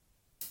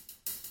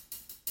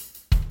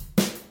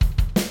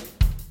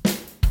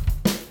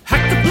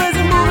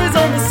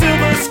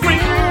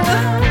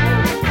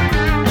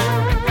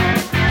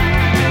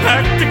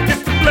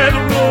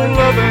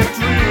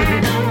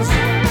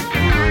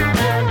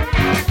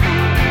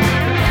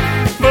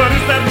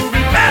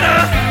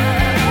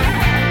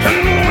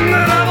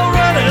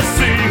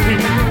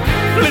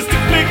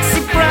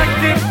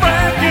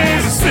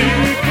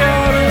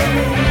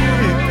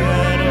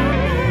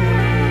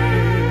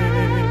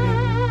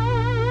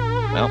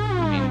Well,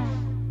 I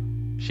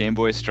mean, Shame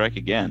Boys strike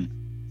again.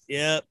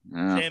 Yep.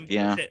 Shame.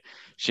 Yeah, Shame.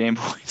 Shame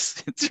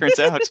Boys. It turns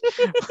out,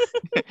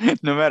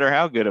 no matter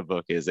how good a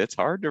book is, it's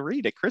hard to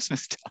read at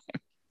Christmas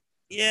time.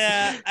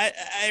 Yeah,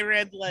 I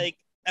read like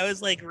I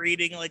was like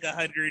reading like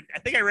 100. I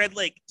think I read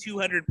like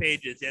 200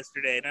 pages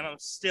yesterday, and I'm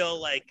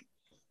still like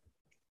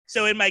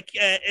so in my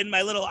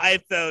little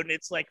iPhone,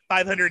 it's like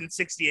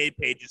 568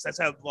 pages. That's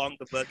how long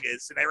the book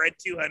is, and I read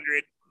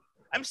 200.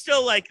 I'm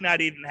still like not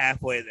even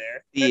halfway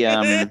The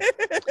there.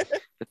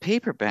 the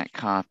paperback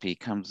copy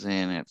comes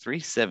in at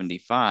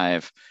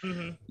 375.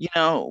 hmm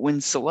When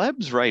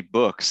celebs write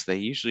books, they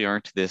usually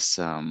aren't this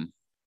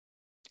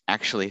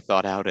actually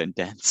thought out and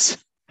dense.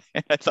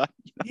 And I thought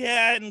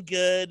Yeah, and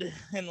good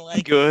and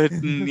like. good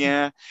and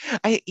yeah.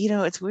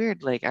 It's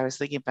weird. Like I was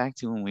thinking back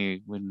to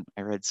when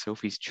I read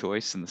Sophie's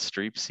Choice in the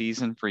Streep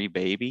season, Free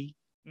Baby,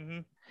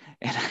 hmm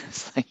and I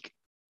was like,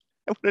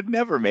 I would have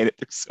never made it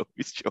through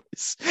Sophie's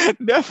Choice.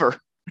 Never.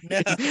 No.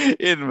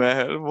 In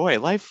my boy,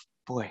 life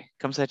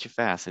comes at you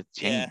fast. It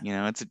change,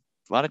 Yeah. it's a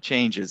lot of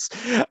changes.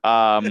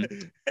 Um,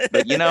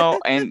 but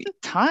and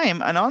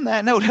time, and on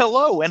that note,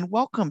 hello and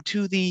welcome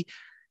to the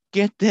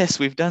get this.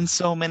 We've done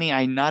so many,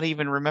 I'm not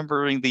even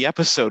remembering the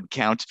episode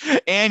count.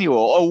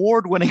 Annual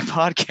award-winning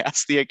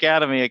podcast, the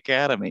Academy,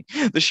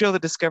 the show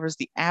that discovers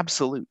the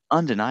absolute,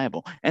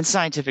 undeniable, and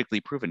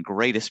scientifically proven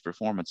greatest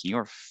performance in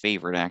your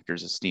favorite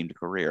actor's esteemed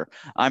career.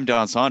 I'm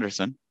Don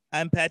Saunderson.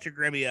 I'm Patrick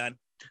Remion.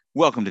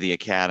 Welcome to the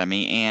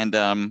Academy.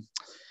 And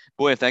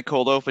boy, if that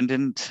cold open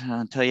didn't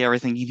tell you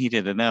everything you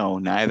needed to know,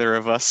 neither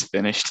of us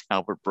finished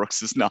Albert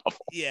Brooks's novel.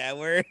 Yeah,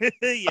 we're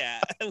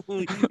yeah.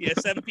 Yeah,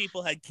 some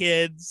people had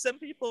kids, some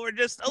people were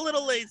just a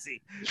little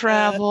lazy. Uh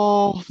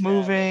Travel, Travel.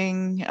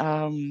 moving.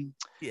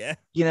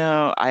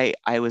 Yeah.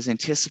 I was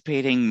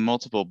anticipating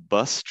multiple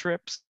bus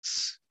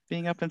trips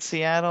being up in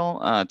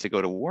Seattle to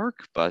go to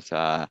work, but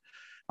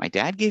my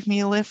dad gave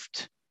me a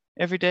lift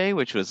every day,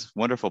 which was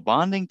wonderful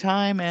bonding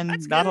time and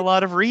That's not a good.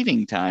 lot of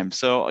reading time.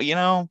 So,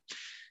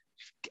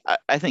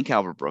 I think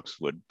Albert Brooks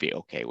would be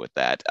okay with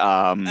that.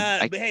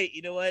 But hey,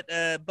 you know what?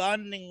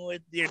 Bonding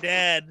with your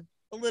dad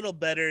a little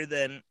better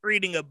than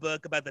reading a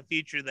book about the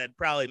future that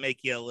probably make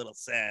you a little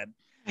sad.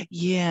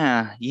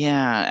 yeah,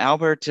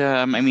 Albert.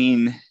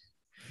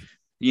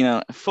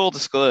 Full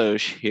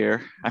disclosure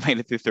here, I made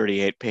it through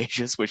 38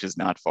 pages, which is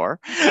not far.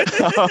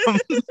 Um,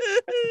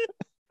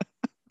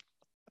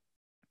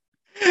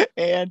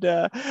 and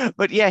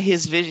but yeah,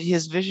 his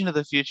vision of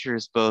the future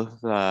is both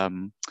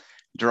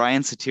dry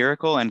and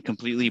satirical and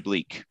completely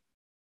bleak.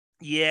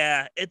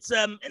 Yeah, it's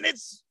and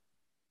it's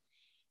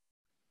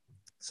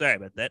sorry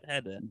about that. I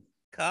had to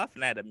cough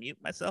and I had to mute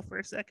myself for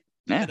a second.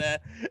 Yeah,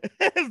 But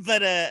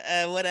but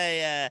what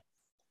I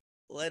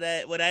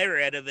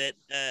read of it,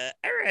 I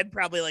read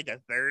probably like a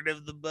third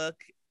of the book,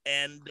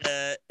 and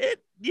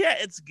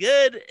it's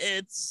good.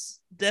 It's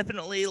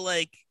definitely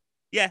like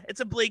it's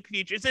a bleak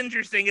future. It's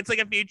interesting. It's like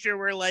a future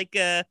where like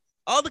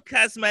all the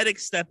cosmetic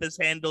stuff is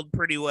handled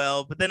pretty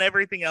well, but then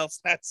everything else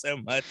not so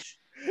much.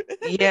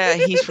 yeah,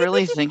 he's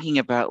really thinking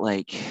about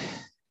like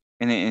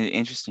in an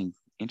interesting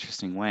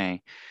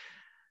way,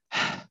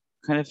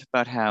 kind of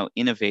about how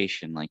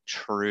innovation, like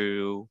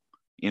true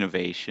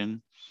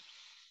innovation,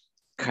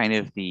 kind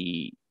of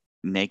the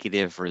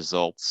negative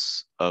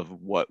results of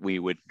what we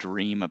would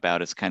dream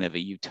about as kind of a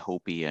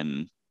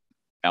utopian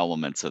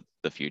elements of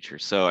the future.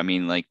 So, I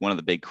mean, like one of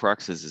the big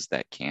cruxes is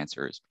that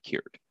cancer is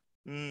cured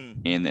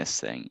in Mm. this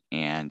thing.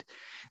 And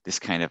this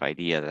kind of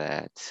idea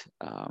that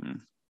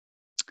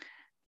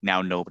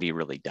now nobody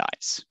really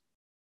dies.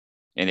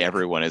 And Yeah.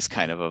 everyone is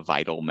kind of a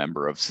vital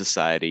member of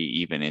society,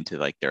 even into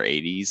like their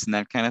 80s and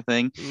that kind of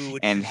thing. Ooh,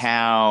 which And is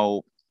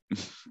how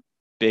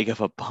big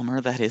of a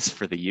bummer that is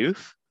for the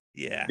youth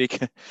yeah.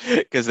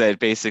 because that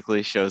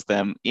basically shows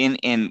them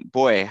in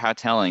boy how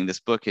telling this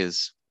book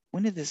is.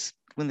 When did this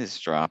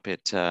drop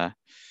it? I'm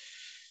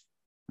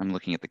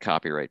looking at the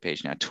copyright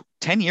page now.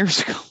 10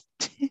 years ago.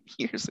 10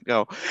 years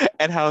ago,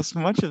 and how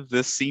much of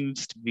this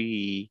seems to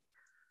be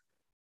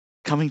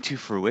coming to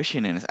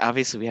fruition. And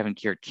obviously we haven't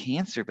cured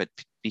cancer, but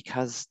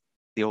because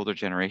the older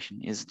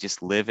generation is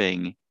just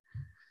living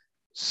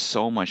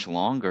so much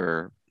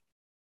longer,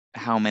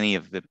 how many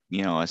of the,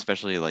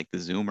 especially like the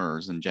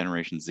Zoomers and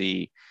Generation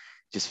Z,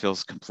 just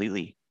feels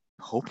completely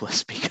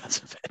hopeless because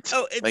of it.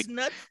 Oh, it's Like,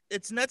 nuts.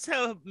 It's nuts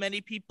how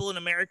many people in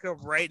America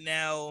right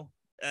now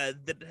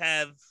that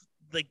have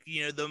like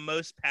the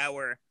most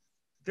power.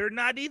 They're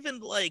not even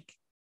like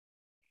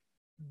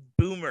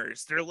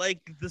boomers. They're like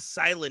the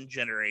silent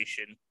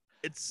generation.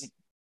 It's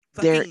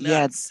there, fucking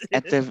yeah, nuts.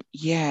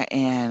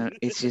 and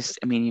it's just,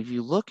 I mean, if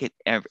you look at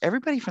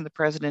everybody from the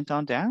president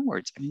on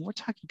downwards, I mean, we're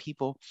talking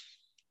people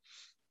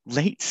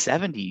late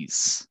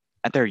 70s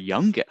at their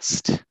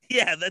youngest.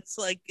 Yeah, that's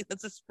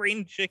a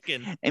spring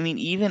chicken. I mean,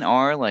 even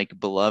our like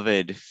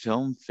beloved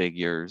film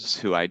figures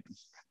who I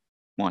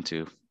want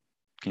to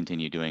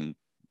continue doing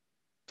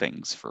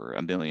things for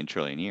a million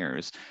trillion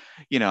years.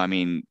 I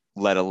mean,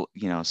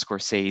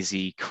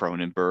 Scorsese,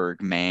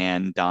 Cronenberg,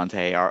 Mann,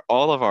 Dante are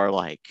all of our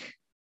like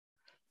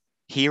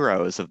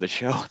heroes of the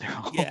show. They're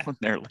all Yeah. in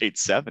their late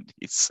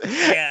 70s.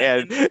 Yeah,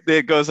 And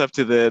it goes up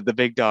to the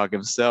big dog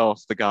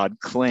himself, the god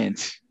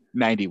Clint,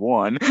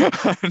 91.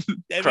 I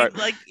mean,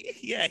 like,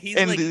 yeah, he's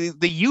And like,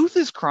 the youth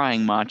is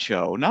crying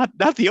macho, not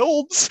the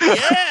olds.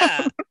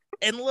 yeah.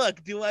 And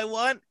look, do I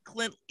want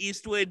Clint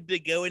Eastwood to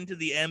go into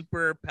the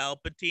Emperor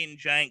Palpatine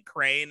giant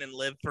crane and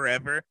live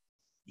forever?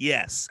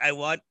 Yes, I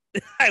want.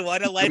 I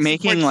want a You're life support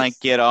making like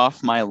system. get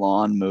off my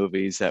lawn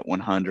movies at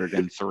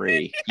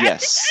 103.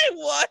 Yes.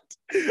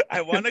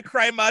 I want to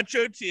cry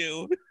macho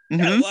too. I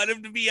Mm-hmm. want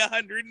him to be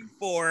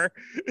 104.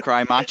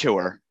 Cry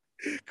machoer.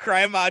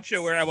 Cry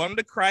macho where I want him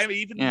to cry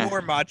even Yeah.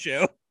 more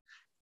macho.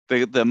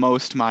 The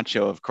most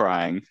macho of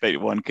crying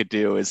that one could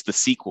do is the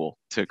sequel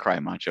to Cry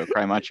Macho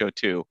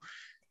 2.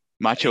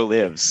 Macho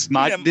lives.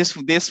 Yeah.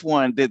 This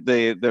one,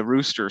 the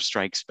rooster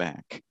strikes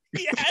back.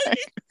 Yeah.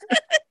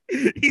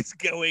 He's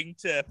going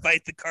to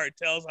fight the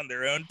cartels on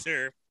their own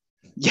turf.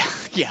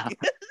 Yeah.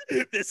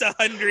 This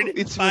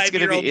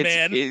 105-year-old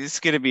man. It's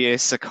gonna be a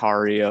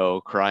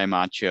Sicario Cry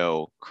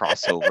Macho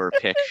crossover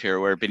picture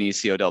where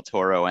Benicio del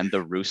Toro and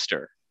the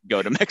rooster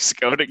go to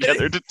Mexico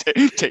together to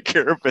take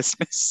care of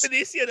business.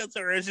 Benicio del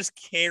Toro is just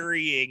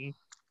carrying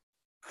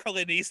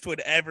Clint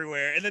Eastwood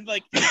everywhere, and then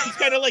like he's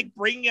kind of like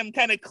bringing him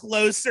kind of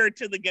closer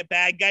to the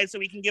bad guy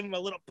so he can give him a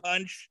little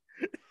punch.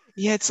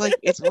 Yeah, it's like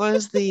it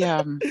was the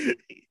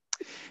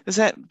is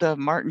that the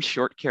Martin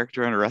Short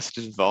character on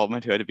Arrested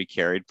Development who had to be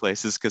carried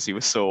places because he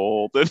was so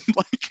old and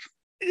like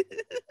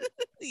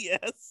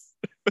Yes.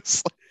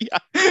 it's like, yeah,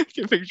 I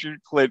can picture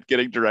Clint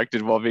getting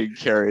directed while being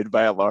carried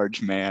by a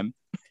large man.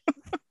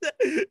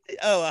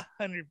 Oh,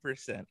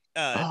 100%.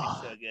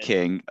 Oh, so good.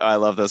 King. I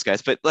love those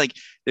guys. But like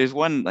there's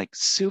one like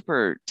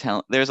super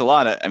talent. There's a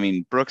lot of, I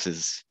mean, Brooks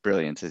is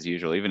brilliant as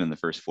usual. Even in the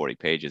first 40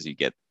 pages,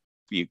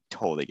 you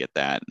totally get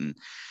that. And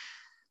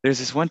there's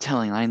this one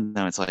telling line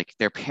though. It's like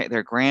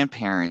their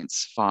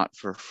grandparents fought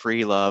for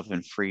free love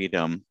and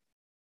freedom,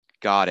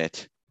 got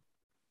it,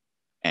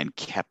 and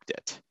kept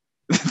it.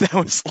 That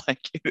was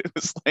like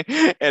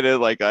and it,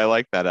 like I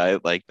like that. I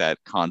like that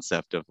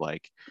concept of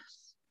like,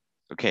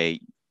 okay,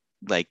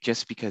 like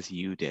just because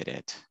you did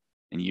it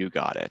and you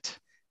got it.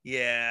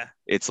 Yeah.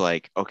 It's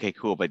like, okay,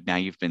 cool, but now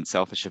you've been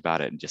selfish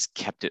about it and just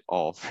kept it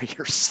all for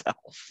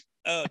yourself.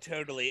 Oh,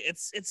 totally.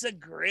 It's a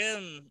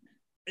grim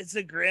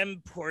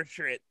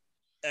portrait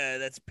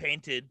that's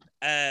painted.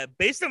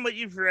 Based on what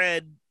you've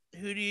read,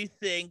 who do you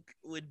think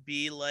would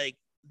be like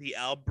the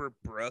Albert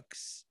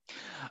Brooks?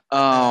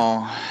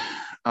 Oh,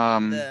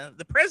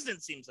 the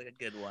president seems like a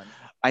good one.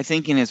 I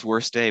think in his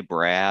worst day,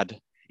 Brad.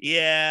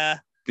 Yeah.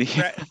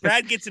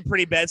 Brad gets it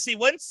pretty bad. See,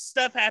 once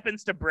stuff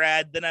happens to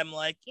Brad, then I'm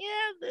like,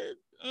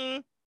 yeah,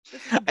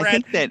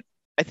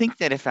 I think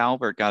that if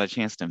Albert got a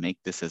chance to make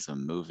this as a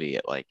movie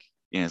at like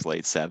in his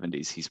late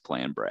 70s, he's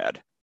playing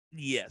Brad.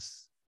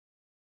 Yes,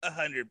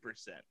 100%.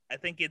 I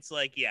think it's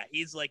like, yeah,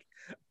 he's like,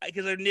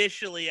 because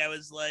initially I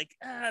was like,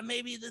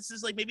 maybe this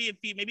is like maybe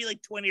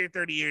like 20 or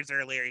 30 years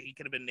earlier he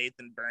could have been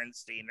Nathan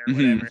Bernstein or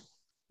whatever.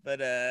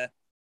 But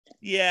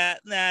yeah,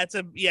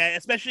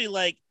 especially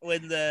like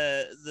when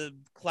the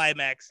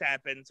climax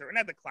happens, or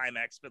not the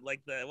climax, but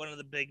like one of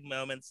the big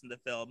moments in the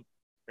film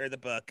or the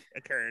book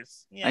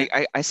occurs.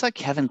 Yeah, I saw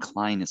Kevin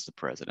Kline as the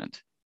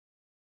president.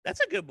 That's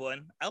a good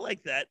one. I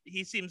like that.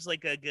 He seems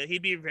like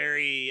he'd be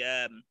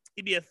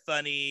a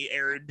funny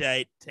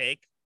erudite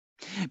take.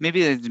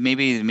 Maybe a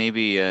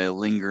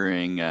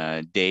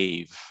lingering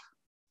Dave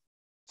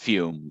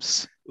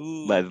fumes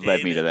led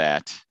me to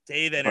that.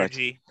 Dave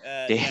energy.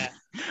 Yeah.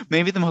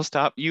 Maybe the most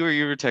you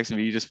were texting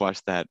me. You just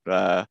watched that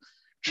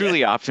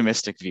truly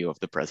optimistic view of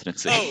the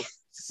presidency. Oh,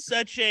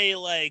 such a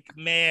like,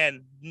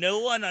 man, no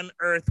one on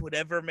earth would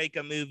ever make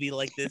a movie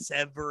like this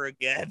ever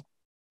again.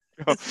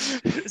 This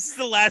is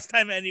the last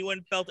time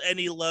anyone felt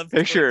any love.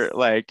 Picture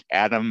like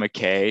Adam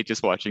McKay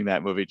just watching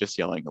that movie, just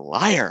yelling,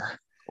 "Liar,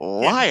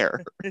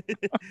 liar!"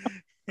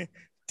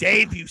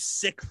 Dave, you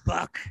sick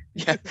fuck.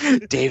 Yeah,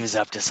 Dave is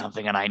up to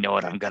something, and I know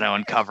it. I'm gonna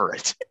uncover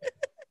it.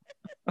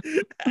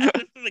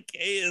 Adam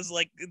McKay is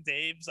like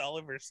Dave's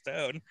Oliver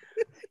Stone.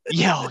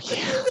 Yeah.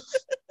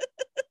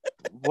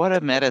 What a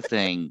meta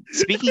thing.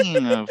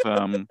 Speaking of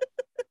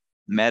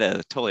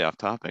meta, totally off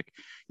topic.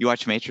 You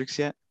watch Matrix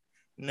yet?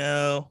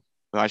 No.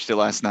 I watched it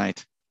last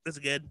night. That's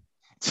good.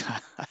 I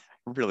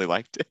really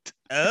liked it.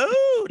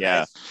 Oh,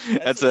 yeah.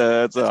 Nice. That's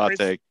a hot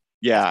take.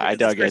 Yeah, I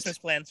dug it. Christmas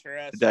plans for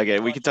us. Dug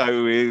it. We could talk.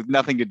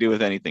 Nothing to do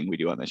with anything we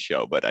do on this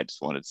show, but I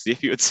just wanted to see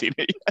if you had seen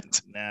it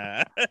yet.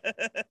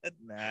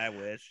 Nah, I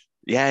wish.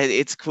 Yeah,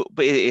 it's cool,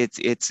 but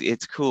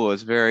it's cool.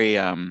 It's very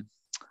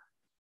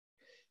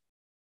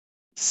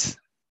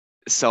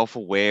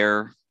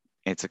self-aware.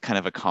 It's a kind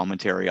of a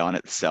commentary on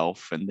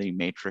itself and the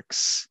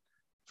Matrix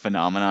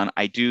phenomenon.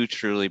 I do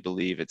truly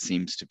believe it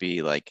seems to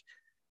be like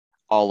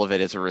all of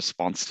it is a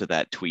response to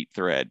that tweet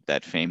thread,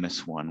 that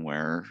famous one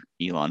where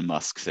Elon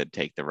Musk said,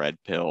 "Take the red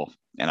pill,"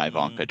 and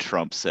Ivanka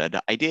Trump said,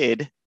 "I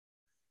did."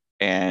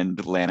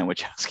 And Lana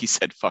Wachowski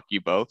said, "Fuck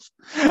you both."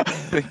 I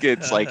think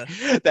it's like,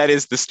 that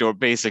is the story.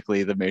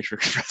 Basically, the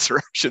Matrix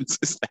Resurrections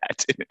is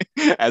that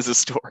as a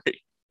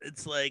story.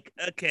 it's like,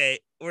 okay,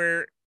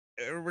 we're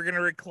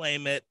gonna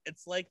reclaim it.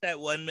 It's like that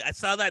one I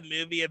saw that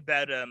movie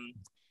about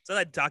saw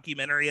that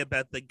documentary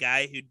about the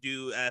guy who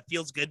do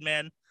Feels Good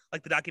Man,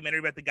 like the documentary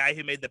about the guy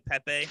who made the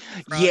Pepe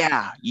frog.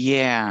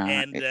 Yeah.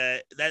 And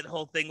that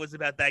whole thing was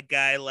about that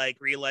guy like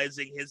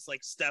realizing his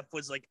like stuff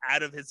was like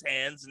out of his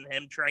hands and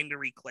him trying to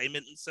reclaim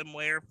it in some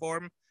way or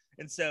form.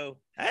 And so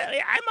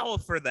I'm all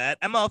for that.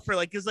 I'm all for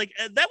like, cause like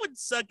that would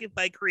suck if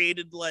I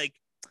created like,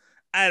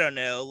 I don't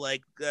know,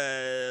 like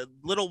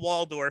Little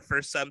Waldorf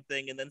or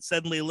something, and then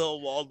suddenly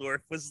Little Waldorf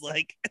was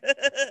like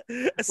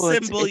a Well,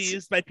 symbol it's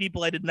used by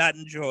people I did not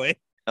enjoy.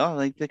 oh,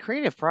 like the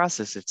creative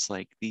process, it's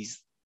like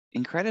these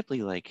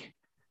incredibly like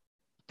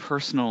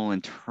personal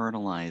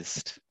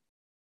internalized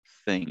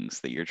things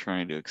that you're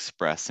trying to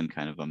express in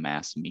kind of a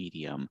mass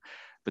medium.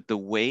 But the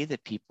way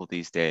that people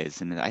these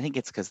days, and I think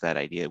it's because that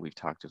idea we've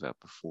talked about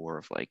before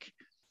of like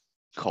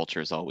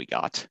culture is all we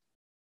got.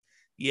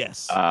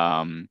 Yes.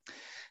 Um,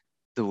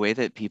 the way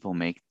that people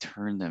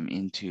turn them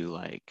into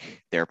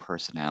like their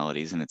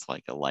personalities, and it's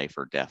like a life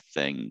or death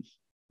thing,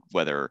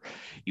 whether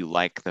you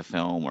like the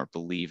film or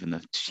believe in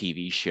the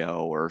TV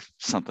show or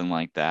something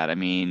like that. I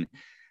mean,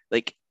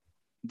 like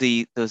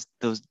those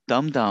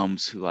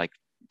dum-dums who like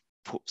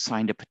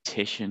signed a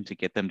petition to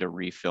get them to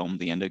refilm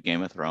the end of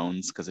Game of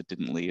Thrones because it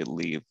didn't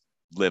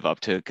live up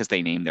to, because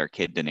they named their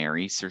kid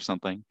Daenerys or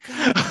something.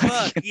 God,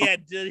 fuck. Yeah,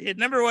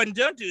 number one,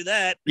 don't do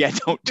that. Yeah,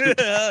 don't do that.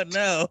 Oh,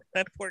 no,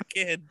 that poor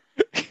kid.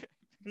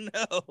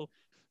 No.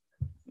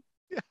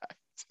 Yeah,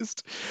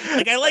 just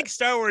like I like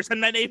Star Wars.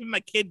 I'm not naming my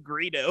kid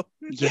Greedo.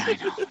 Yeah, I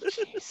know.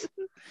 Jeez.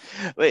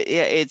 But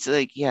yeah, it's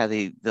like, yeah,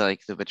 the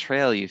like the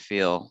betrayal you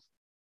feel,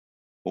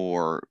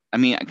 or I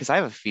mean, because I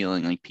have a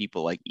feeling like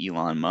people like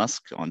Elon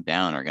Musk on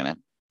down are gonna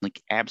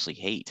like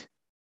absolutely hate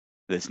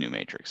this new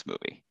Matrix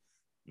movie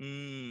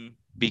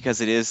because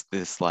it is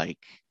this like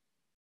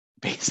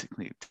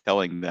basically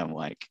telling them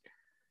like,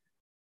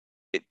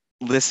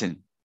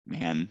 listen,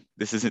 man,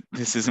 this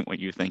isn't what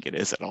you think it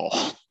is at all.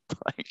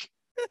 Like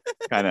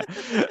kind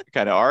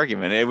of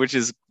argument, which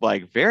is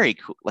like very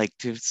cool. Like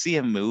to see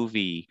a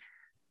movie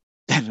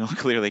that will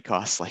clearly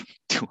cost like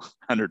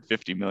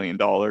 $250 million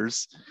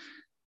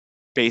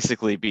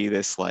basically be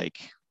this like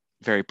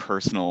very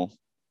personal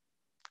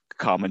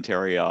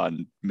commentary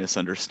on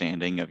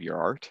misunderstanding of your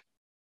art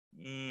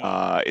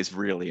is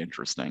really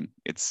interesting.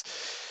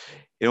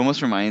 It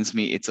almost reminds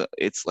me,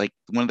 it's like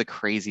one of the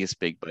craziest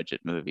big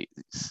budget movies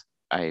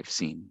I've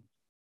seen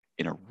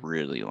in a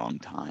really long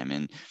time.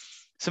 And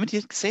somebody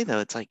did say though,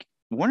 it's like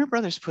Warner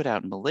Brothers put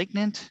out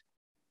Malignant,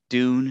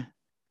 Dune,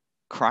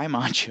 Cry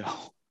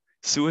Macho,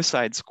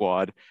 Suicide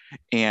Squad,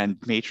 and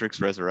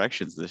Matrix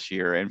Resurrections this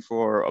year. And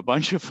for a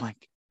bunch of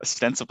like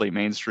ostensibly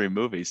mainstream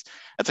movies,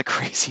 that's a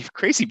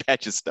crazy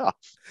batch of stuff.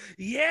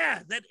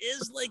 Yeah, that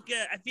is like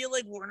I feel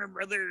like Warner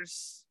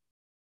Brothers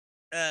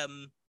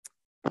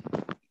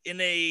in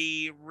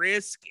a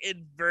risk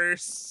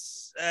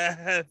adverse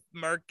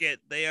market,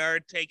 they are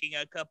taking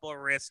a couple of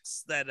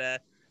risks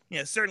that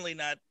certainly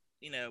not,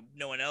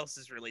 no one else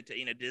is really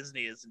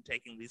Disney isn't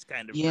taking these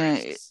kind of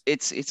risks.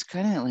 It's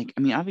kind of like,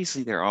 I mean,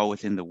 obviously they're all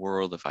within the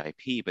world of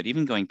IP, but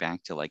even going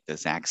back to like the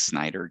Zack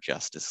Snyder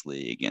Justice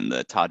League and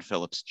the Todd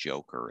Phillips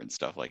Joker and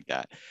stuff like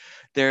that,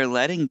 they're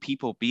letting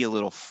people be a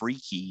little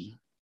freaky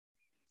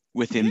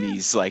within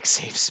these like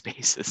safe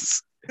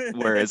spaces.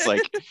 Whereas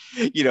like,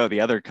 the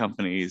other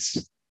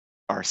companies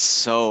are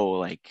so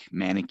like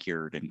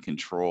manicured and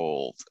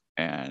controlled,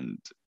 and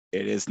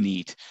it is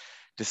neat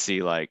to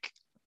see like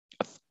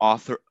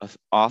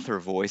author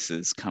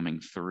voices coming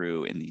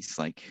through in these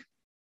like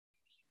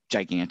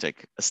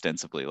gigantic,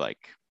 ostensibly like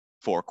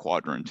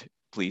 4-quadrant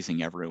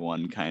pleasing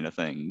everyone kind of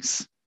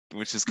things,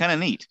 which is kind of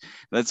neat.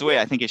 That's the way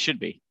I think it should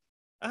be.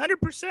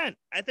 100%.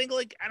 I think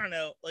like, I don't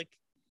know, like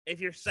if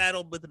you're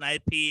saddled with an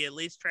IP, at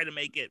least try to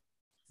make it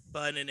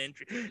fun and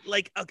interesting.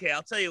 Like, okay,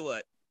 I'll tell you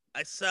what,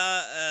 I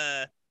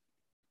saw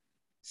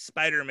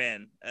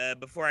Spider-Man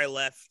before I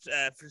left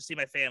to see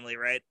my family,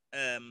 right?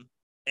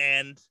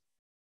 And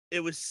it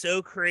was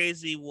so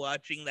crazy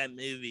watching that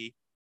movie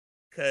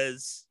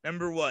because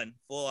number one,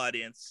 full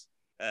audience.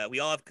 We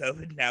all have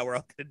COVID now. We're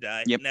all gonna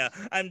die. Yep. No,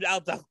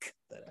 I'll cut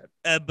that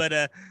out. But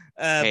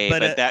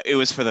that it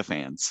was for the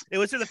fans. It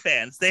was for the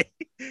fans.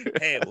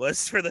 It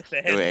was for the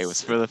fans. It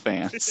was for the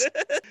fans.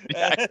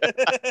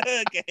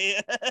 Okay.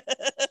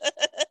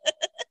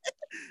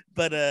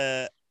 But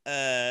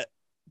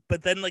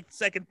then like the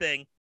second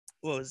thing,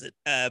 what was it?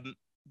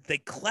 They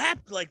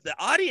clapped, like the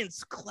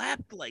audience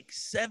clapped like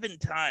 7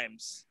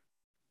 times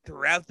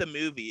throughout the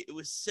movie. It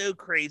was so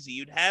crazy.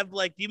 You'd have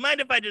like, do you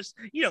mind if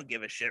you don't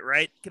give a shit,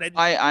 right? Can I just...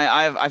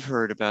 I've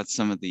heard about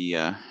some of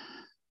the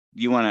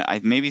you want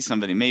to,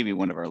 maybe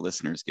one of our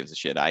listeners gives a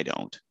shit. I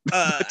don't.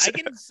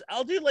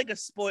 I'll do like a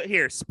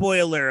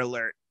spoiler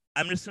alert.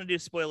 I'm just gonna do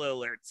spoiler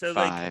alert. So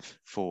 5,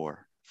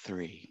 4,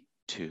 3,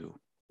 2,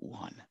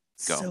 1.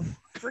 Go. So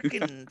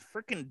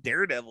freaking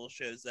Daredevil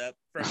shows up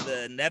from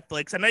the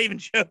Netflix. I'm not even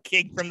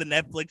joking, from the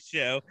Netflix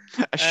show.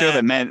 A show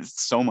that meant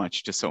so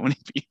much to so many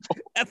people.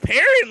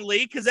 Apparently,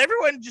 because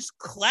everyone just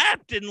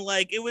clapped and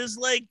like it was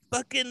like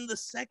fucking the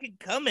second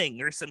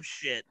coming or some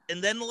shit.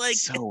 And then like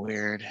so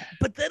weird.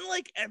 But then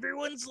like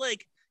everyone's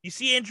like, you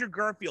see Andrew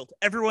Garfield,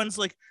 everyone's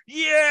like,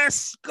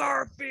 yes,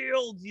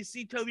 Garfield. You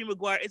see Tobey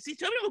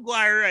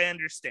Maguire. I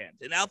understand.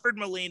 And Alfred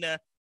Molina,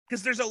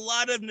 because there's a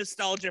lot of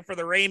nostalgia for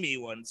the Raimi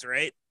ones,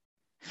 right?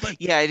 But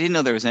yeah, I didn't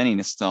know there was any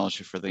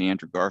nostalgia for the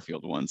Andrew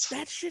Garfield ones.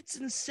 That shit's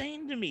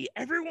insane to me.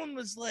 Everyone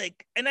was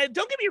like, and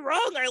don't get me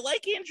wrong, I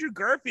like Andrew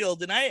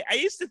Garfield, and I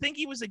used to think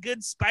he was a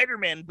good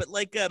Spider-Man, but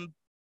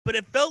but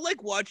it felt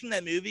like watching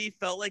that movie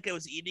felt like I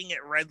was eating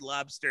at Red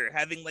Lobster,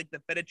 having like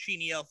the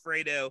fettuccine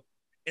Alfredo,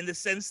 in the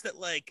sense that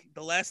like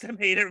the last time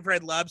I ate at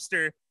Red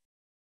Lobster,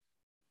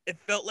 it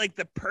felt like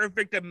the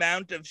perfect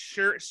amount of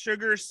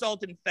sugar,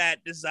 salt, and fat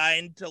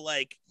designed to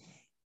like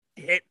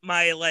hit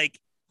my like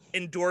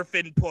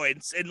endorphin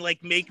points and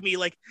like make me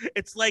like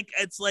it's like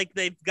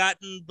they've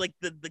gotten like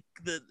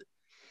the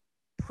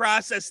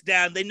process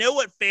down. They know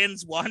what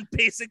fans want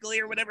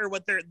basically, or whatever,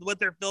 what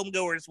their film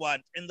goers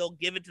want, and they'll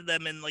give it to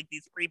them in like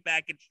these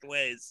prepackaged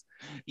ways.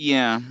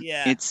 Yeah.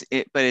 Yeah.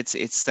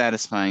 It's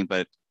satisfying,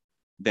 but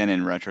then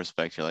in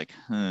retrospect you're like,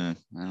 I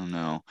don't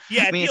know.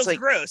 Yeah, I mean, it feels it's like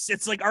gross.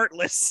 It's like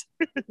artless.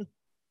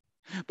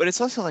 But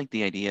it's also like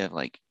the idea of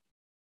like,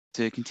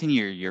 to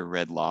continue your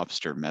Red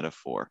Lobster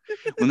metaphor,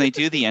 when they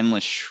do the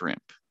endless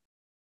shrimp,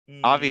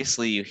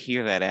 obviously you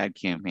hear that ad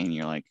campaign,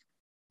 you're like,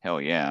 hell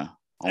yeah,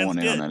 I want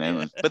in on that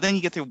endless. But then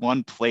you get through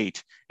one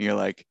plate, and you're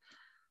like,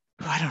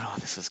 I don't know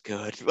if this is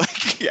good,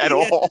 like at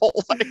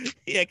all. Like,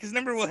 yeah, because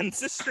number one, it's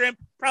this shrimp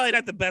probably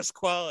not the best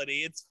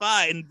quality. It's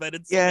fine, but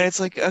it's it's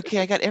like,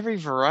 okay, I got every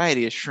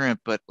variety of shrimp,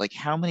 but like,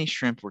 how many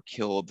shrimp were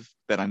killed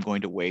that I'm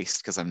going to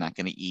waste because I'm not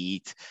going to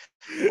eat?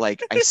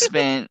 Like, I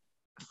spent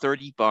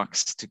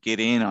 $30 to get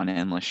in on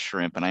endless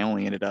shrimp, and I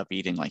only ended up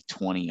eating like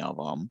 20 of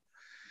them.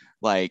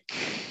 Like,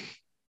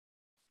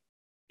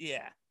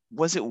 yeah,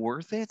 was it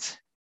worth it?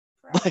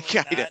 probably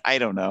Like, I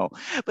don't know,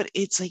 but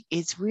it's like,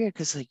 it's weird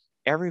because like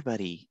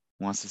everybody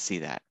wants to see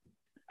that.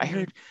 I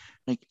heard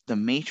like the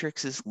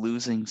Matrix is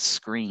losing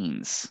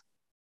screens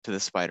to the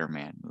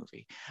Spider-Man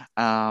movie.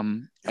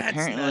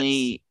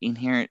 Apparently nuts.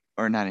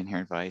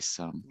 Inherent Vice,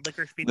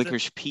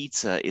 Licorice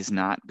Pizza is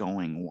not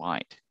going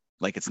wide.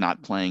 Like, it's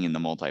not playing in the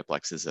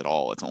multiplexes at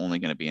all. It's only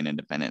going to be in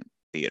independent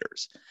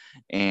theaters.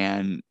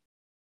 And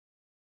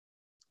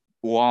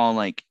while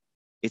like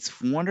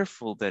it's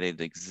wonderful that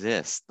it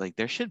exists, like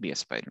there should be a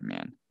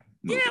Spider-Man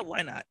movie. Yeah,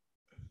 why not?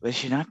 But it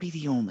should not be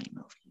the only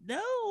movie.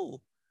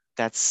 No.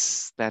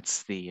 That's the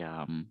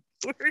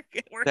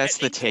we're that's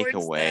the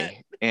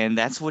takeaway. And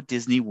that's what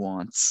Disney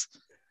wants.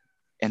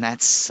 And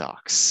that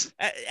sucks.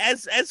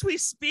 As we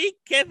speak,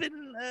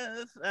 Kevin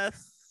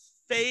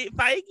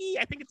Feige,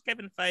 I think it's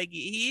Kevin Feige.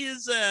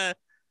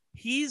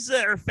 He's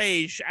or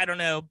Feige, I don't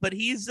know, but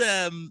he's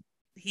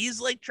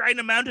like trying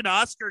to mount an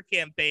Oscar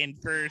campaign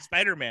for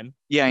Spider-Man.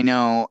 Yeah, I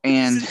know,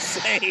 and it's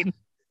insane.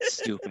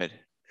 Stupid.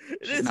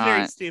 It is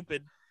very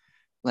stupid.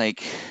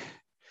 Like,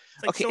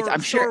 okay,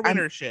 I'm sure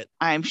winner shit.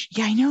 I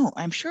know.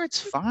 I'm sure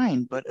it's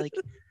fine, but like,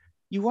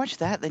 you watch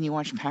that, then you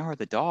watch Power of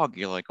the Dog.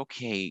 You're like,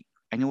 okay,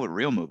 I know what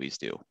real movies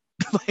do.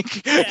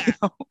 Like, yeah, you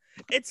know?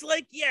 It's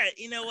like, yeah,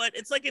 you know what?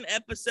 It's like an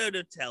episode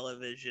of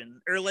television,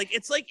 or like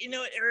it's like, you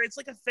know, or it's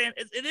like a fan.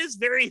 It is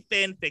very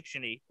fan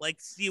fictiony. Like,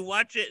 so you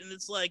watch it, and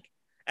it's like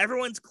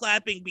everyone's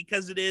clapping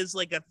because it is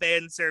like a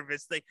fan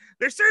service.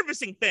 They're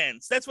servicing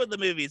fans. That's what the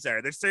movies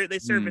are. They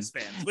service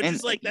fans, which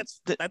is like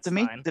that's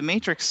fine. The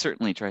Matrix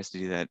certainly tries to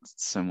do that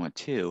somewhat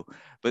too.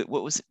 But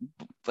what was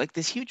like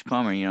this huge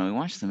bummer, you know, we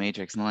watched the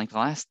Matrix, and like the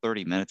last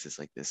 30 minutes is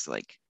like this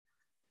like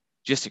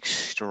just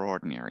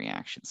extraordinary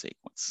action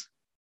sequence.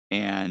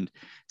 And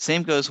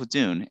same goes with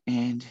Dune.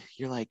 And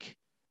you're like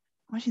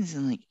watching this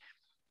and like,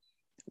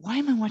 why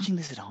am I watching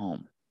this at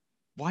home?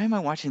 Why am I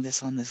watching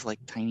this on this like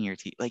tinier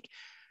TV? Like,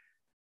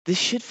 this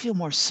should feel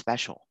more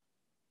special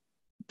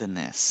than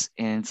this.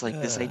 And it's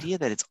like this idea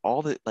that it's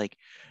all that, like,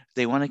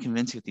 they want to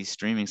convince you with these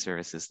streaming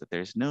services that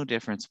there's no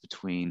difference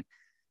between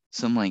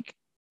some like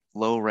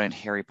low rent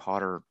Harry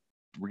Potter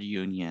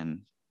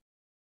reunion,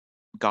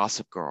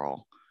 Gossip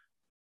Girl,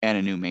 and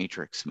a new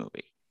Matrix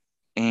movie.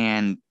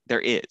 And there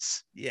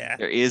is. Yeah.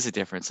 There is a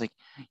difference. Like,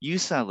 you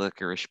saw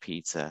Licorice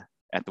Pizza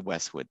at the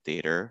Westwood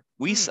Theater.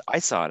 I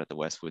saw it at the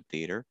Westwood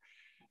Theater.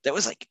 That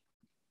was like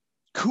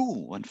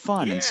cool and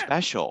fun and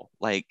special.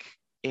 Like,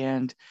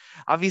 and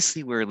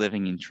obviously we're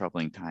living in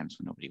troubling times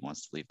when nobody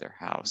wants to leave their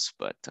house,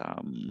 but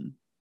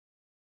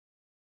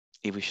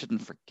we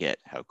shouldn't forget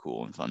how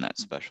cool and fun that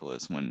special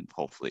is when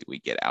hopefully we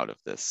get out of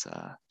this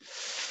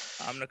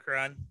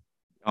Omicron.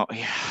 Oh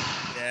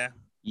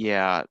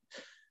yeah.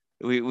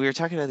 We were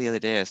talking about the other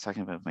day. I was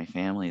talking about my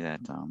family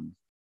that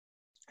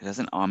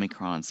doesn't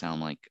Omicron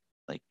sound like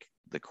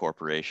the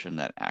corporation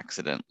that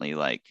accidentally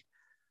like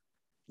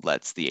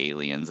lets the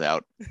aliens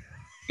out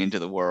into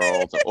the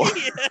world? Or,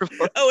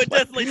 it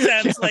definitely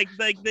sounds like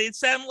they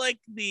sound like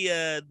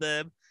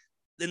the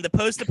in the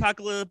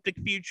post-apocalyptic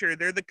future,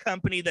 they're the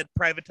company that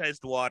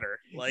privatized water.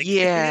 Like,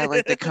 yeah,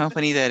 like the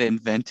company that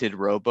invented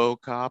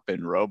RoboCop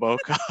and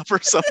RoboCop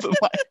or something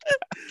like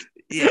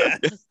yeah,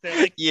 that.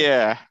 they're like,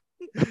 Yeah.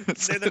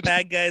 they're the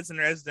bad guys in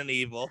Resident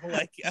Evil,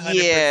 like 100%.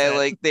 Yeah,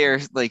 like they're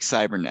like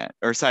Cybernet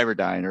or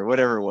Cyberdyne or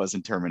whatever it was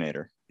in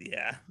Terminator.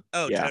 Yeah.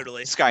 Oh, Yeah,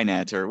 totally.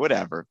 Skynet or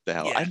whatever the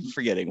hell. Yeah. I'm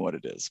forgetting what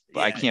it is,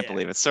 but I Yeah, can't yeah.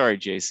 believe it. Sorry,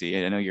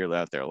 JC. I know you're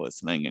out there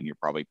listening and you're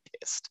probably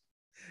pissed.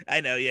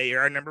 I know. Yeah,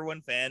 you're our number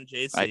one fan,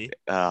 JC.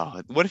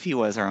 What if he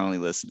was our only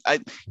listener?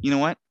 You know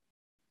what?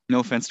 No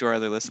offense to our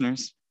other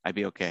listeners, I'd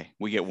be okay.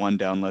 We get one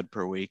download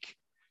per week,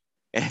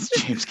 and it's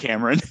James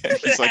Cameron. And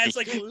he's It has,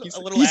 like a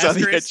little he's on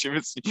the asterisk. edge of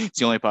it's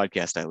the only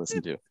podcast I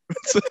listen to.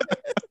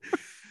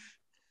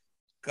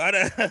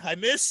 I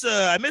miss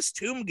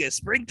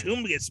Toomgus. Bring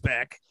Toomgus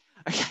back.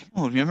 I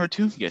don't remember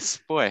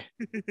Toomgus. Boy,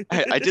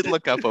 I did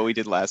look up what we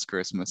did last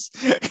Christmas.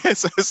 So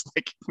I was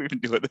like, we've been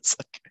doing this.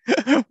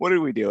 Like, what did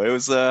we do? It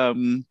was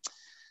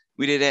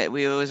we did it.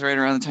 We was right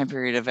around the time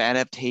period of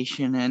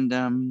adaptation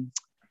and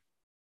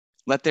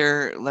let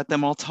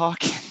them all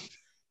talk.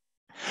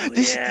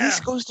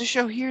 This goes to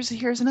show.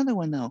 Here's another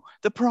one though.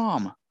 The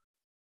Prom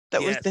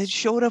that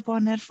showed up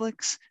on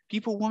Netflix.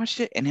 People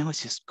watched it, and now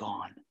it's just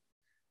gone.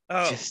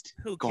 Oh, just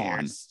who gone.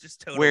 Cares?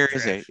 Just total Where trash.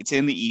 is it? It's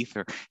in the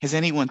ether. Has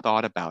anyone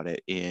thought about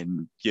it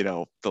in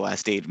the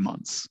last 8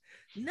 months?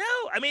 No,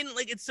 I mean,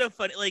 like, it's so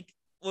funny. Like,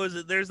 what was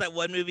it? There's that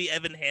one movie,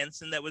 Evan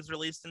Hansen, that was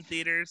released in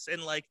theaters,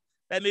 and like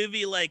that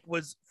movie, like,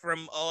 was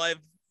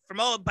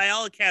by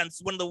all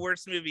accounts, one of the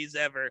worst movies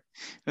ever.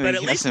 But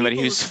at least somebody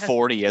who's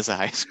 40 as a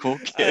high school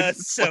kid.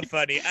 It's so like,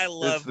 funny. I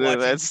love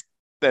watching.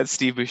 That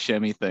Steve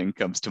Buscemi thing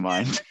comes to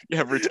mind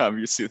every time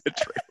you see the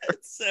trailer.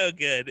 It's so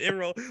good.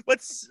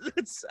 What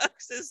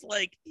sucks is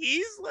like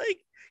he's like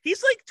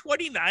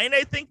 29,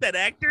 I think, that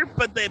actor,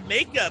 but the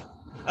makeup.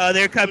 Oh,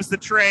 there comes the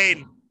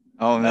train.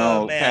 Oh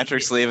no,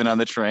 Patrick's leaving on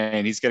the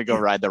train. He's gonna go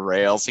ride the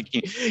rails.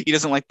 He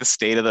doesn't like the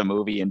state of the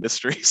movie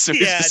industry, so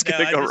he's just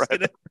gonna go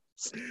ride.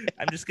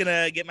 I'm just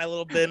gonna get my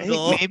little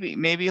bindle.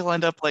 Maybe he'll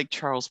end up like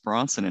Charles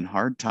Bronson in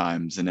Hard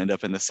Times and end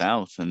up in the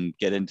South and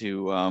get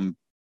into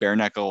bare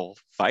knuckle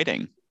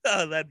fighting.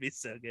 Oh, that'd be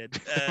so good.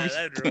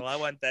 That'd rule. I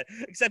want that.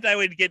 Except I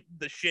would get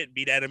the shit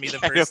beat out of me the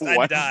first time.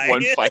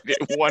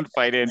 One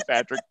fight in,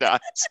 Patrick dies.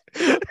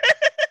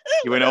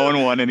 He went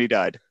 0-1 and he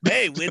died.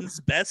 Hey,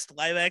 wins best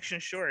live action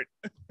short.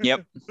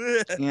 Yep.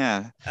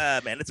 Yeah.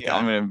 Man, it's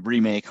I'm gonna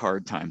remake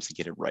Hard Times and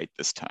get it right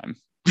this time.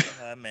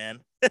 Man.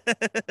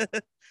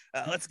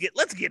 Let's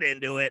get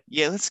into it.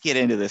 Yeah, let's get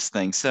into this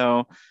thing.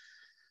 So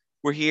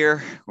we're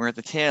here. We're at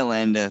the tail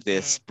end of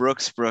this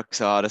Brooks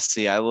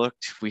Odyssey.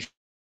 We've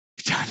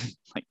done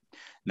like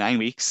 9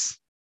 weeks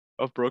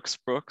of Brooks.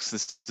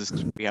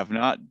 We have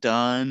not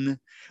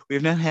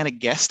had a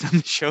guest on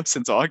the show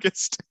since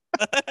August.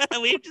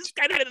 We've just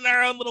kind of been in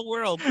our own little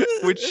world,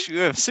 which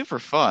super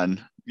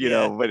fun, you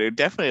know, but it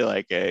definitely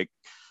like a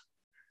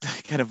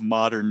kind of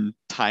modern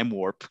time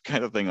warp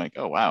kind of thing. Like,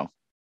 oh wow,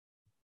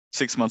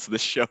 6 months of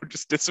this show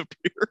just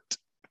disappeared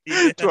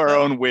to our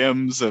own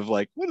whims of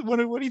like, what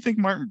do you think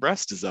Martin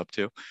Brest is up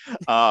to?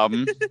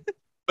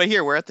 But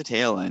here we're at the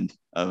tail end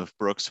of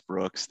Brooks.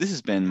 This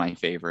has been my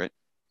favorite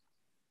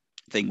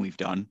thing we've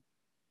done.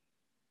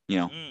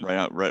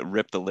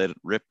 Rip the lid,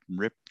 rip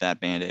that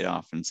Band-Aid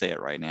off and say it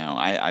right now.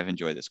 I've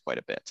enjoyed this quite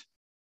a bit.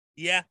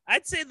 Yeah,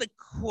 I'd say the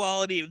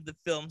quality of the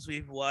films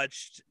we've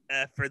watched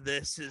for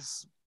this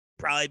has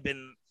probably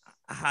been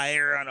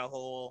higher on a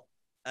whole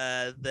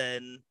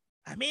than,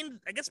 I mean,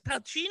 I guess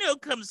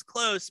Pacino comes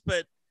close,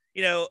 but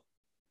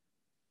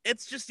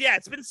it's just,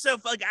 it's been so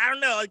fun. Like, I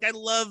don't know, like I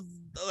love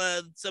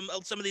some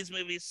of these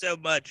movies so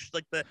much.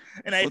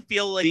 I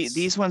feel like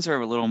these ones are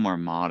a little more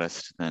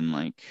modest than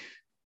like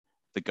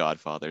the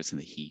Godfathers and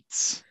the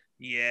Heats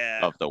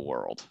of the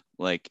world.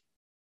 Like,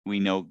 we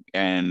know,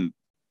 and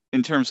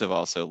in terms of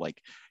also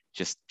like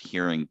just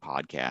hearing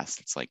podcasts,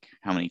 it's like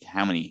how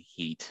many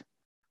Heat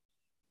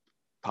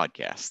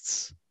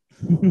podcasts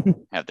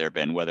have there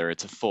been, whether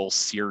it's a full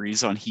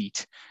series on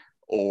Heat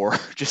or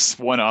just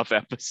one-off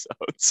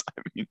episodes.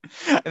 I mean,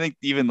 I think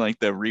even like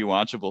the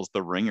rewatchables,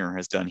 The Ringer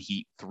has done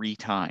Heat 3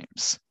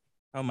 times.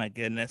 Oh my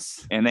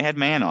goodness. And they had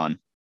Mann on.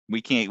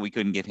 We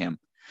couldn't get him.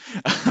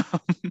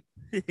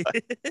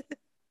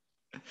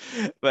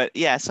 But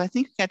yeah, so I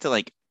think we got to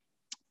like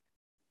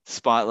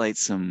spotlight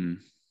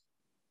some,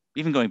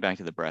 even going back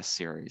to the Breast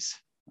series,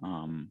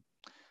 some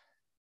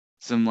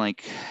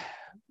like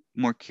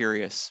more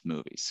curious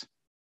movies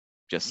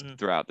just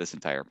throughout this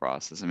entire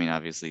process. I mean,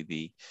 obviously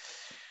the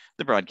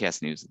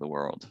broadcast news of the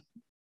world,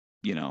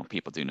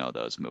 people do know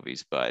those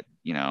movies, but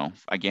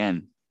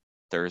again,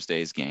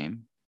 Thursday's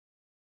Game,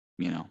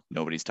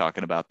 nobody's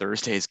talking about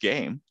Thursday's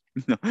Game.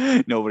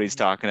 Nobody's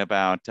talking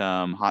about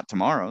Hot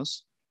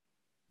Tomorrows.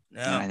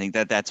 No. And I think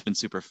that's been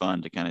super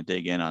fun to kind of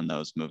dig in on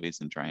those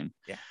movies and try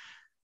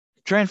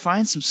and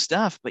find some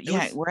stuff. But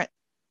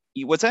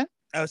what's that?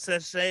 I was going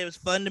to say it was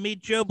fun to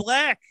meet Joe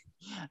Black.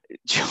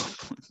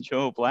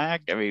 Joe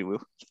Black. I mean,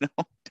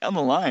 down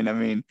the line. I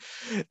mean,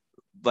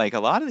 like a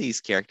lot of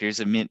these characters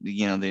admit,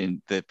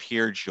 the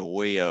pure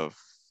joy of,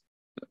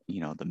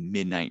 the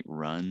midnight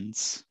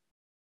runs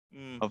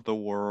of the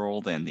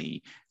world and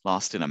the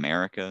Lost in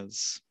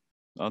Americas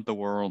of the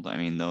world. I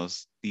mean,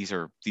 these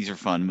are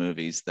fun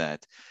movies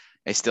that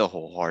I still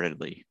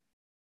wholeheartedly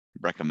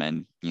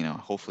recommend.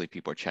 Hopefully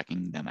people are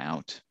checking them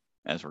out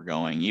as we're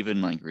going,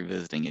 even like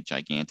revisiting a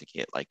gigantic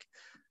hit like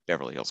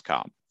Beverly Hills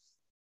Cop.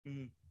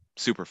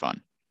 Super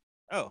fun.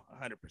 Oh,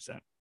 100%.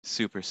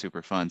 Super,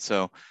 super fun.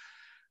 So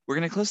we're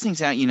going to close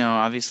things out.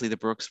 Obviously the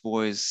Brooks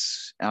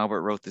boys,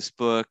 Albert wrote this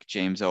book.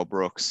 James L.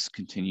 Brooks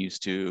continues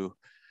to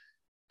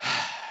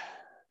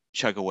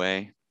chug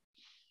away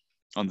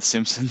on The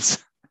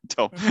Simpsons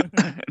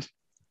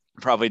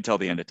probably until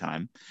the end of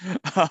time.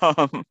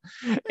 But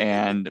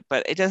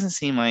it doesn't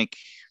seem like,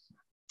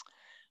 I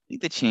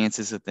think the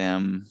chances of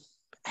them,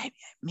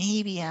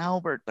 maybe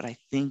Albert, but I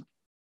think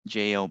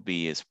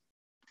JLB is,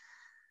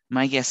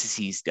 my guess is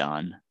he's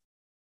done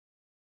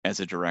as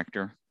a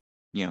director.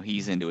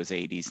 He's into his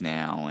 80s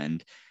now,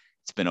 and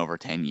it's been over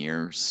 10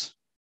 years.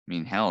 I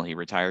mean, hell, he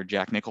retired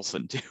Jack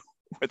Nicholson too,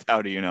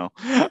 without,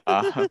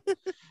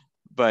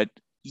 but,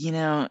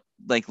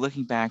 like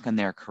looking back on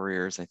their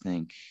careers, I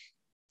think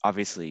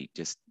obviously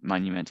just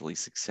monumentally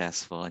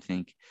successful. I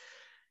think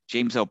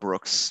James L.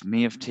 Brooks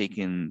may have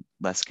taken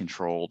less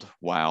controlled,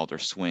 wilder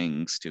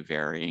swings to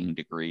varying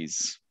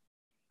degrees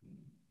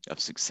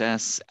of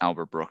success.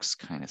 Albert Brooks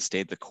kind of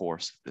stayed the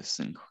course of this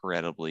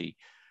incredibly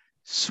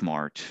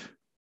smart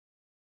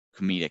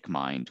comedic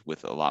mind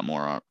with a lot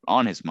more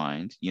on his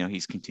mind.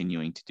 He's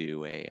continuing to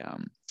do a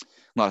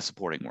lot of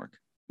supporting work.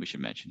 We should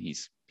mention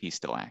he's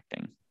still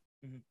acting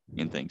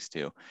in things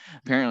too.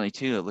 Apparently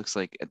too, it looks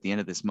like at the end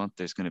of this month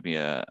there's going to be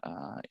a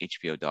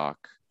HBO doc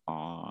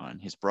on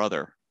his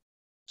brother,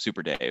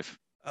 Super Dave,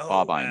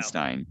 Bob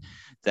Einstein,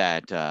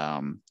 that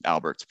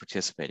Albert's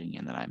participating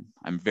in. That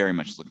I'm very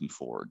much looking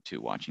forward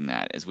to watching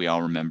that. As we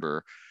all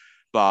remember,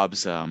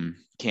 Bob's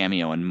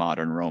cameo in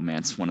Modern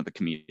Romance, one of the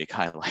comedic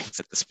highlights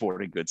at the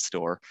sporting goods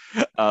store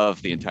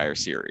of the entire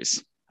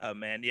series. Oh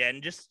man, yeah,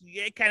 and just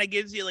it kind of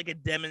gives you like a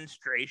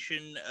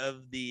demonstration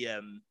of the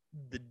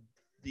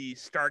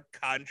stark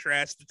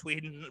contrast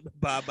between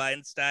Bob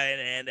Einstein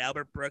and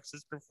Albert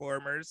Brooks's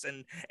performers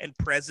and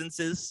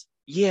presences.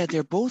 Yeah,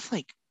 they're both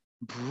like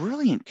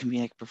brilliant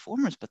comedic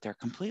performers, but they're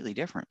completely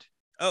different.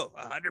 Oh,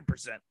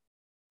 100%.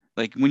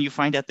 Like when you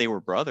find out they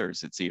were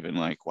brothers, it's even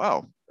like,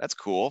 wow, that's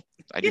cool.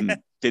 I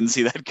didn't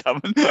see that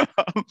coming.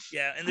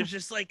 Yeah, and there's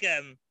just like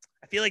I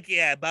feel like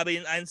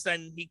Bobby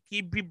Einstein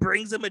he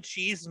brings him a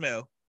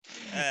cheesemo.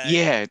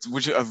 It's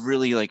which a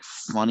really like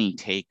funny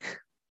take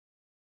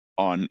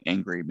on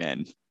angry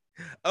men.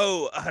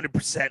 Oh,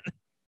 100%.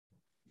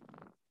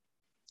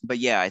 But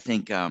yeah, I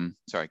think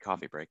sorry,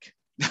 coffee break.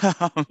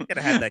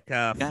 Gotta have that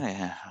cough. Oh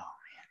man,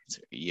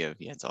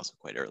 it's also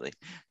quite early.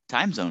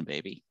 Time zone,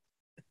 baby.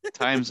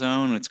 Time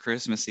zone. It's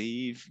Christmas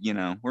Eve.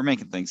 We're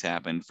making things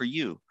happen for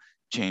you,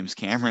 James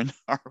Cameron,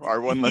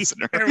 our one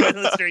listener. Our one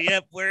listener.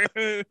 Yep,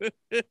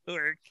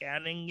 we're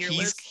counting your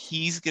list.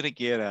 He's gonna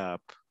get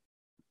up,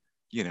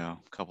 a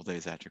couple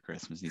days after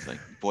Christmas. He's like,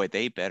 boy,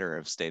 they better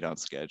have stayed on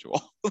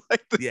schedule.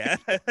 Yeah,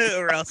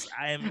 or else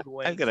I'm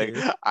gonna.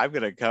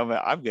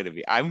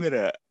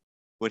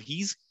 What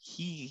he's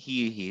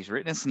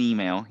written us an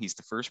email. He's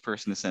the first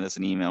person to send us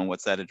an email.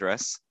 What's that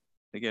address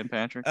again,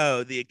 Patrick?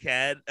 Oh, the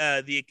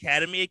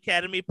Academy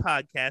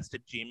podcast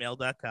at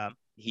gmail.com.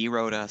 He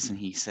wrote us and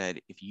he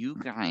said, if you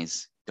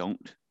guys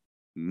don't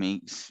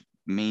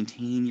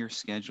maintain your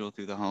schedule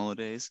through the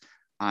holidays,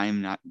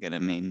 I'm not going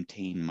to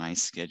maintain my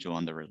schedule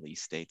on the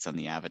release dates on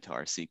the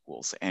Avatar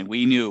sequels. And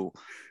we knew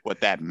what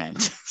that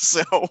meant.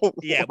 So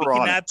yeah, we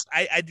cannot.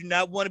 I do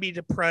not want to be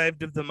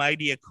deprived of the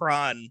mighty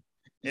Akron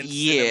in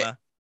cinema.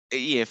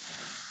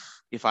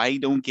 If I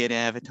don't get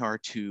Avatar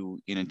 2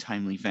 in a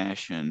timely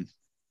fashion,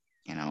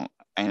 and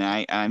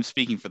I'm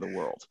speaking for the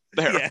world,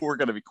 we're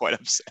going to be quite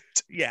upset.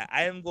 Yeah,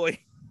 I'm going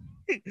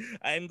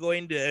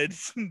to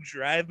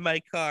drive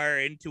my car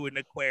into an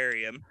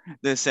aquarium.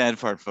 The sad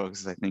part, folks,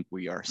 is I think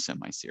we are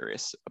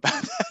semi-serious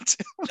about that.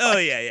 Oh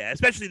yeah,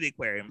 especially the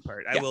aquarium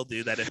part. Yeah. I will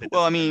do that if it.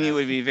 Well, I mean, it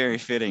would be very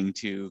fitting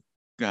to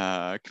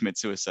commit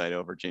suicide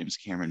over James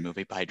Cameron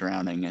movie by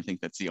drowning. I think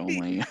that's the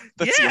only.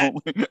 The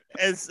only.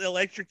 As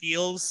electric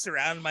eels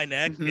surround my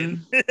neck,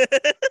 and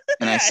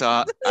I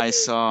saw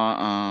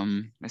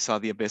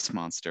the Abyss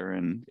Monster,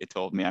 and it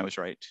told me I was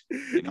right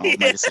in all of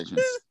my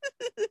decisions.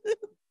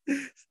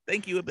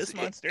 Thank you, Abyss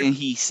Monster. And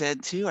he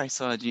said too, I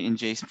saw in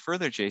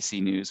further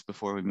JC news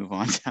before we move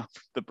on down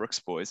the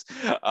Brooks boys.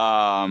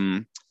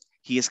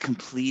 He has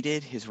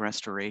completed his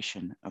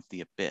restoration of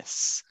The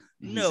Abyss.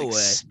 He's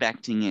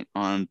expecting it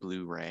on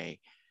Blu-ray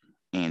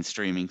and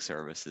streaming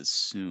services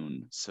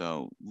soon.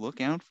 So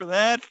look out for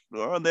that.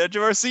 We're on the edge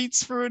of our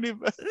seats for a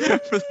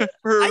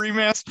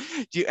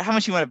remaster. How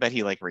much you want to bet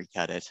he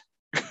recut it?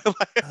 Oh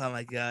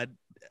my god!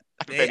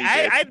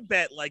 I'd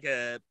bet like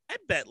a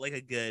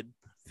good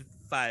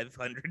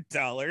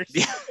 $500.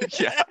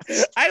 Yeah.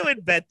 I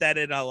would bet that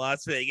in a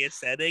Las Vegas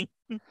setting.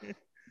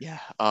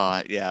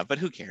 Yeah, but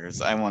who cares?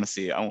 I want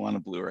a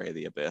Blu-ray of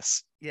The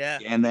Abyss. Yeah.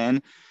 And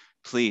then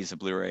please a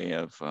Blu-ray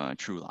of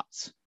True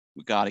Lies.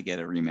 We got to get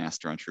a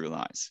remaster on True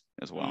Lies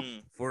as well.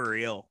 For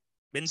real.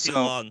 Been too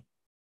So, long.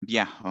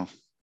 Yeah. Oh,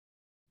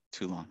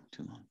 too long.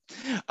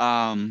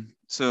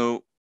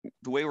 So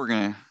the way we're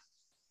gonna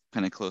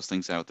kind of close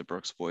things out with the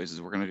Brooks boys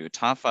is we're gonna do a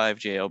top 5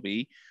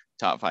 JLB,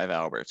 top 5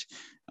 Albert.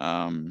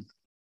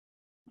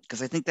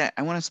 Because I think that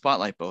I want to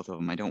spotlight both of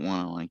them. I don't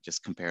want to like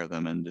just compare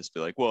them and just be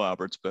like, well,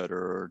 Albert's better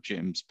or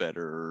Jim's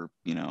better.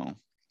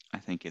 I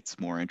think it's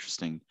more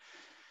interesting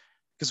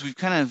because we've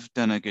kind of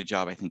done a good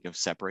job, I think, of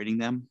separating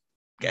them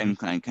and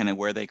kind of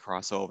where they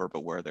cross over,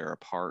 but where they're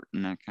apart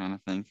and that kind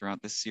of thing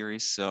throughout this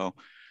series. So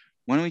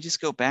why don't we just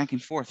go back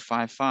and forth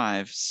 5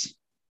 5s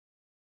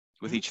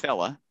with each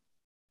fella?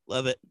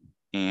 Love it.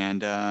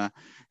 And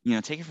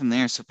take it from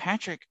there. So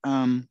Patrick,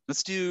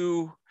 let's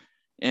do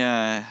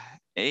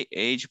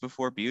age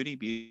before beauty,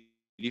 beauty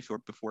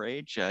before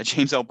age.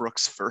 James L.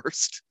 Brooks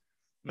first.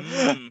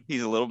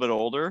 He's a little bit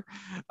older,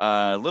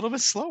 a little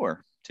bit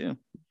slower too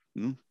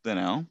than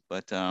L.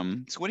 But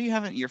so what do you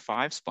have at your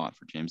 5 spot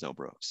for James L.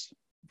 Brooks?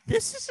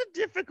 This is a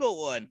difficult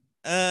one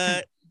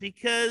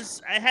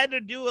because I had to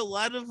do a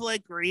lot of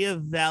like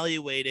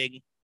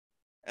reevaluating.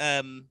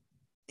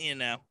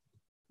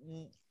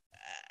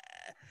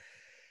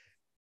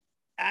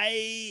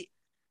 I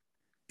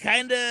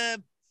kind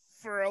of,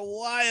 for a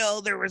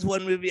while, there was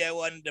one movie I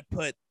wanted to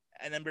put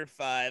at number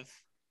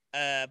 5.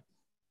 But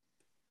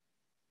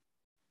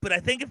I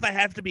think if I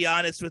have to be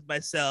honest with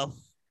myself,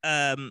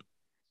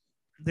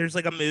 there's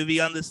like a movie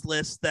on this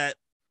list that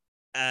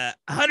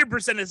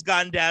 100% has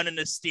gone down in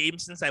esteem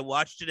since I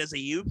watched it as a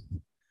youth.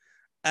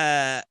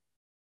 It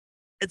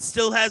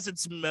still has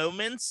its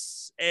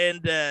moments,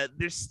 and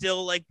there's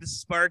still like the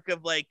spark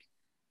of like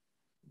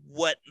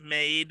what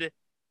made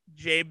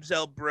James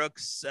L.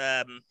 Brooks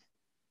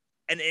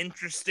an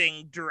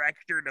interesting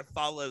director to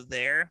follow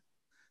there.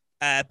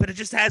 But it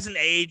just hasn't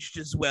aged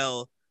as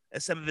well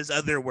as some of his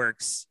other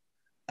works.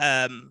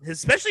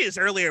 Especially his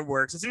earlier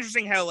works. It's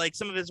interesting how like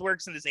some of his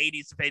works in his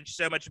 80s have aged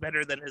so much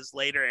better than his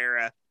later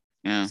era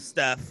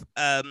stuff.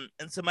 And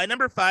so my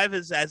number 5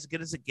 is As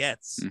Good as It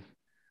Gets,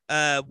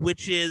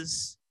 which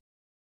is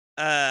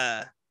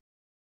an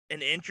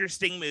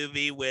interesting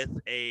movie with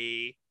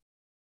a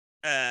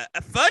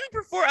fun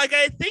performance. Like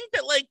I think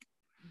that like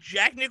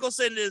Jack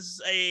Nicholson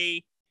is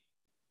a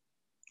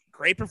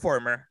great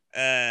performer.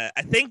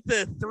 I think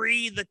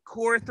the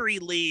core 3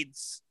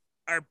 leads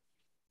are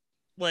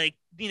like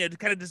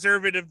kind of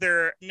deserving of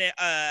their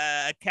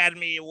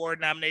Academy Award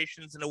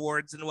nominations and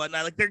awards and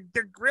whatnot. Like they're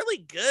really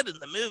good in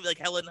the movie. Like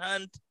Helen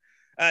Hunt,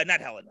 not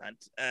Helen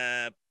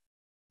Hunt.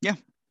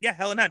 Yeah,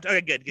 Helen Hunt.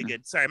 Okay,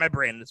 good. Sorry, my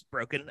brain is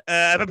broken.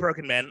 I'm a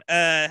broken man.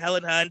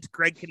 Helen Hunt,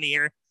 Greg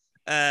Kinnear,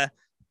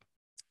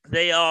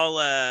 they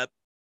all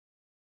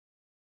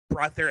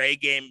brought their A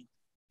game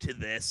to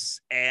this,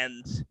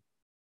 and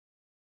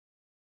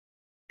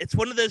it's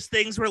one of those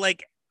things where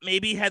like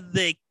maybe had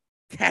they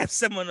cast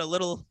someone a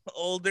little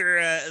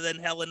older than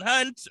Helen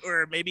Hunt,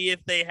 or maybe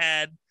if they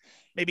had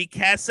maybe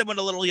cast someone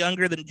a little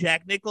younger than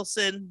Jack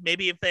Nicholson,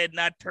 maybe if they had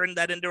not turned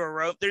that into a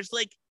rope. There's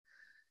like,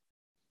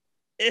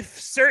 if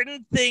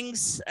certain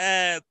things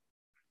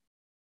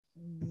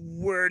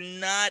were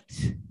not,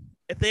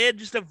 if they had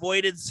just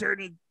avoided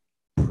certain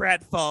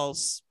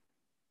pratfalls,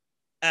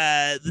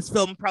 this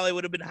film probably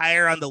would have been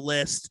higher on the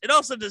list. It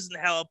also doesn't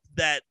help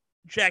that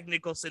Jack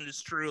Nicholson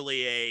is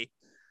truly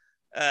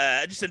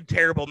just a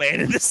terrible man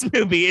in this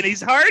movie, and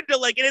he's hard to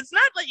like. And it's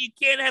not like you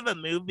can't have a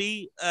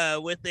movie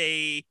with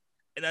an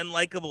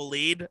unlikable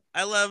lead.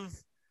 I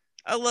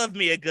love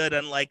me a good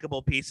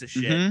unlikable piece of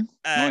shit.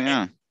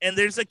 And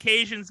there's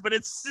occasions, but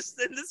it's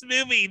just in this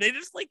movie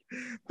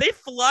they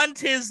flaunt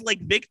his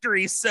like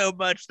victories so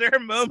much. There are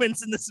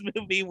moments in this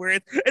movie where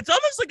it's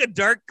almost like a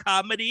dark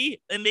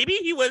comedy, and maybe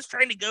he was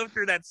trying to go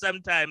through that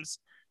sometimes.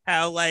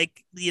 How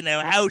like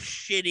how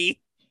shitty.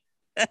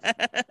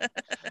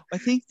 I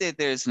think that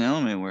there's an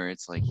element where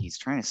it's like he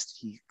kind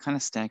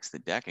of stacks the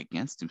deck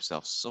against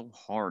himself so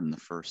hard in the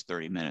first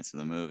 30 minutes of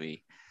the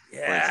movie.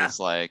 Yeah. Where it's just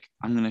like,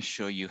 I'm going to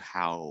show you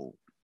how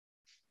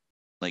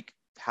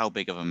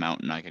big of a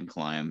mountain I can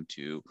climb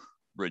to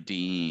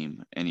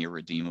redeem an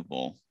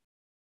irredeemable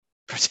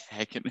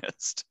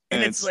protagonist.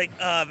 And it's like,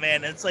 oh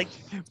man, it's like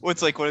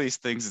one of these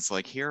things. It's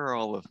like, here are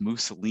all of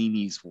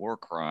Mussolini's war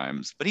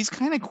crimes, but he's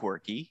kind of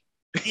quirky.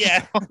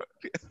 Yeah.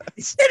 It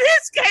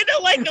is kind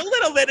of like a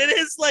little bit. It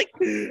is like,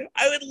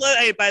 I would love,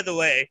 hey, by the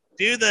way,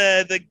 do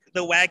the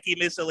wacky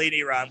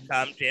Mussolini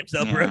rom-com, James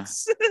L.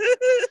 Brooks.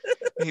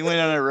 He went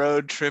on a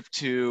road trip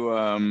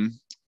to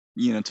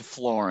to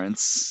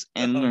Florence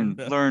and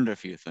learned a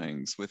few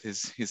things with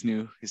his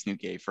new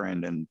gay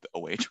friend and a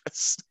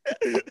waitress.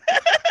 If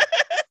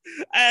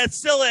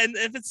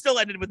it still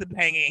ended with him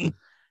hanging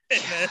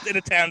in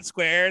a town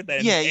square,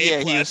 then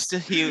he was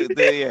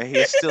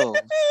still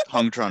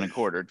hung, drawn, and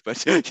quartered,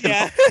 but good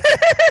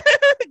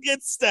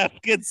stuff.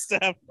 But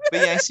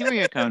yeah, I see where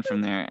you're coming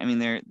from there. I mean,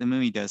 the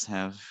movie does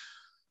have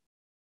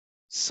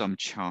some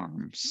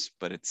charms,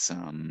 but it's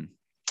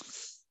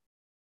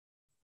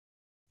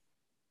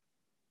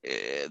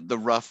the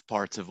rough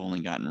parts have only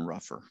gotten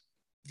rougher.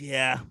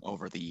 Yeah,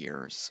 over the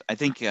years. I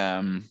think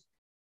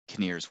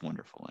Kinnear's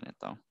wonderful in it,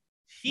 though.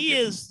 he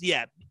is.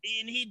 Yeah,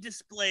 and he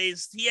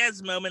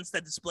has moments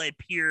that display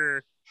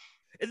pure.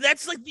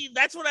 That's like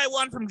that's what I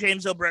want from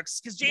James L.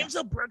 Brooks, because James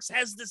L. Brooks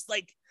has this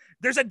like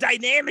there's a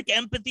dynamic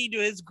empathy to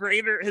his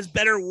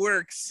better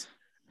works,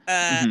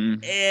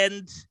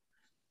 and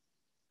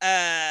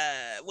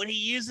when he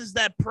uses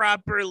that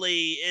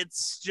properly,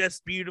 it's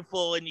just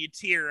beautiful and you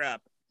tear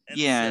up.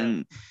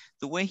 And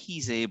the way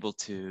he's able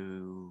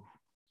to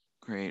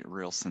create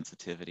real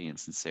sensitivity and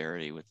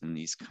sincerity within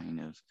these kind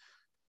of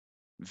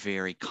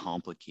very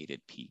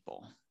complicated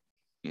people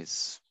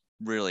is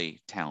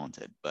really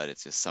talented, but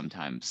it's just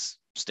sometimes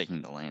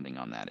sticking the landing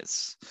on that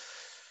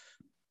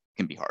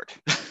can be hard.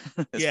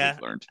 As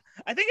we've learned.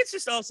 I think it's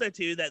just also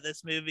too that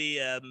this movie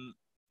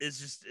is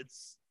just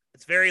it's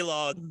very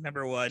long,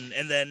 number one,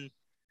 and then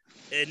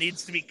it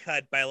needs to be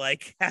cut by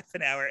like half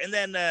an hour, and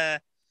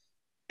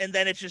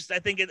then it's just I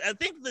think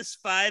this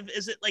 5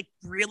 is it like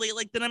really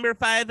like the number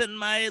 5 in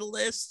my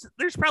list.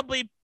 There's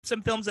probably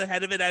some films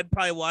ahead of it I'd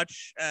probably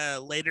watch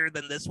later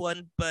than this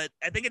one, but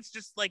I think it's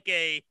just like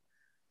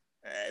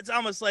it's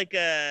almost like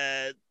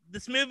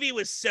this movie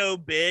was so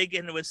big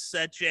and it was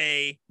such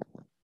a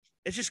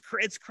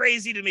it's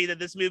crazy to me that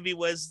this movie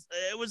was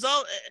it was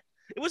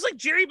like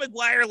Jerry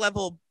Maguire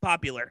level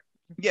popular.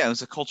 Yeah, it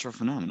was a cultural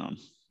phenomenon.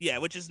 Yeah,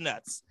 which is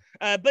nuts.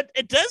 But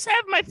it does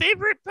have my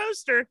favorite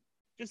poster.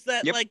 Just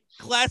that like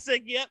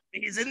classic. Yep,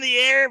 he's in the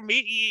air.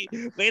 Wait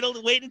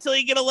until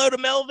you get a load of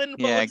Melvin.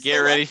 Yeah, get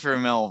ready for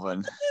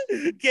Melvin.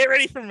 Get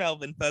ready for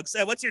Melvin, folks.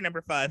 What's your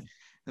number 5?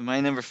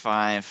 My number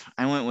 5,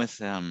 I went with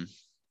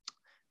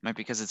might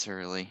because it's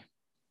early,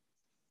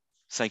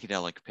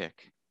 psychedelic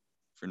pick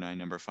for my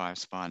number 5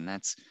 spot, and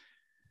that's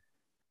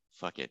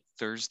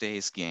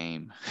Thursday's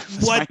Game.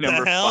 What the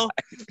hell?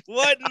 5.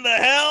 What in the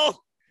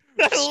hell?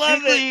 I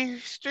love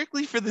it.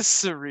 Strictly for the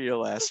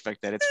surreal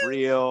aspect that it's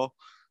real.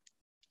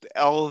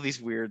 All of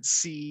these weird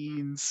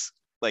scenes.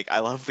 Like, I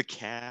love the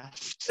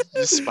cast,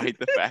 despite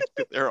the fact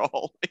that they're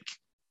all like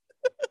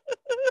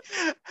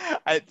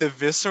the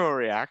visceral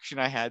reaction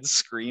I had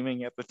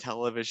screaming at the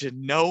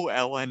television, "No,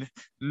 Ellen,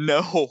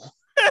 no."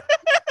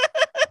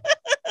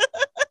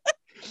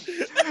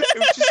 It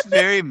was just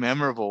very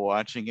memorable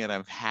watching it.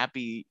 I'm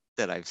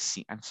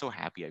so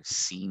happy I've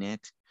seen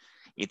it.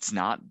 It's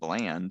not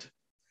bland.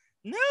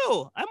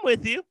 No, I'm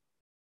with you.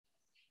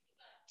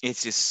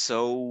 It's just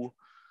so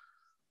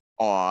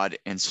odd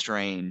and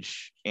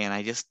strange, and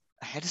I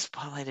had to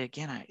spotlight it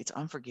again. It's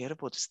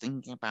unforgettable just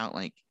thinking about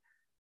like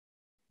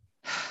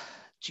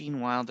Gene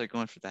Wilder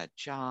going for that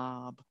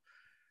job,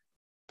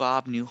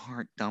 Bob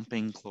Newhart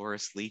dumping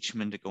Cloris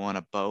Leachman to go on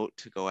a boat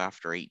to go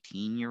after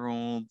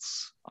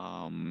 18-year-olds.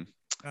 Oh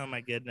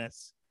my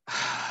goodness.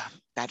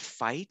 That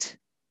fight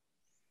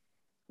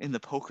in the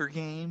poker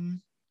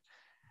game.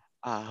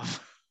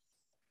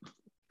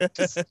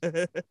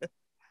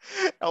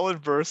 Ellen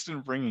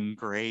Burstyn bringing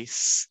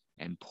grace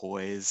and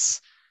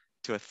poise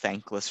to a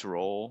thankless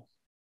role.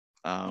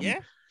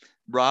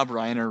 Rob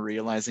Reiner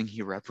realizing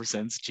he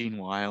represents Gene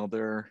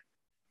Wilder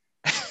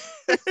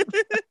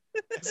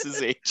as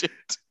his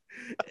agent.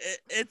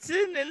 It's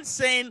an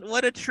insane,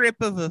 what a trip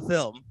of a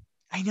film.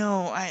 I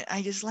know.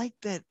 I just like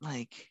that,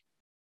 like,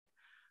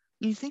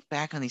 you think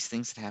back on these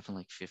things that happened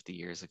like 50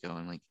 years ago,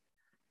 and like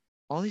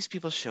all these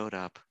people showed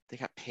up, they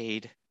got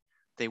paid,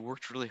 they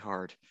worked really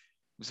hard. It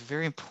was a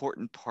very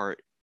important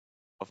part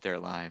of their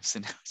lives,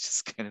 and now it's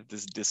just kind of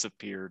this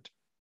disappeared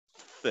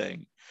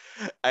thing.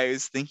 I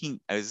was thinking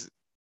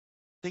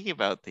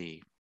about I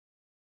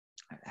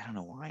don't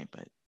know why,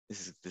 but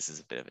this is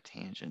a bit of a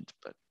tangent,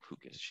 but who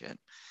gives a shit.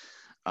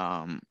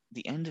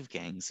 The end of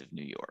Gangs of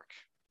New York,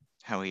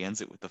 how he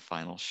ends it with the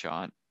final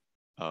shot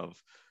of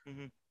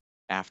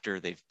after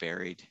they've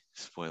buried,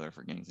 spoiler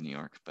for Gangs of New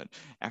York, but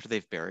after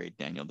they've buried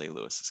Daniel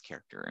Day-Lewis's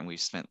character, and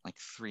we've spent like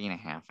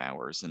 3.5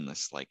 hours in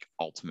this like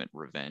ultimate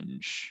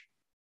revenge,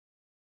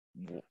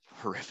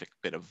 horrific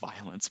bit of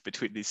violence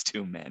between these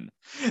two men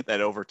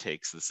that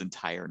overtakes this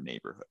entire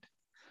neighborhood.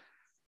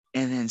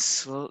 And then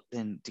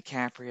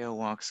DiCaprio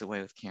walks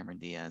away with Cameron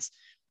Diaz.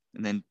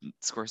 And then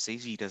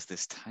Scorsese does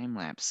this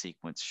time-lapse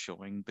sequence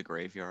showing the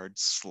graveyard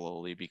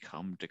slowly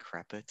become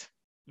decrepit.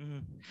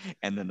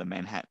 And then the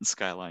Manhattan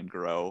skyline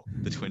grow,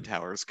 the Twin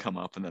Towers come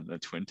up, and then the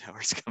Twin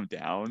Towers come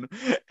down.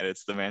 And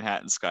it's the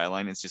Manhattan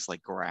skyline. It's just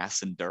like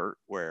grass and dirt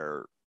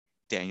where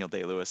Daniel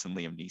Day-Lewis and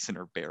Liam Neeson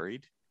are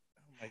buried.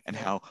 And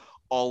how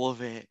all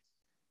of it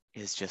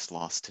is just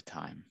lost to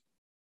time.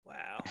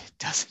 Wow. It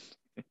doesn't.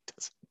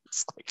 It's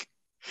like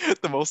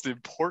the most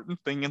important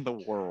thing in the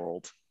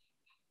world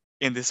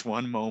in this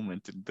one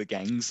moment in the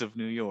Gangs of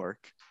New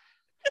York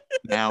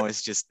now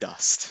is just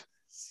dust.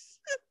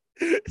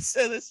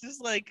 So this is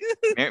like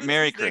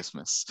Merry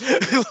Christmas.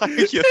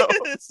 Like, you know,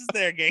 this is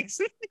their Gangs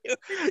of New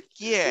York.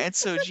 Yeah, and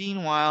so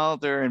Gene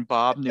Wilder and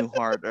Bob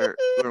Newhart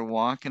are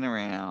walking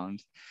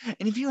around.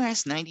 And if you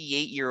ask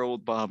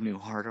 98-year-old Bob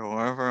Newhart, or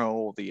however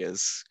old he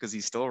is, because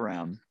he's still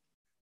around,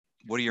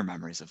 what are your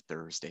memories of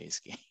Thursday's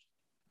Game?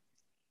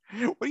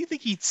 What do you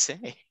think he'd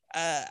say?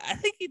 I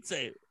think he'd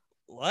say,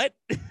 "What?"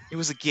 It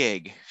was a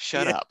gig.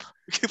 Shut Yeah. up.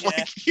 Yeah.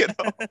 Like, you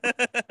know,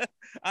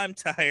 I'm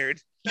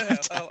tired. I'm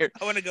tired.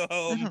 I want to go I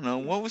home. don't know.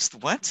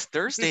 What?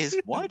 Thursdays?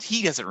 What?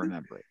 He doesn't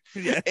remember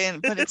it. Yeah.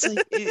 But it's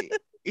like,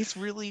 it's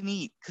really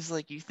neat because,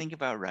 like, you think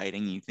about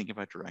writing, you think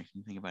about directing,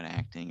 you think about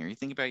acting, or you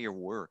think about your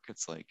work.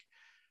 It's like,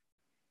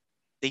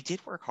 they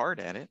did work hard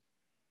at it.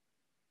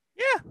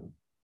 Yeah.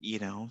 You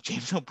know,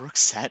 James L. Brooks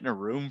sat in a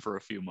room for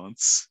a few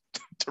months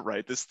to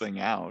write this thing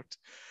out.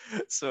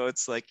 So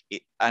it's like,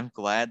 I'm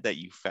glad that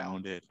you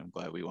found it. I'm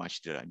glad we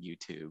watched it on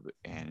YouTube.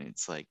 And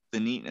it's like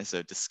the neatness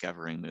of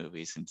discovering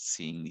movies and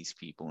seeing these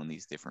people in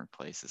these different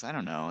places. I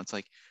don't know. It's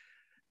like,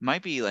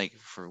 might be like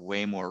for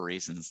way more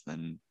reasons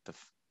than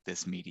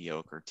this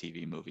mediocre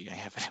TV movie I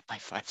have it at my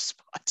 5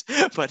 spot.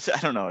 But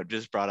I don't know. It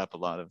just brought up a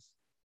lot of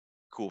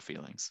cool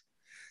feelings.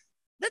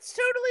 That's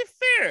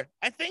totally fair.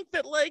 I think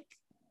that, like,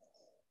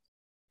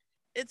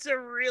 it's a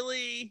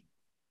really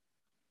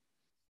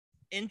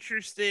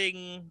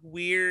interesting,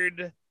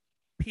 weird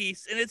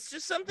piece, and it's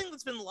just something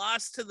that's been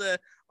lost to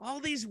all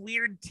these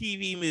weird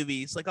TV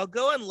movies. Like, I'll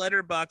go on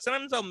Letterboxd.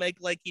 Sometimes I'll make,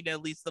 like, you know,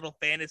 these little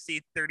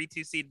fantasy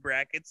 32 seed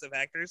brackets of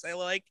actors I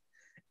like,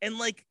 and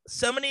like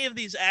so many of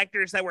these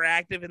actors that were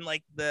active in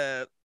like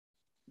the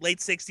late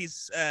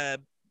 60s,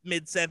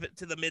 mid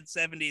mid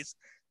 70s,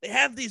 they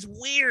have these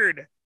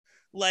weird,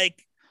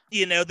 like,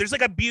 you know, there's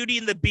like a Beauty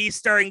and the Beast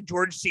starring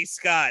George C.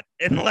 Scott,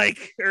 and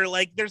like, or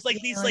like, there's like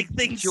these like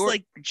things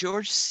like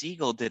George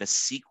Siegel did a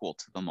sequel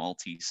to the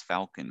Maltese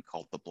Falcon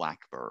called The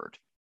Blackbird.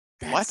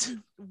 What?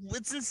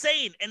 It's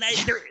insane. And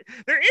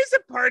there is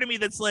a part of me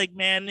that's like,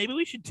 man, maybe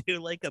we should do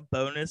like a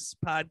bonus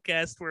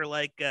podcast where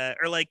like,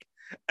 or like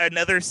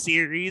another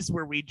series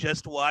where we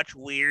just watch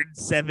weird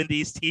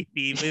 70s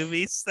TV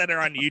movies that are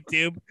on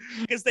YouTube,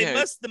 because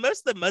the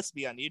most of them must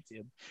be on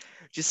YouTube.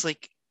 Just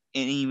like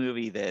any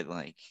movie that,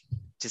 like,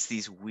 just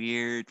these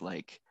weird,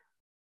 like,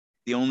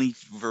 the only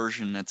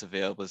version that's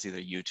available is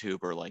either YouTube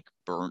or like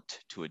burnt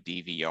to a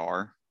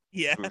DVR.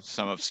 Yeah. Through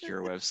some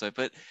obscure website.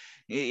 But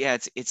yeah,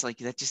 it's like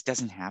that just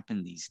doesn't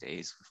happen these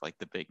days with like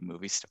the big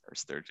movie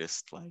stars. They're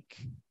just like,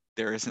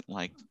 there isn't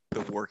like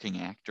the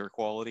working actor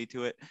quality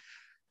to it.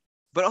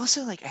 But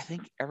also, like, I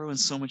think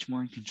everyone's so much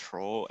more in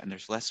control and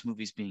there's less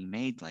movies being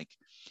made. Like,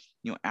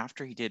 you know,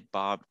 after he did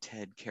Bob,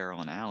 Ted, Carol,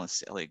 and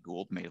Alice, Elliot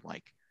Gould made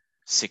like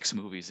 6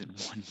 movies in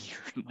 1 year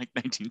in like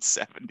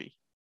 1970.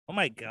 Oh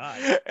my God.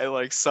 And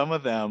like some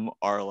of them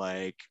are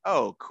like,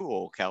 oh,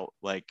 cool,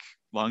 like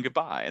Long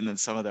Goodbye. And then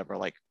some of them are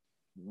like,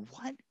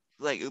 what?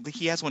 Like,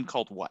 he has one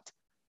called what?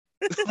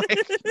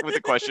 Like, with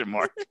a question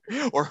mark,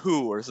 or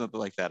who, or something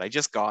like that. I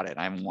just got it.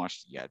 I haven't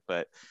watched it yet,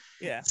 but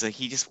yeah, it's like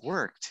he just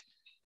worked.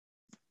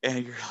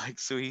 And you're like,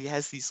 so he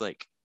has these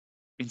like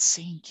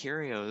insane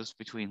curios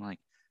between, like,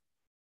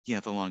 you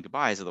know, the Long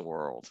Goodbyes of the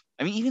world.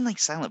 I mean, even like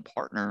Silent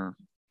Partner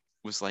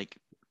was like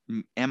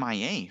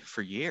MIA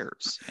for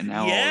years, and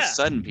now all of a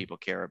sudden people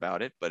care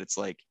about it. But it's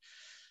like,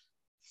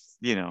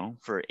 you know,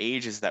 for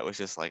ages that was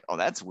just like, oh,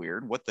 that's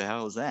weird. What the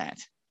hell is that?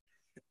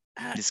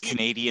 This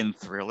Canadian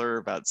thriller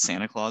about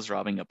Santa Claus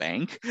robbing a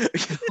bank.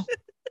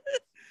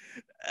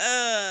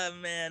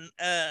 Man.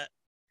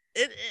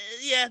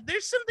 Yeah,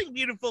 there's something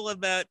beautiful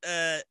about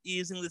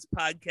using this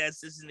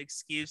podcast as an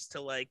excuse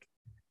to like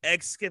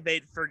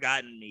excavate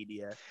forgotten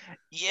media.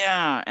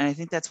 Yeah, and I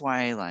think that's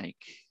why, like,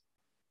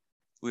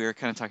 we were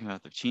kind of talking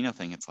about the Chino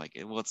thing. It's like,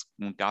 well,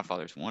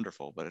 Godfather's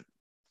wonderful, but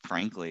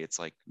frankly, it's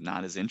like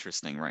not as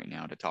interesting right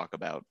now to talk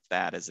about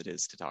that as it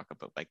is to talk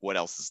about like what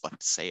else is left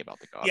to say about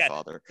the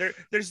Godfather. Yeah,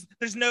 there's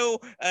no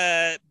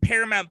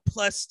Paramount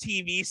Plus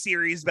TV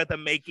series about the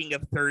making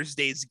of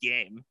Thursday's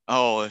Game.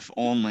 Oh, if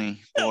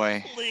only,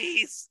 boy. Oh,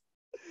 please.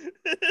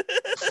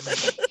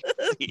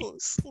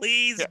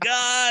 Please, yeah.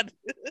 God.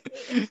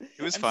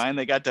 It was fine.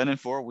 They got done in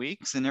 4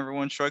 weeks, and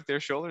everyone shrugged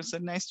their shoulders and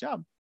said, "Nice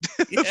job."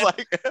 Yeah.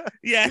 Like,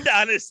 yeah,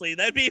 honestly,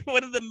 that'd be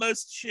one of the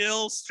most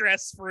chill,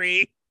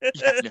 stress-free.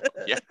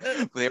 yeah,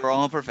 they were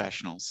all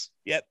professionals.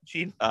 Yep.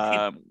 Gene.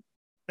 What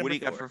do you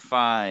got for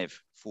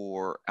 5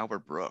 for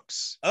Albert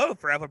Brooks? Oh,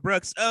 for Albert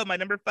Brooks. Oh, my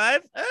number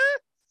 5.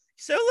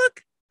 So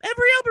look,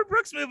 every Albert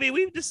Brooks movie,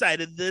 we've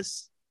decided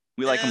this.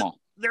 We like them all.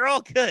 They're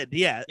all good.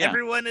 Yeah.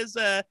 Everyone is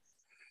a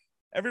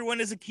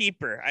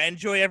keeper. I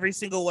enjoy every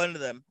single one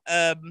of them.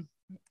 And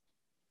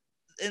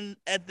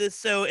at this,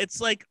 so it's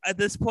like at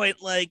this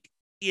point, like,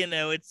 you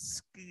know,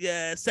 it's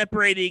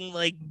separating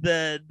like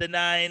the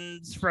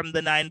 9s from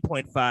the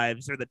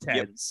 9.5s or the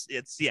 10s. Yep.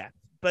 It's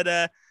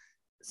but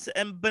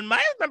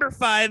my number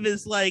 5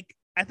 is like,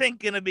 I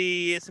think gonna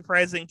be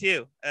surprising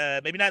too.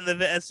 Maybe not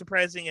as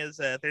surprising as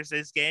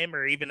Thursday's Game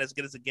or even as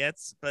good as it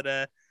gets, but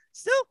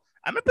still,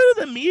 I'm gonna put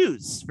The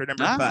Muse for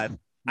number 5.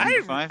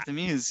 Number 5, The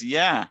Muse.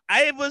 Yeah,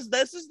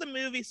 this is the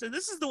movie. So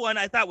this is the one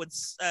I thought would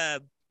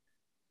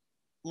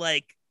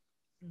like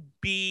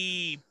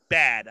be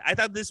bad. I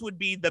thought this would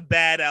be the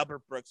bad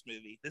Albert Brooks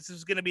movie. This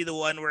is going to be the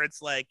one where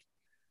it's like,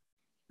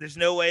 there's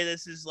no way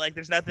this is like,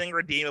 there's nothing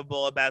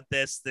redeemable about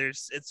this.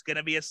 It's going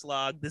to be a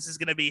slog. This is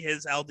going to be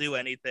his I'll do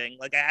anything.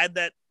 Like, I had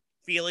that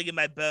feeling in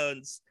my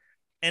bones.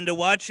 and to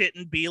watch it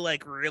and be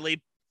like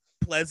really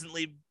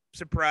pleasantly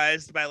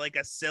surprised by like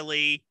a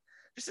silly,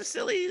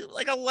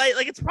 like a light,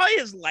 like it's probably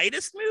his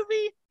lightest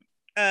movie.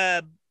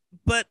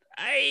 But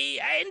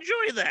I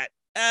enjoy that.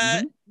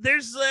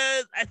 There's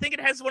I think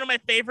it has one of my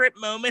favorite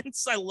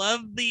moments. I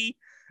love the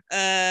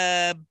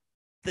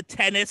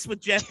tennis with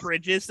Jeff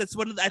Bridges. That's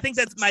one of the, I think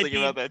that's might be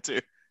about that too.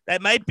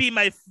 That might be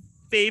my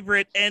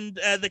favorite. And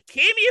the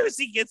cameos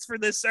he gets for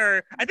this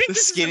are, I think, the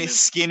this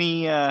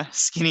skinny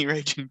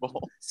Raging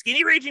Bull.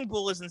 Skinny Raging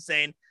Bull is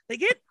insane. They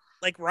get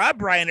like Rob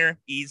Reiner,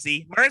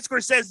 easy. Martin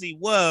Scorsese,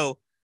 whoa.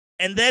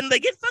 And then they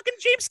get fucking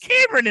James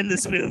Cameron in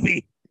this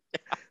movie.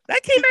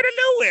 That came out of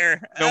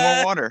nowhere. No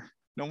more water.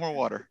 No more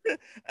water.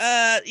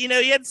 You know,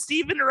 you had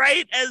Stephen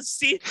Wright as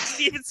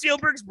Steven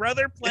Spielberg's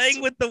brother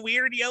playing with the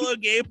weird yellow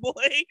Game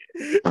Boy.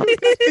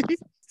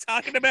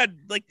 Talking about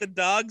like the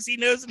dogs he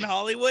knows in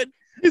Hollywood.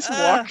 His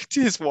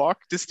walk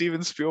to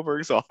Steven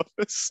Spielberg's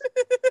office,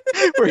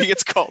 where he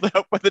gets called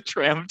out by the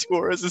tram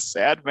tour as a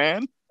sad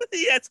man.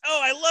 Yes.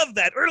 Oh, I love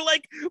that. Or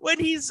like when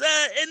he's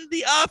in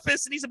the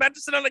office and he's about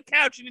to sit on a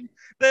couch, and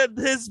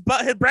his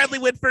Bradley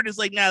Whitford is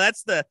like, "No,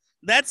 that's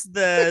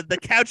the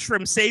couch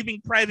from Saving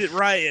Private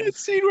Ryan." That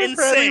scene where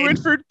Bradley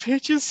Whitford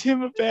pitches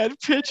him a bad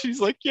pitch. He's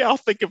like, "Yeah, I'll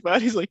think about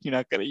it." He's like, "You're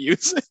not gonna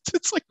use it."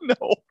 It's like,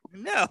 no.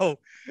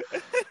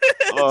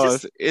 Oh,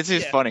 it's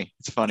just funny.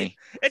 It's funny.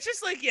 It's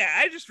just like, yeah,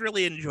 I just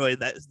really enjoy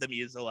the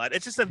Muse a lot.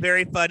 It's just a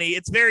very funny.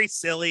 It's very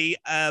silly.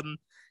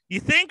 You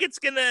think it's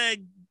gonna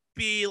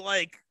be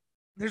like,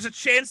 there's a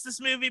chance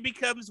this movie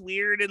becomes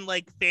weird and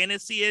like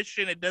fantasy-ish,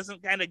 and it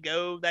doesn't kind of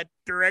go that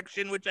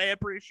direction, which I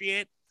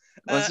appreciate.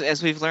 Well,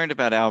 as we've learned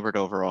about Albert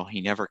overall,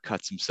 he never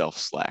cuts himself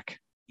slack.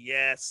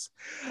 Yes.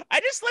 I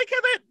just like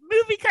how that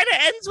movie kind of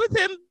ends with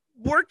him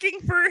working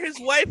for his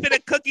wife in a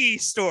cookie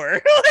store.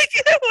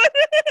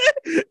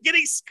 Like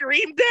getting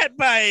screamed at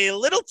by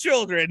little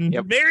children.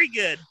 Yep. Very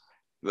good.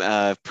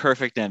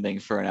 Perfect ending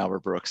for an Albert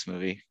Brooks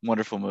movie.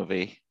 Wonderful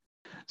movie.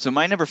 So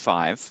my number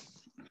 5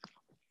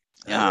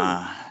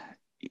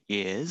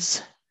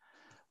 is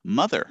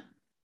Mother.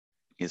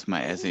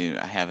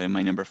 I have it in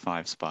my number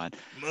 5 spot.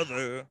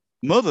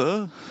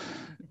 Mother,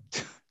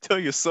 tell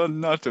your son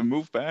not to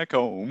move back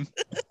home.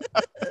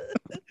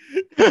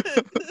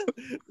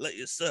 Let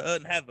your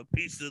son have a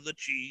piece of the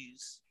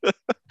cheese.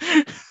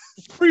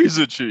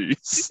 Freezer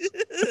cheese.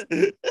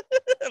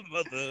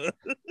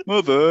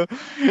 Mother,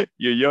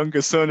 your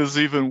younger son is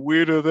even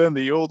weirder than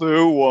the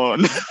older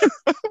one.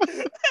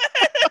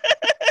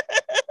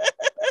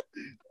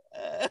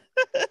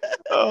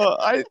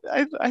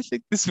 I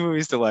think this movie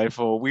is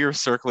delightful. We were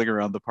circling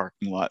around the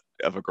parking lot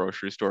of a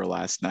grocery store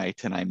last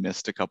night, and I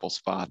missed a couple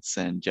spots,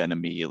 and Jen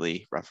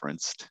immediately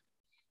referenced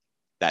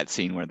that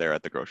scene where they're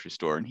at the grocery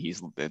store and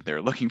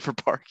they're looking for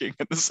parking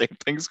and the same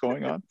thing's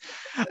going on.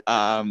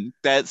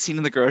 That scene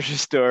in the grocery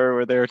store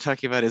where they were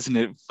talking about, isn't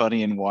it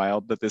funny and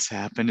wild that this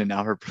happened? And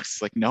Albert Brooks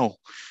is like, no,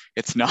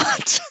 it's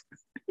not.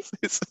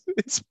 It's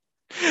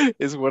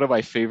one of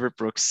my favorite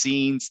Brooks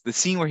scenes. The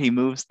scene where he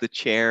moves the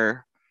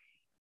chair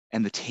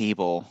and the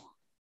table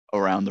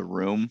around the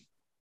room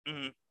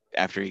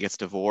after he gets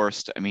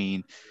divorced. I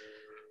mean,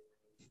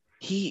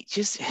 he's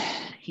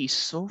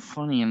so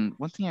funny. And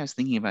one thing I was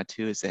thinking about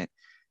too is that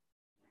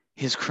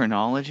his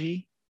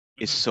chronology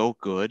is so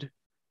good,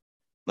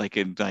 like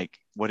in like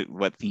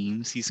what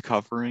themes he's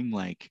covering,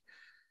 like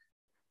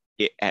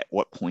at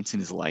what points in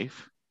his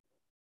life.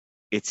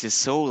 It's just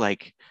so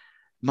like,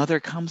 Mother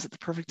comes at the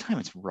perfect time.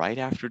 It's right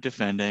after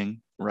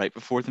Defending, right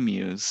before the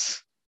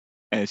Muse,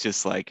 and it's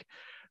just like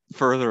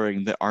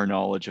furthering our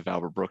knowledge of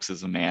Albert Brooks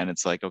as a man.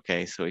 It's like,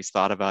 okay, so he's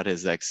thought about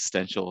his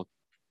existential,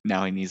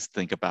 now he needs to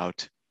think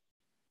about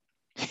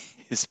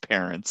his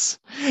parents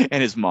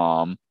and his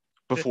mom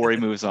before he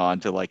moves on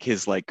to like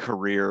his like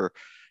career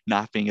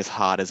not being as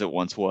hot as it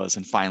once was,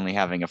 and finally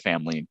having a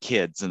family and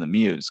kids in the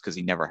Muse, because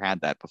he never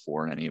had that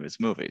before in any of his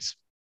movies.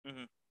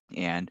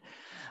 And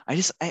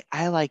I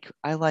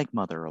like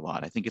Mother a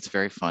lot. I think it's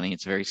very funny.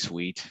 It's very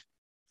sweet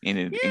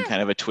in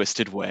kind of a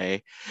twisted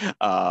way.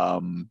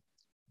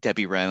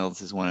 Debbie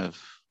Reynolds is one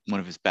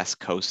of his best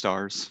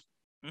co-stars.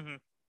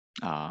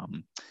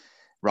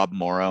 Rob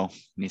Morrow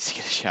needs to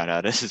get a shout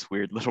out as his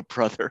weird little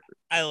brother.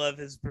 I love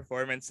his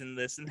performance in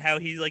this and how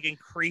he like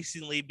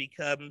increasingly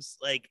becomes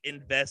like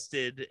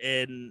invested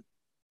in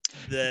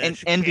the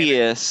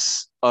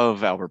envious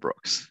of Albert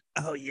Brooks.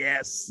 Oh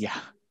yes. Yeah.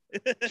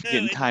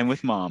 Getting time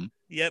with mom.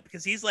 Yep,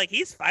 because he's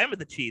fine with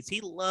the cheese. He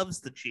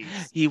loves the cheese.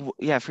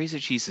 Freezer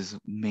cheese is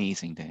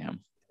amazing to him.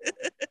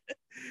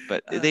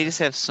 But they just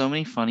have so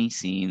many funny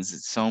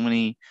scenes, so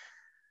many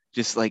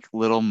just like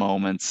little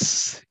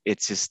moments.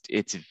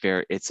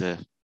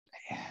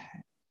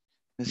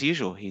 As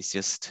usual, he's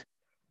just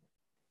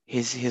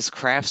his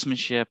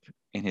craftsmanship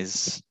and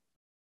his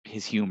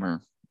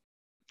humor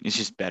is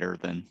just better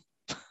than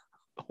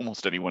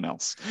almost anyone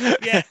else.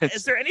 Yeah.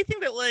 Is there anything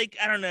that, like,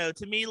 I don't know,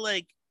 to me,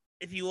 like,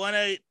 if you want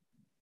to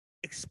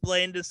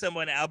explain to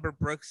someone Albert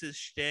Brooks's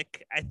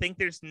shtick, I think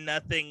there's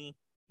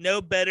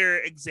no better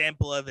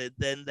example of it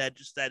than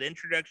that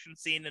introduction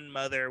scene in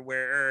Mother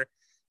where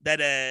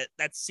that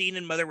scene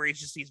in Mother where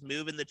he's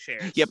moving the Yep.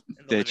 chairs in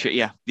the living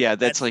room. Yeah.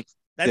 That's like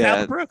that's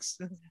Albert Brooks.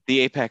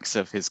 The apex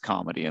of his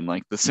comedy and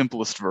like the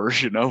simplest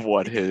version of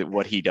what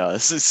he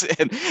does is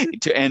and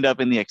to end up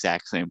in the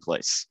exact same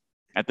place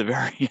at the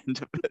very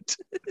end of it.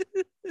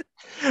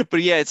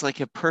 But yeah, it's like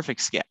a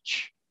perfect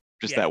sketch.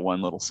 Just that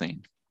one little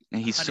scene.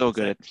 And he's 100%.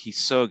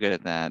 so good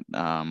at that.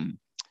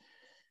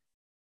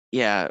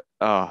 Yeah.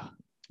 Oh,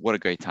 what a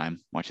great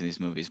time watching these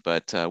movies.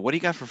 But what do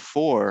you got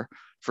for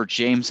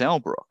James L.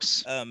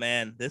 Brooks? Oh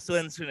man, this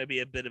one's going to be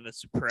a bit of a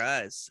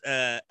surprise.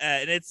 And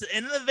it's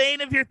in the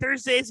vein of your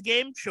Thursday's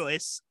game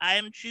choice.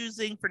 I'm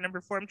choosing for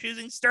number 4. I'm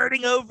choosing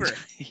Starting Over.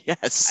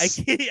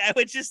 Yes. I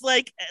would just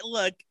like,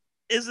 look,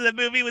 is it a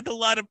movie with a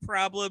lot of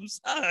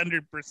problems?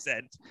 100%.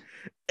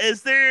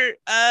 Is there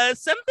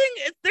something?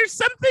 There's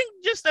something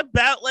just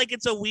about like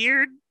it's a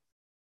weird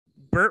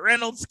Burt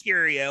Reynolds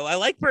curio. I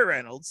like Burt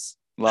Reynolds.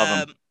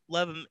 Love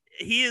him.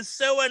 He is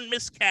so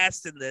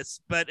unmiscast in this,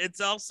 but it's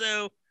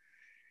also,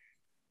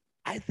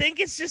 I think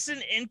it's just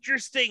an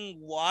interesting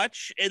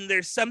watch. And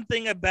there's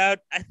something about,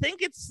 I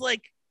think it's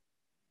like,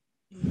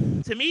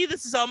 to me,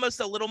 this is almost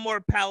a little more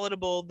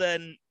palatable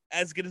than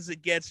As Good as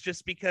It Gets,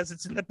 just because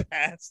it's in the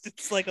past.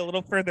 It's like a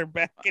little further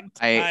back in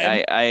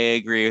time. I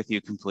agree with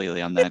you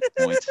completely on that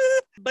point.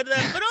 but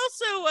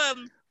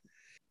also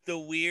the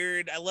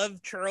weird, I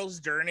love Charles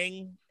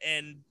Durning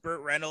and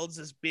Burt Reynolds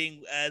as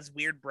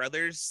weird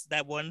brothers.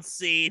 That one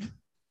scene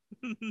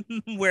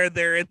where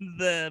they're in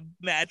the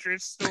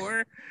mattress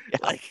store,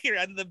 like you're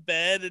on the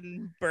bed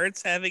and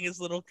Burt's having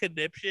his little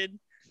conniption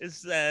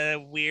is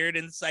weird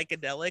and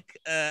psychedelic.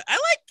 I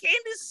like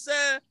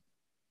Candace.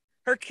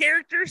 Her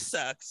character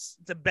sucks.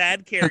 It's a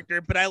bad character,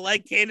 but I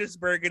like Candice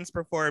Bergen's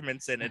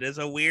performance in it as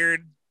a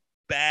weird,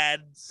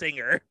 bad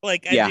singer.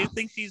 Like I do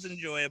think she's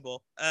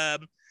enjoyable.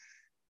 And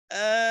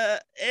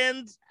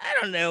I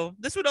don't know.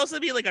 This would also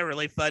be like a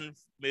really fun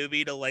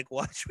movie to like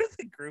watch with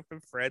a group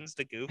of friends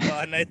to goof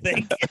on, I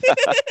think.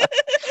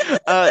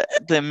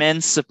 The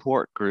men's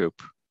support group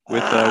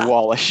with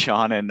Wallace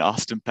Shawn and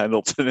Austin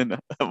Pendleton and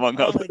among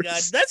others. Oh my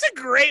god, that's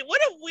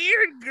what a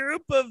weird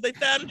group of, they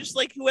found just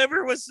like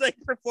whoever was like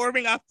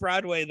performing off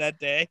Broadway that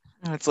day.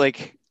 It's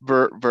like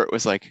Bert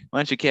was like, why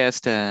don't you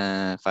cast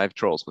 5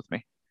 trolls with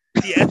me?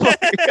 Yeah.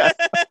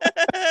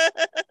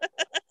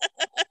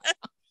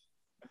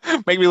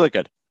 Make me look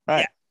good. All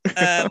right.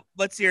 Yeah.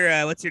 What's your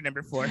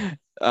number 4?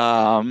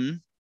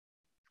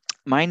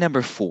 My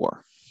number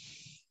 4.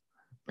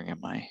 Bring up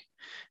my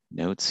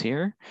notes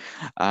here.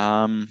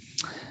 I'm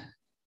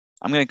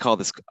going to call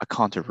this a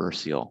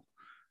controversial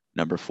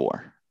number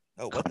 4.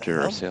 Oh, what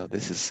controversial.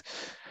 It's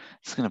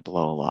going to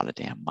blow a lot of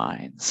damn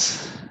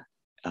minds.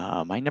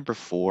 My number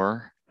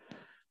 4.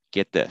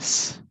 Get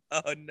this.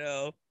 Oh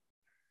no.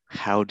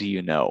 How do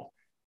you know?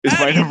 Is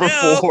my number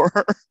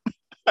 4.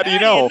 How do you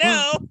know?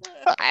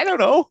 I don't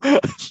know.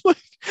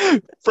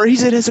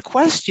 Phrase it as a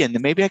question,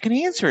 then maybe I can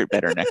answer it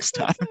better next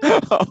time.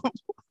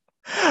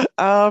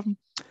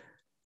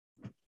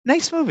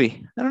 Nice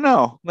movie. I don't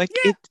know. Like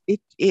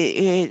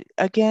it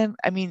again.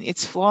 I mean,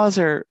 its flaws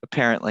are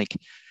apparent. Like,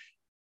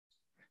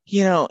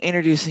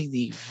 introducing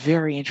the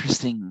very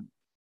interesting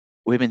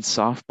women's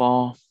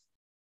softball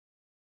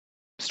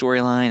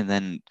storyline, and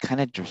then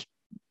kind of just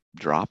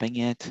dropping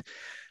it.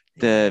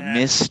 The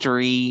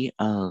mystery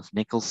of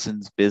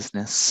Nicholson's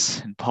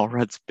business and Paul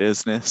Rudd's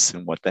business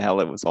and what the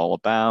hell it was all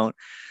about.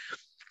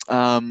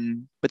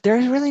 But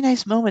there's really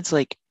nice moments.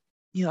 Like,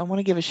 I want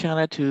to give a shout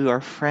out to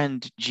our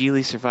friend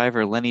Geely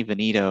survivor Lenny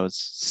Venito's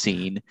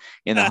scene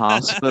in the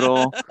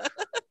hospital.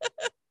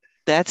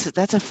 That's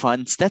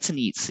a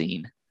neat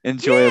scene,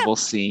 enjoyable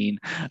scene.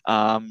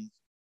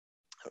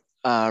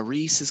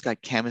 Reese has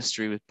got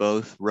chemistry with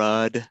both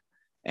Rudd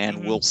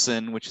and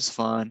Wilson, which is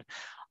fun.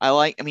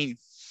 I mean,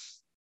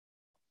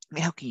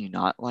 how can you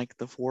not like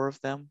the 4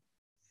 of them?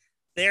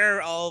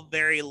 They're all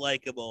very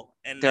likable,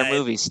 and they're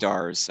movie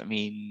stars. I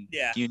mean,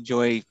 you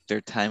enjoy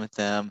their time with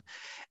them.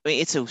 I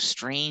mean, it's a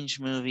strange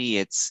movie.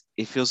 It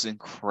feels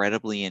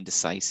incredibly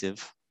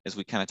indecisive, as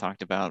we kind of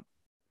talked about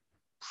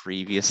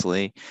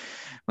previously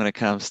when it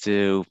comes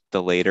to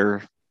the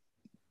later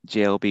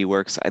JLB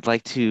works.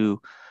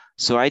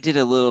 So I did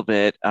a little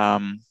bit.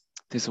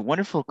 There's a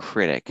wonderful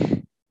critic,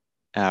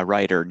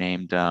 writer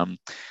named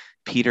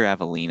Peter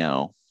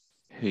Avellino,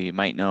 who you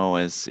might know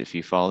as, if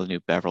you follow the New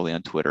Beverly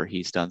on Twitter,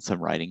 he's done some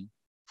writing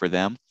for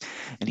them.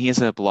 And he has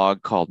a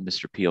blog called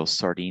Mr. Peel's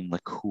Sardine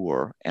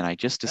Liqueur. And I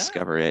just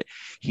discovered it.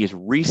 He has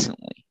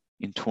recently,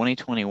 in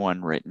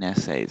 2021, written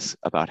essays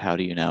about How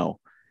Do You Know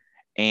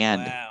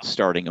and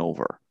Starting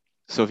Over.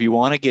 So if you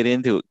want to get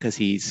into it, because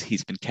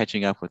he's been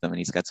catching up with them and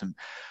he's got some,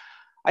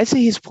 I'd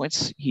say his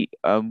points, he's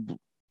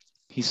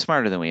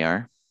smarter than we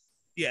are.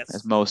 Yes.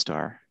 As most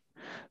are.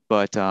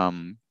 But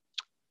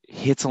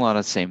hits a lot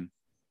of the same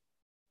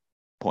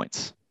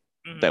points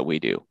that we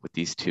do with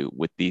these two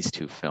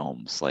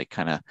films. Like,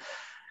 kind of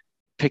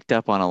picked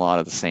up on a lot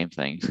of the same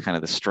things, kind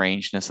of the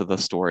strangeness of the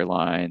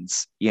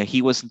storylines.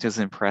 He wasn't as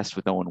impressed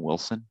with Owen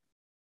Wilson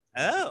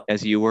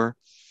as you were.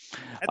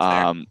 That's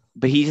fair.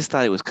 But he just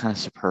thought it was kind of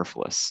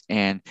superfluous.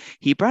 And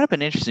he brought up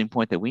an interesting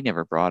point that we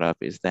never brought up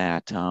is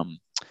that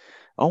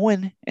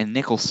Owen and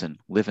Nicholson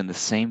live in the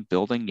same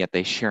building, yet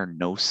they share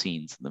no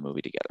scenes in the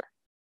movie together.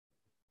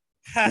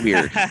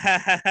 Weird.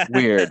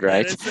 Weird,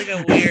 right? That's like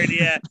a weird,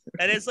 yeah.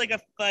 That is like a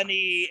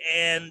funny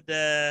and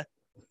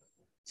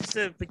just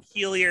a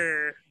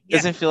peculiar. Yeah.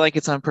 Doesn't feel like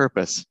it's on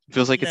purpose. It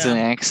feels like it's an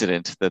No.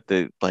 accident that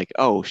the like,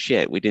 oh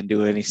shit, we didn't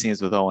do any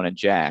scenes with Owen and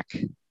Jack.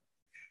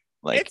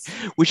 Like, It's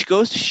which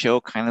goes to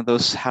show kind of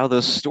those how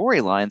those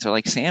storylines are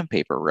like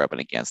sandpaper rubbing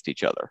against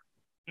each other.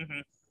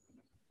 mhm.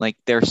 Like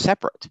they're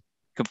separate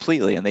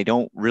completely and they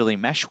don't really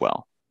mesh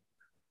well.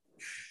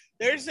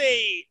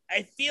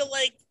 I feel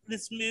like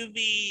this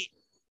movie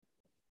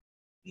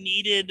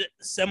needed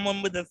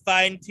someone with a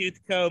fine tooth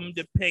comb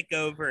to pick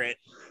over it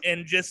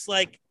and just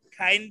like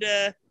kind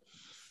of.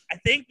 I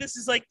think this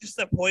is like just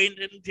a point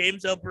in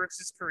James L.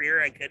 Brooks'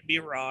 career. I could be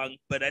wrong,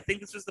 but I think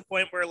this was the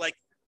point where like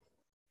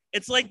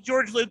it's like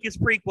George Lucas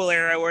prequel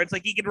era where it's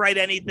like he could write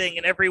anything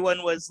and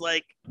everyone was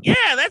like,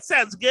 yeah, that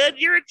sounds good.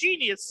 You're a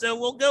genius, so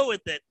we'll go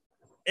with it.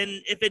 And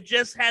if it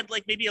just had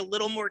like maybe a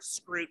little more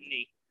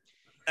scrutiny.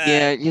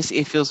 Yeah,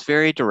 it feels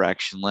very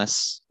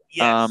directionless.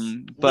 Yes.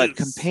 But Loose.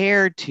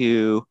 compared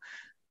to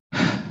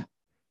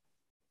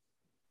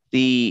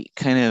the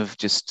kind of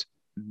just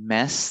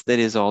mess that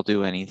is All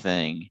Do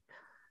Anything,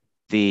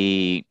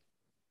 the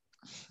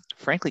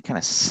frankly kind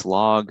of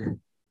slog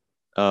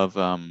of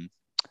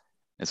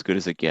As Good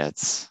as It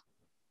Gets,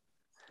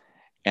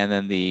 and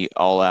then the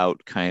all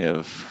out kind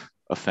of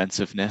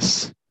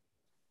offensiveness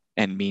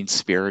and mean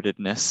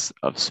spiritedness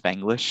of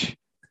Spanglish.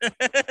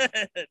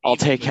 I'll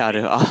take how do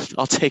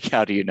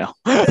you know?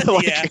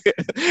 Like, Yeah.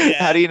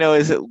 Yeah. How do you know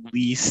is at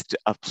least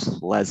a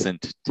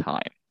pleasant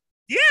time?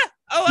 Yeah.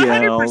 Oh, You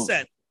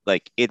 100%.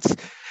 Like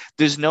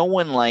there's no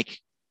one like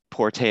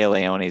Portray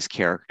Leone's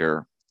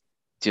character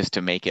just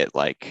to make it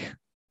like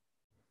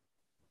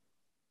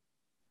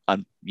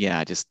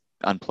just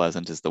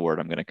unpleasant is the word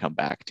I'm going to come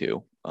back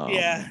to.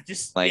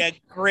 Just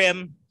like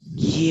grim.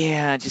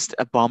 Yeah, just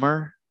a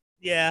bummer.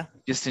 Yeah.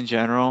 Just in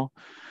general.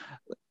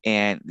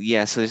 And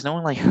yeah, so there's no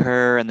one like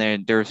her, and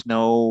there's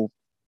no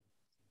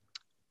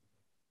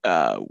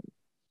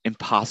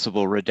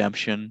impossible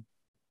redemption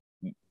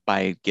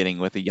by getting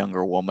with a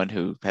younger woman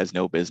who has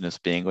no business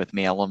being with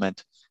me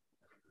element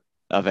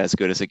of As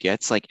Good as It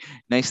Gets. Like,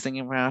 nice thing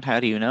about How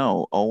Do You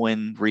Know?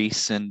 Owen,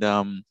 Reese, and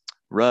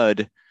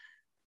Rudd